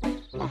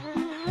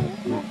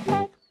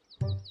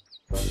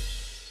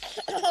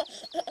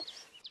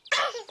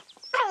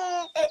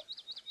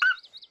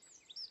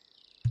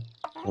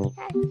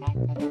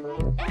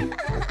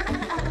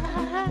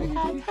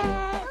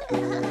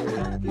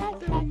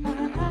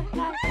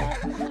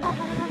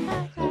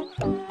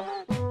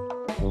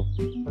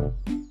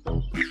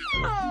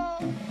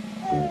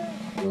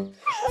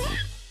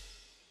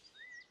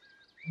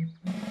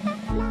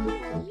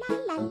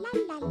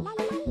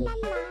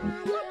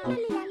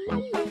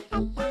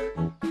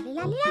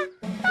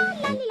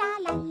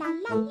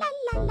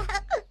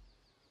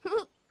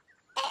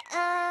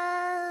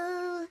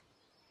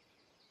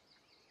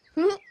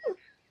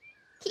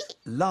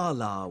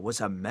 Laa-Laa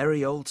was a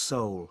merry old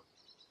soul,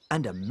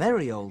 and a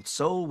merry old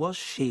soul was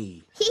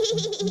she.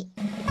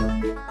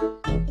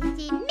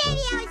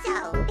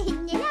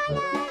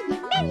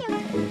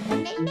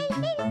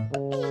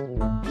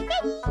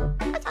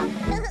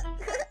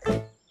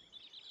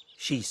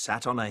 She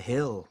sat on a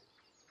hill.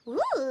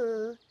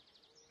 Ooh.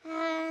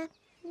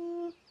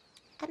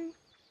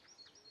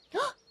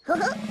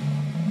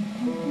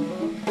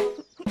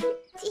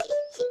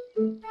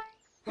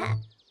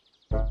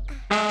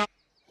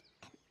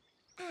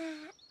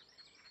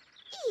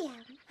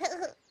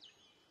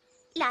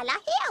 Laa-Laa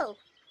Hill.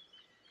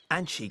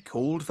 And she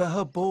called for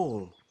her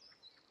ball.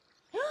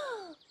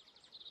 Ball!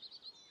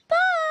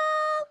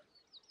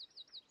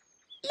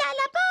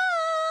 Laa-Laa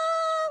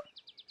ball!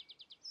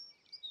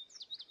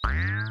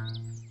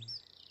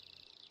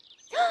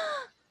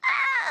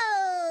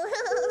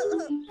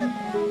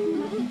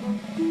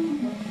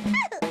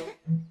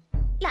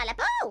 Laa-Laa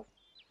ball!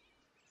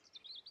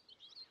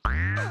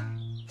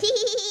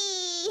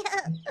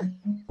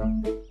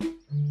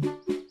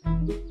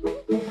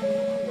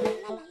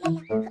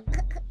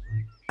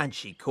 And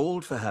she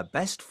called for her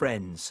best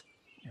friends.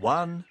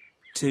 1,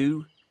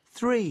 2,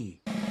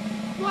 3.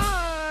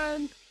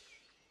 1.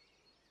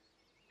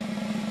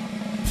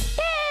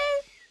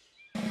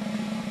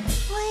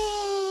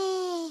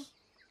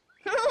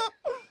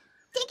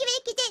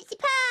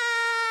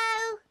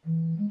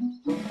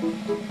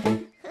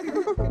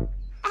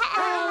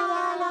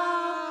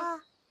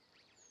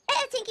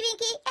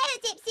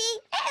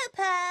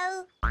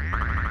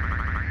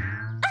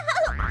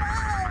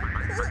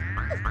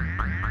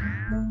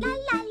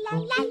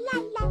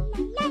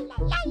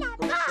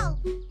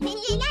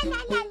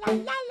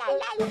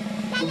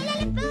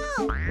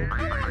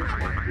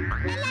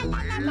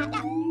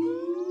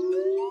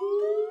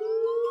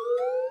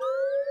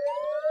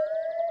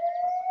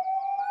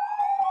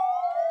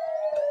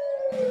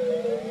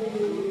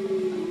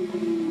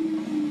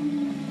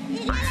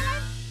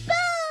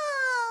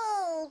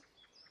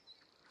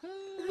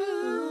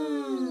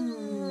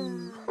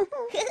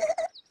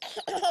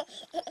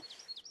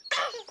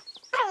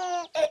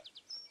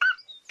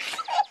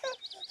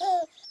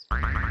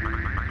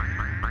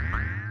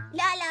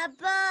 Laa-Laa,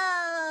 Bo!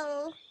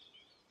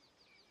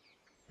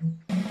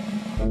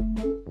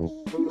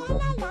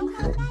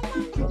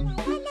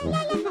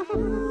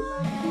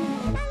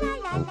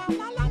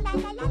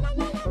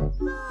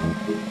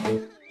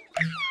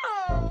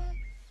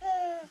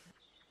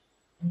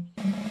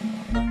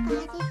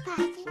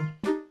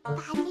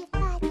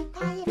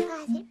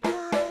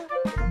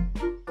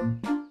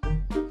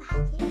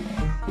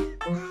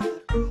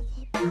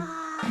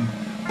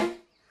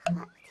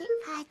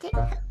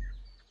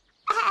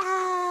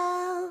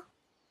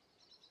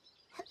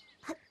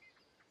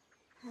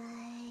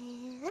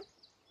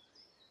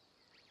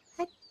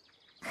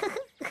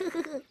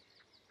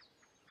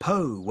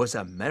 Po was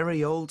a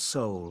merry old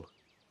soul,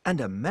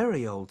 and a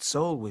merry old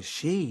soul was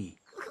she.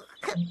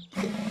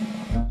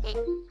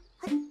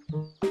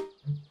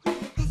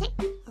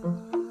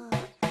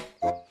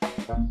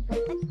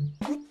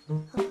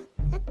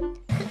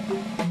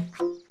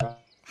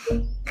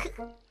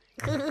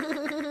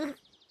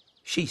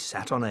 She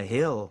sat on a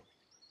hill.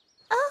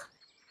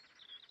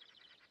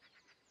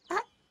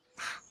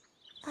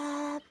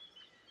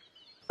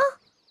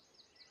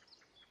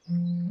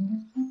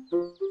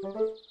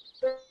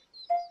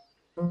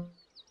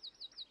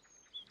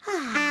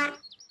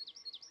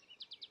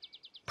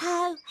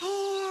 Po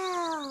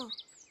Hill.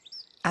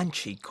 And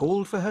she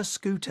called for her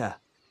scooter.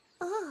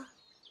 Oh.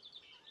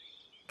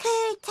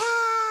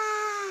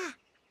 Cooter!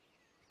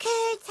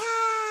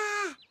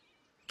 Cooter!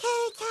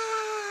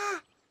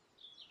 Cooter!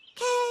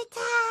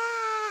 Cooter!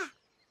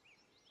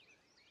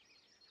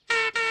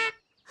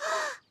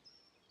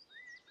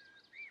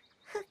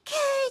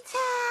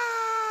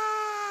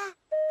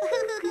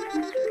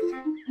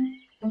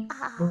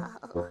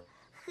 Oh,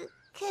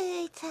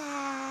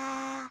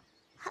 Cooter!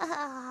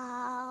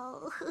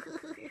 Oh.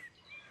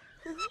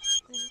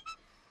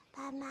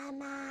 Mama.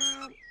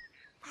 Mama.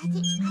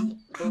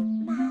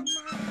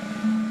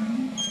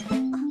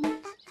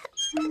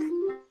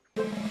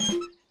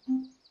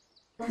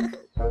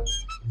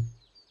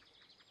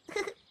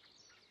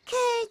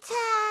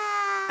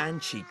 Cooter!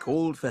 And she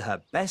called for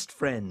her best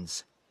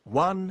friends.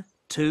 1,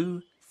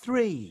 2,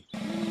 3.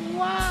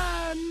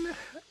 1,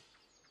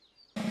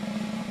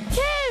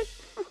 2, 3.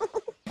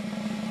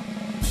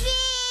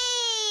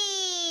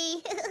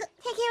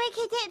 Tinky,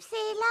 Winky,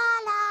 Dipsy,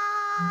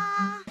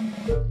 Laa-Laa.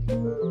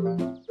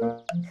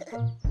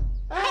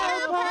 Oh,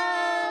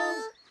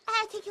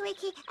 Tinky,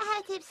 Winky,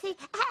 Dipsy,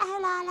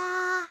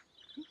 Laa-Laa.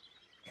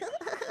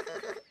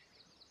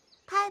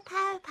 Po,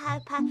 po, po,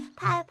 po,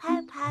 po, po,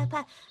 po, po.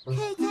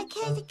 Cooter,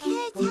 cooter,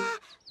 cooter.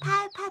 Po,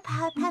 po, po,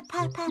 po,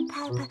 po, po,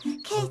 po, po.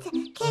 Cooter,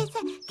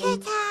 cooter,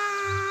 cooter.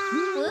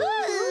 Ooh.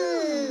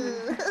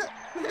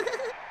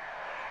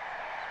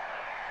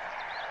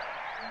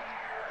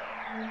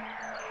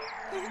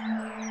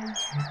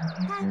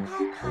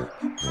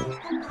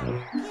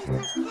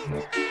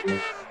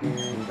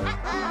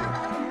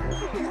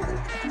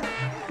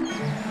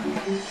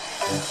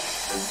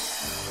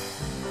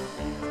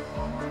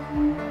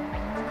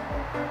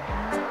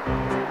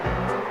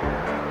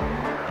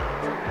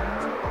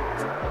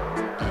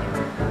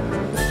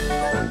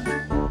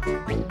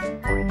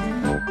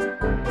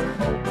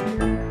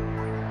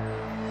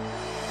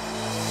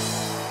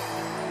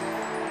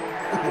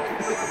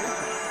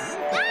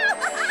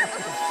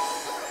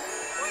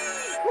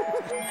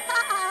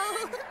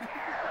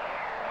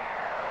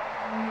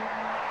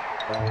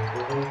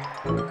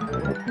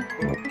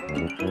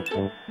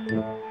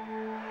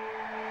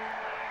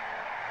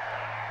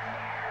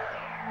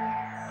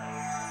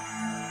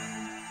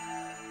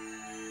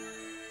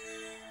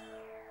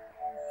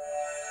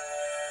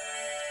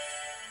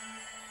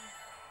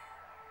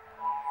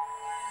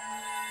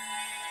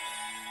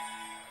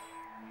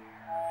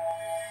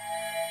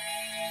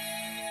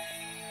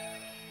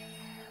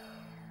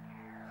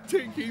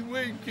 Tinky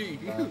Winky!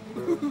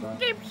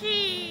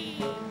 Dipsy!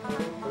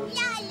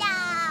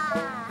 Laa-Laa!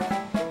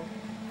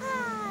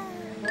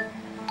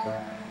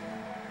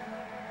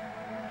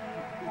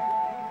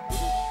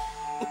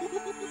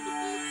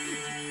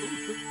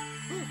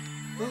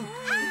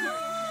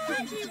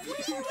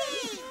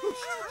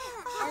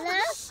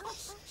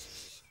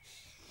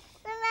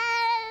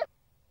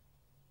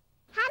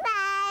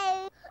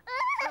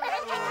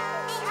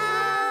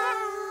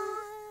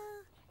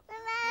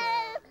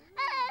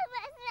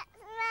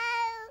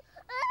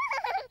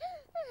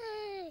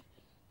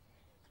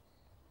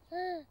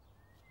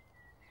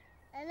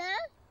 Hello? Hello?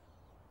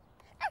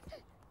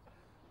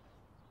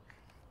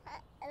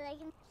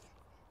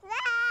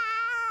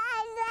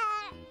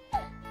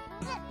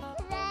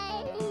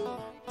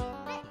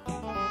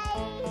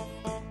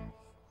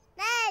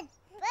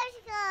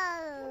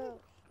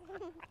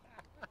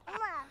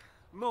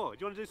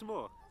 you want to do some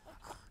more?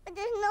 No.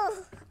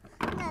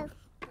 No.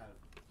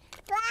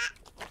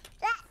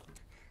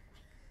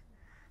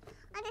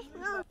 I just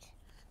know.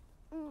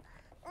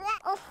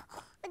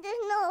 I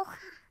just know.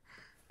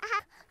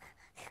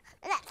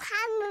 Let's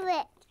hammer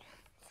it.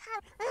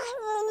 Hammer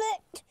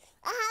it.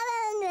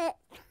 Hammer it.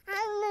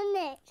 Hammer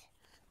it.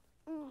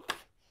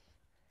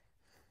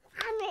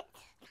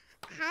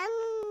 Hammer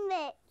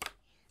it.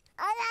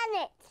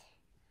 Hammer it.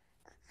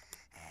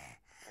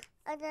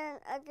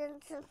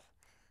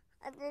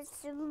 I done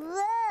some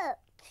work.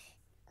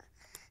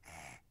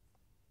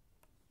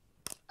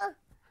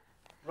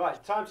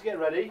 Right, time to get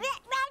ready. Ready. I'm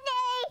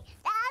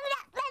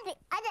not ready.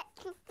 I'm not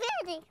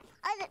ready.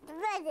 I'm not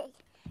ready.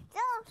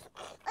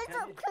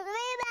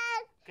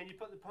 Can you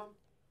put the pump?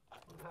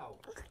 How?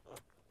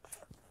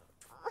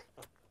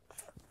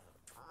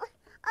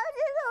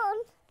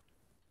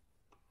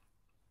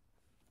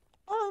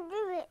 I'll do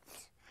it.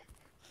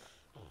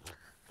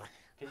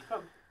 Can you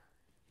pump?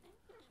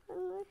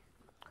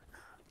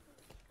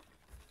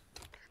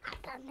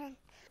 Up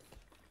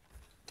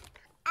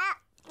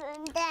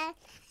and down,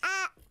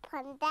 up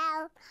and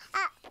down,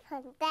 up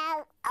and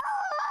down.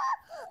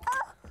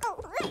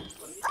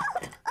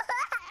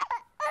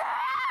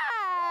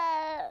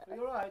 Are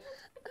you alright?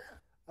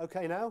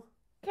 Okay now.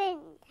 Pin,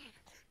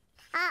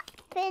 up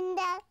and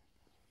down.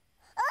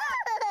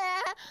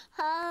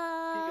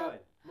 Keep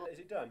going. Is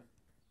it done?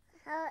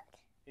 Hurt.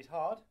 It's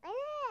hard?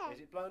 Yeah. Is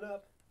it blown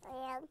up?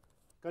 I am.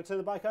 Go turn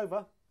the bike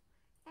over.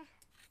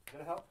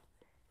 Gonna help?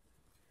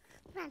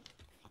 1,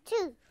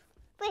 2,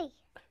 3,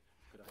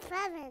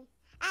 7,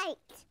 8,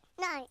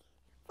 9,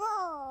 4.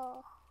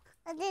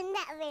 I did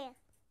that real.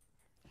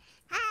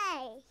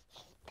 Hey,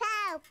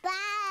 pow,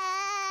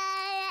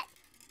 bye.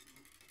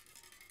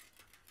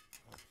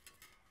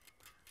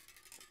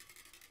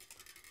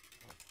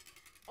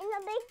 In the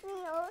big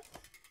wheels.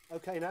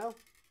 Okay now.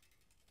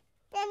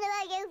 Then the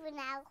bike over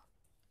now.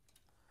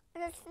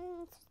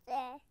 Listen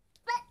there.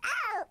 But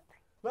out!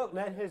 Look,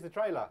 Ned, here's the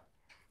trailer.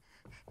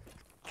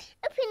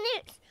 Open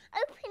it!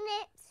 Open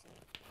it!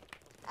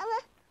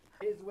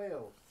 Here's the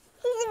wheel.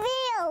 He's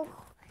real!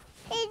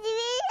 He's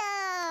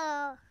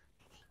real!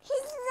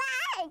 His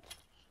leg!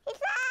 His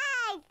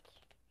leg!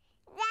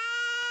 There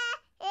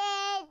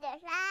is the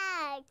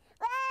leg!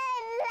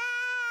 One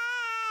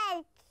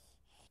leg!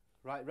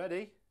 Right,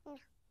 ready? No,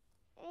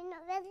 we're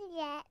not ready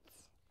yet.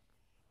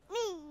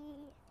 Me!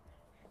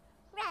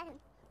 Run!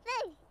 Me!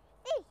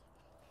 Me!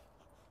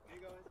 Where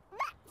you going?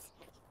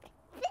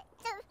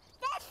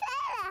 That's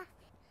Sarah!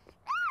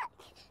 Look!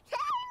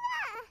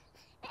 Sarah!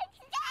 It's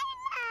Sarah!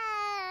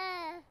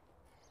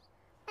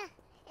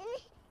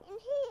 In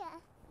here.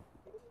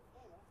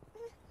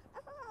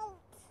 Yes,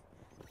 it's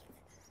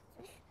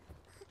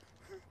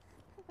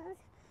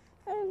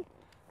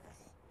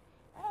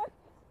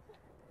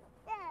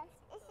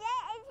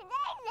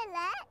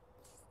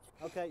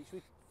Okay, should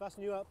we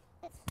fasten you up?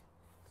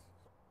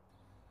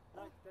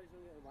 No, don't do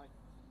it away.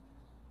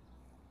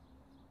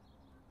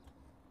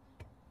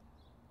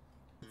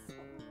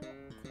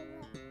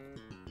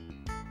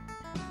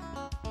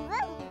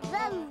 Vroom,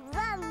 vroom,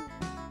 vroom.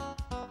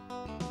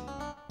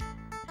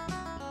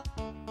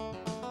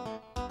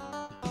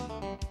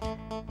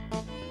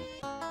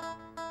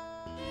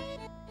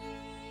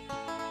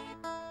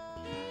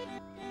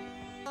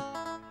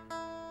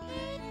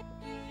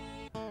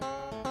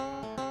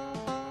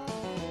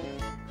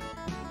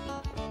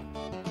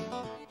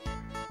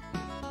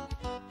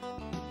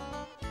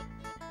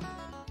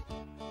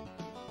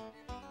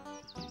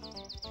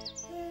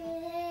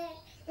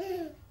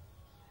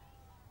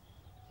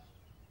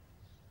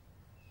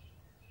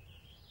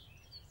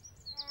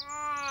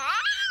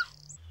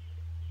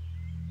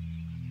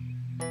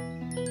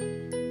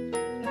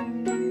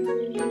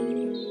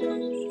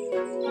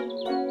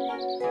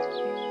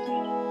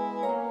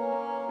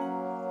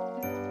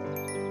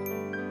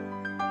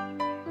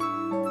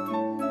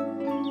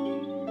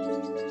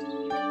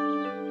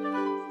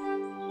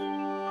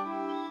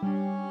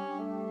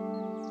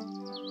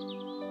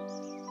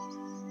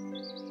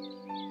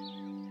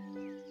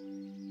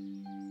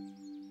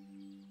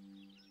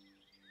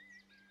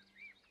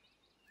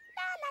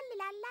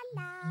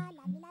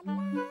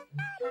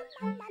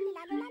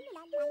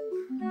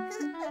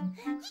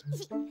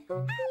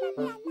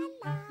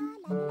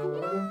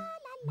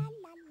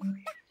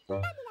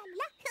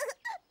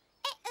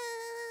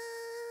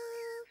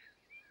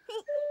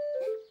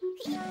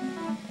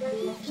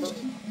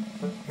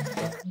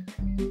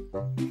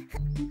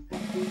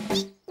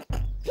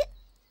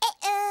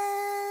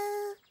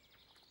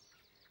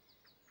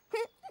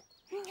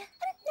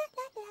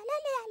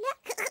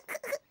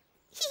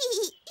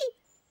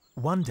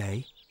 One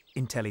day,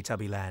 in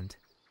Teletubbyland,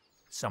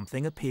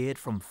 something appeared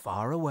from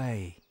far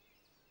away.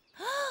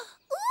 Ooh!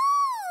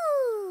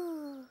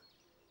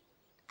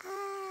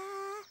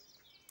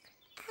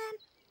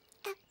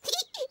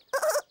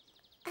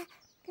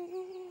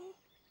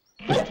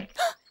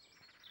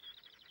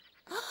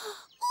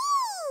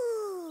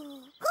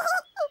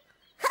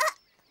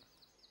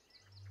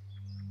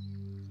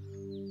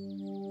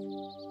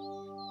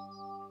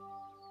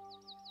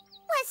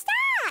 What's that?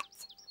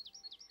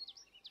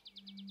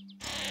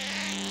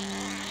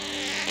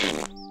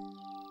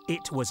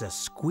 It was a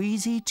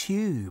squeezy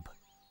tube.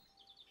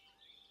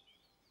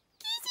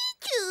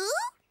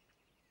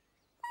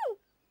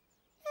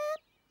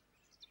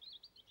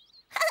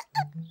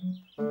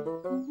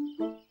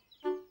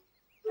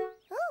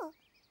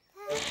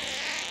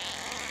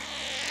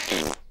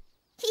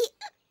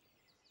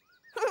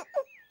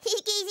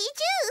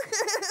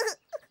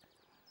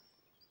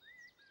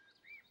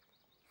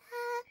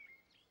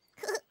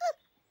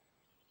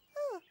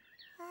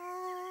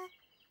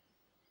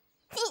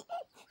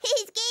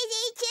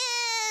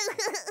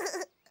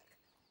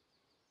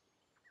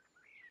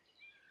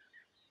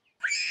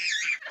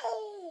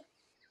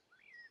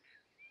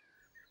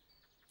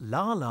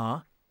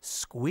 Laa-Laa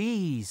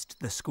squeezed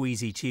the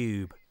squeezy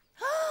tube.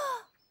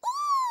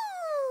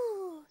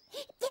 Ooh!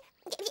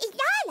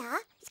 Laa-Laa,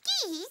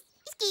 squeeze,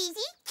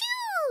 squeezy,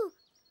 chew!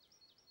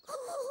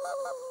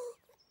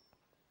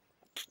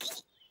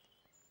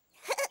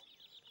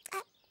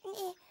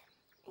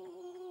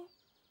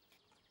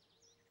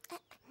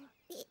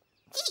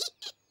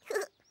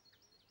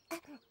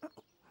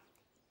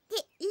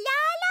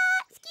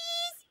 Laa-Laa,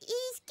 squeeze,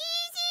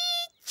 squeezy,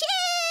 chew!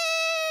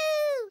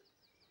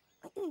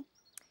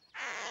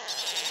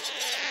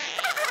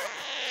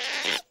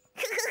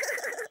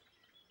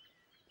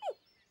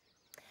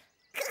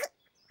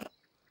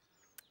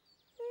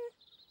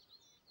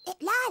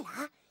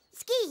 Laa-Laa,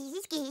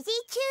 squeezy, squeezy,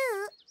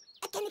 chew.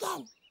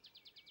 Again.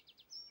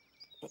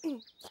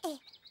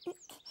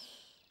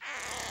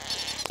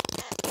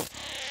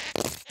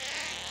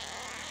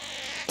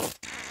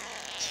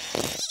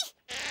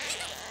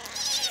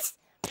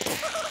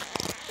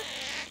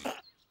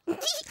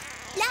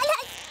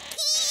 Laa-Laa,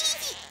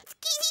 squeezy,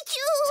 squeezy,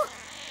 chew.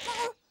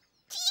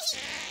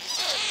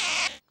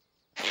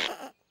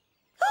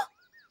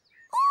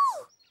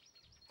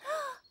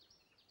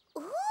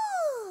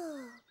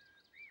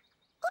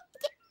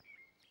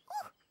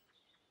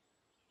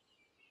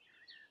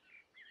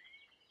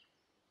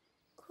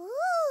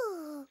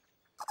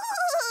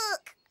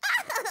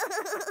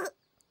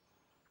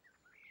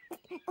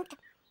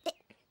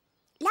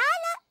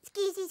 Laa-Laa,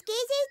 squeezy,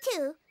 squeezy,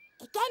 chew.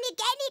 Again.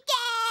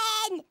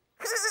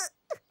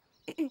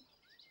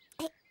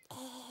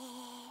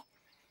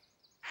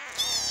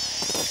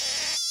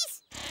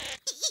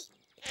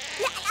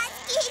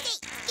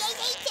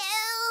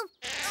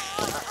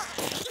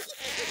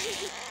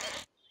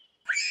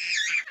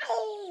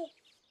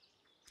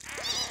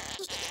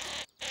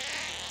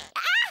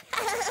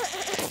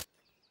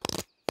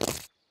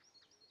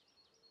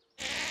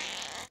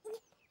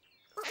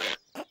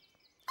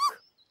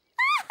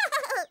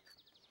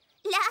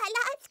 Laa-Laa,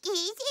 squeezy, squeezy, chew. Laa-Laa,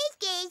 squeezy,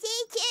 squeezy,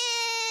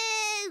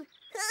 chew.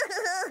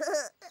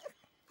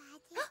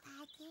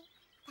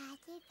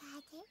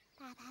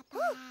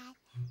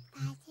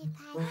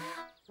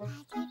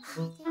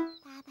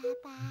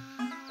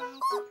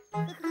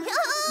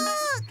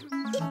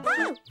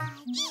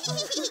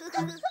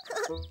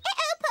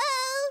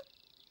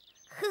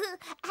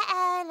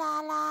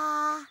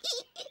 Laa-Laa.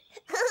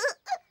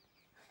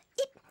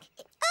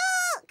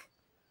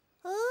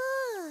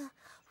 Ooh,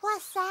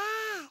 what's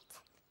that?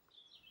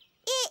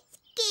 It's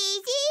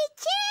Squeezy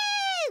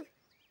Chew!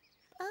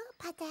 Oh,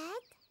 pardon?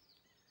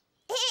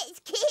 It's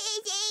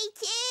Squeezy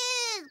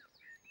Chew!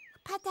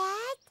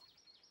 Pardon?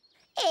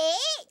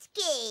 It's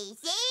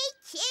Squeezy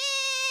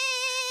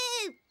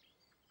Chew!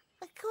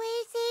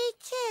 Squeezy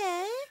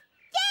Chew?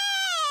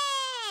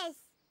 Yes!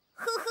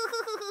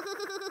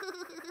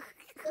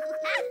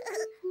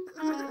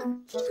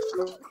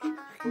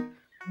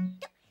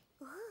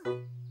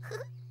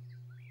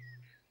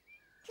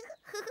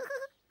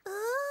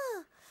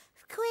 Ooh,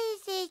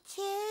 Squeezy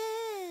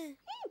Chew.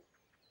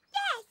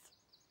 Yes,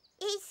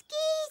 it's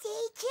Squeezy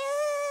Chew.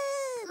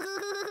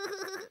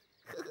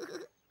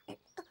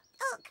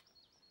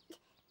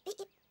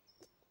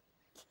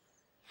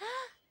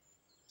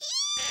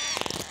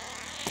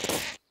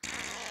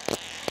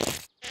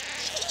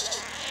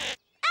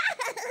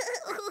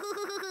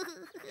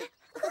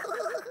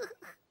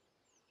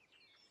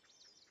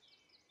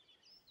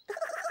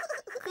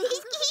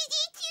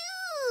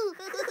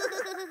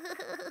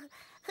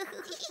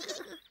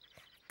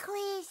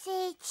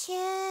 Squeezy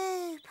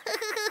Chew.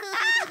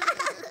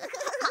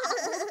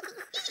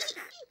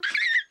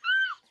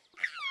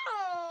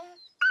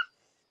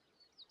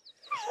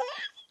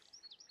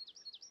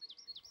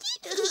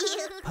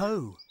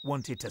 Po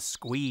wanted to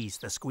squeeze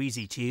the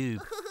squeezy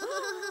tube.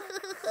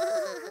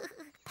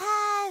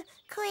 Po,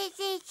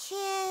 Squeezy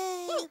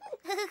Chew.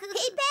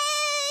 Hey, Po,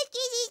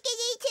 Squeezy,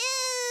 Squeezy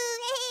Chew.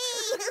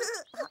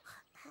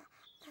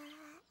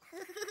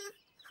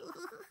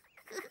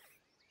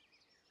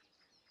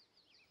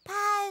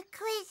 Po,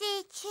 Squeezy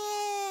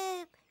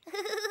Chew.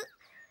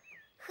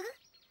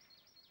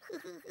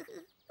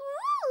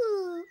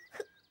 Ooh.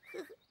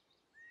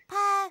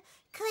 Po,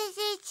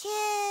 Squeezy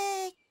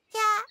Chew.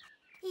 Yeah,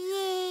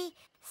 ye,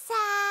 sab.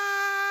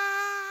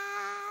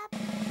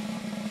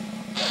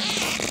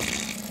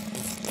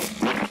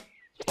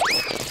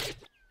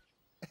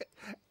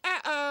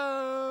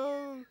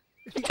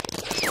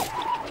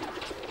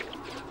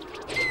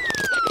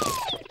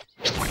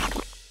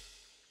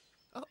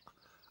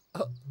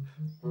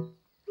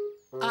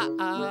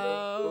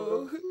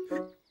 Uh-oh.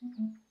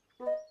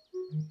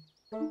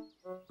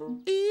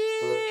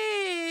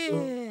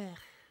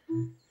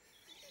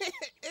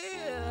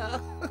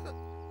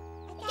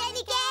 Again,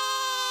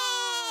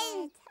 again!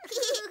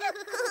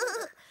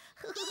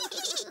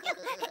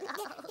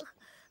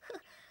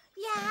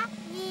 Yeah,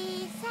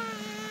 Lisa.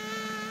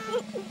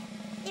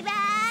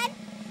 Ivan,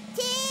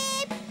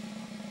 Tip,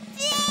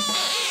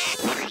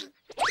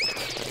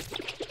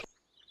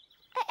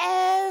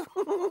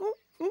 Uh-oh.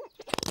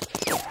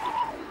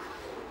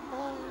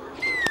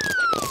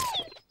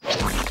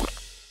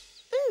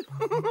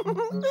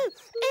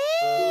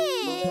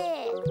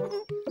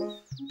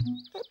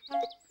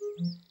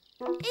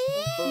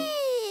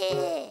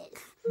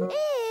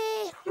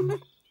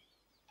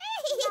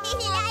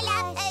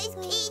 Laa-Laa is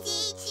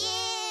Squeezy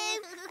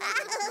Tube.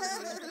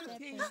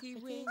 Tinky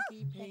Winky,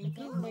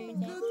 Pinky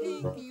Winkle,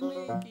 Tinky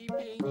Winky,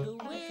 Pinky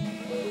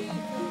Winkle,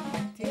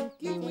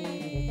 Tinky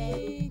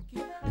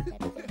Winky.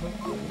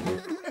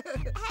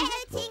 Hello,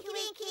 Tinky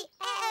Winky.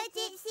 Hello,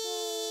 Dipsy.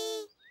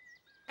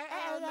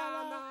 Oh,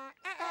 Laa-Laa,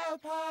 oh,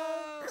 Po.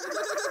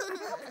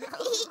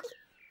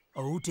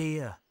 Oh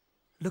dear,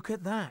 look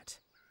at that.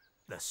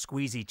 The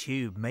squeezy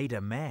tube made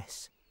a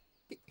mess.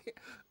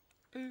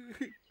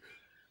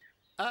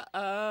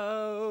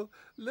 Uh-oh,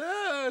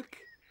 look.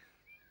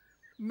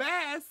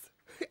 Mess.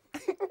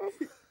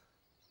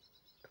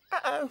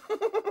 Uh-oh.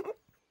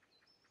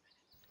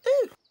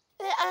 Ooh,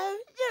 uh-oh,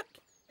 look,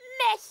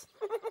 mess.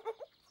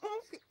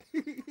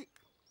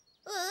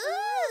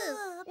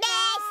 Ooh,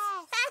 mess.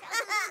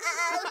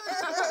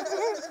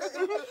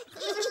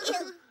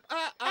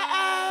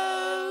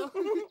 Uh-oh.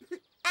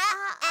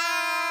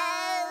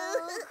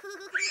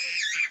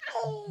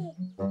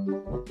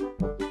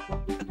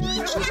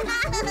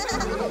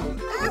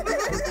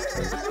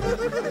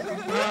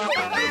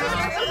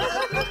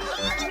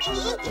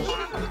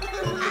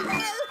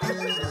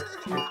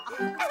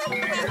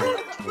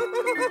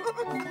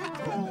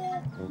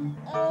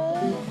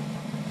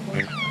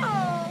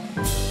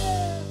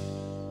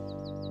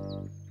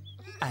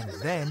 And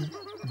then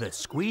the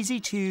squeezy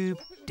tube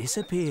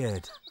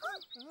disappeared.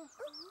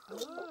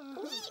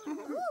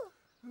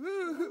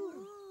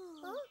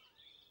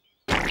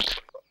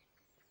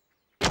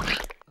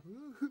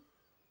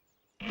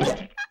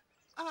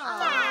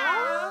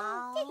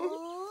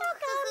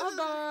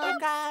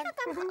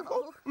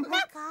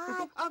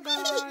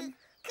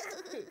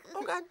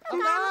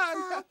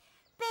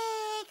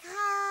 Big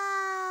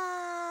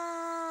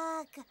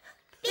hug.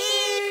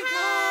 Big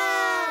hug.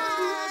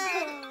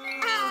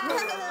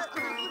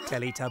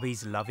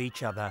 Teletubbies love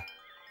each other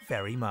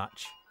very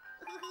much.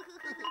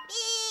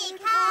 Big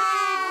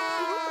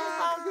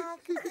hug.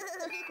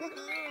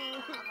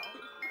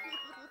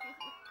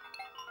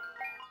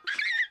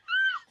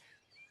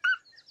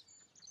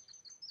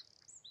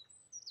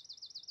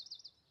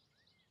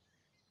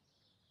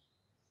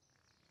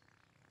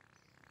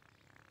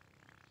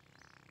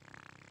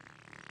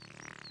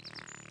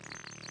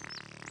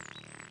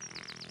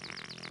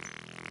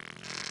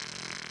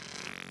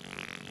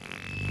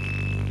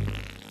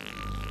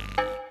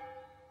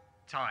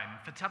 Time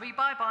for Tubby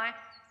bye-bye.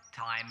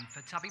 Time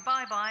for Tubby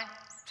bye-bye.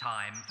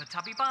 Time for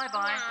Tubby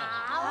bye-bye.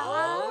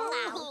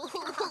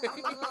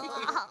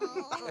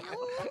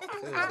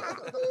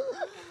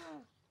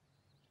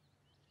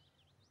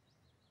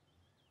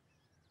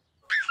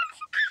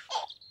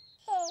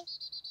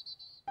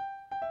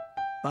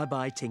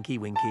 Bye-bye, Tinky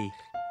Winky.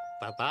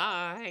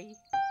 Bye-bye.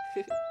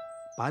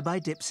 Bye-bye,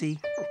 Dipsy.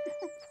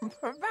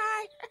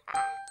 Bye.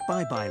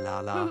 Bye-bye,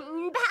 Laa-Laa.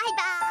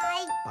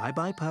 Bye-bye.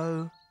 Bye-bye,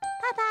 Po.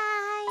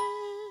 Bye-bye.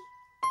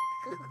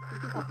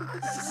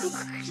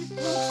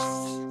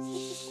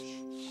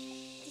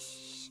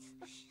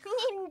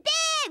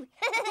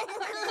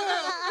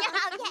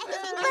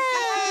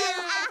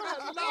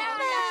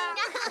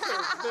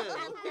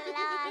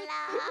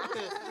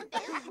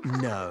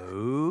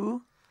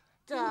 Boo! No.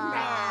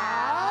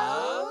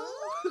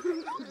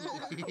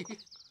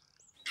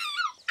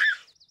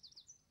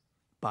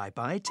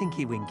 Bye-bye,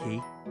 Tinky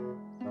Winky.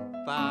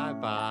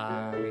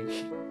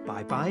 Bye-bye.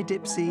 Bye-bye,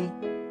 Dipsy.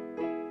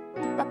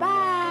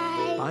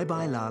 Bye-bye.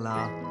 Bye-bye,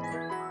 Laa-Laa.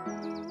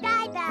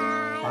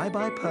 Bye-bye.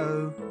 Bye-bye,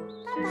 Po.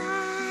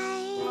 Bye-bye.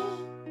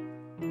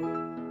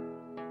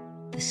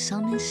 The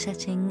sun is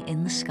setting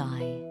in the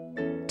sky.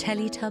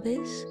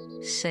 Teletubbies,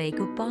 say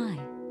goodbye.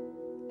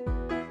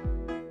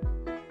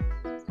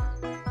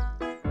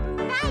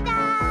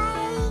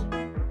 Bye-bye.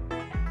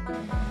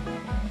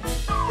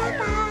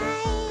 Bye-bye.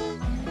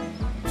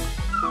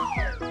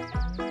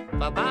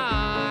 Bye-bye.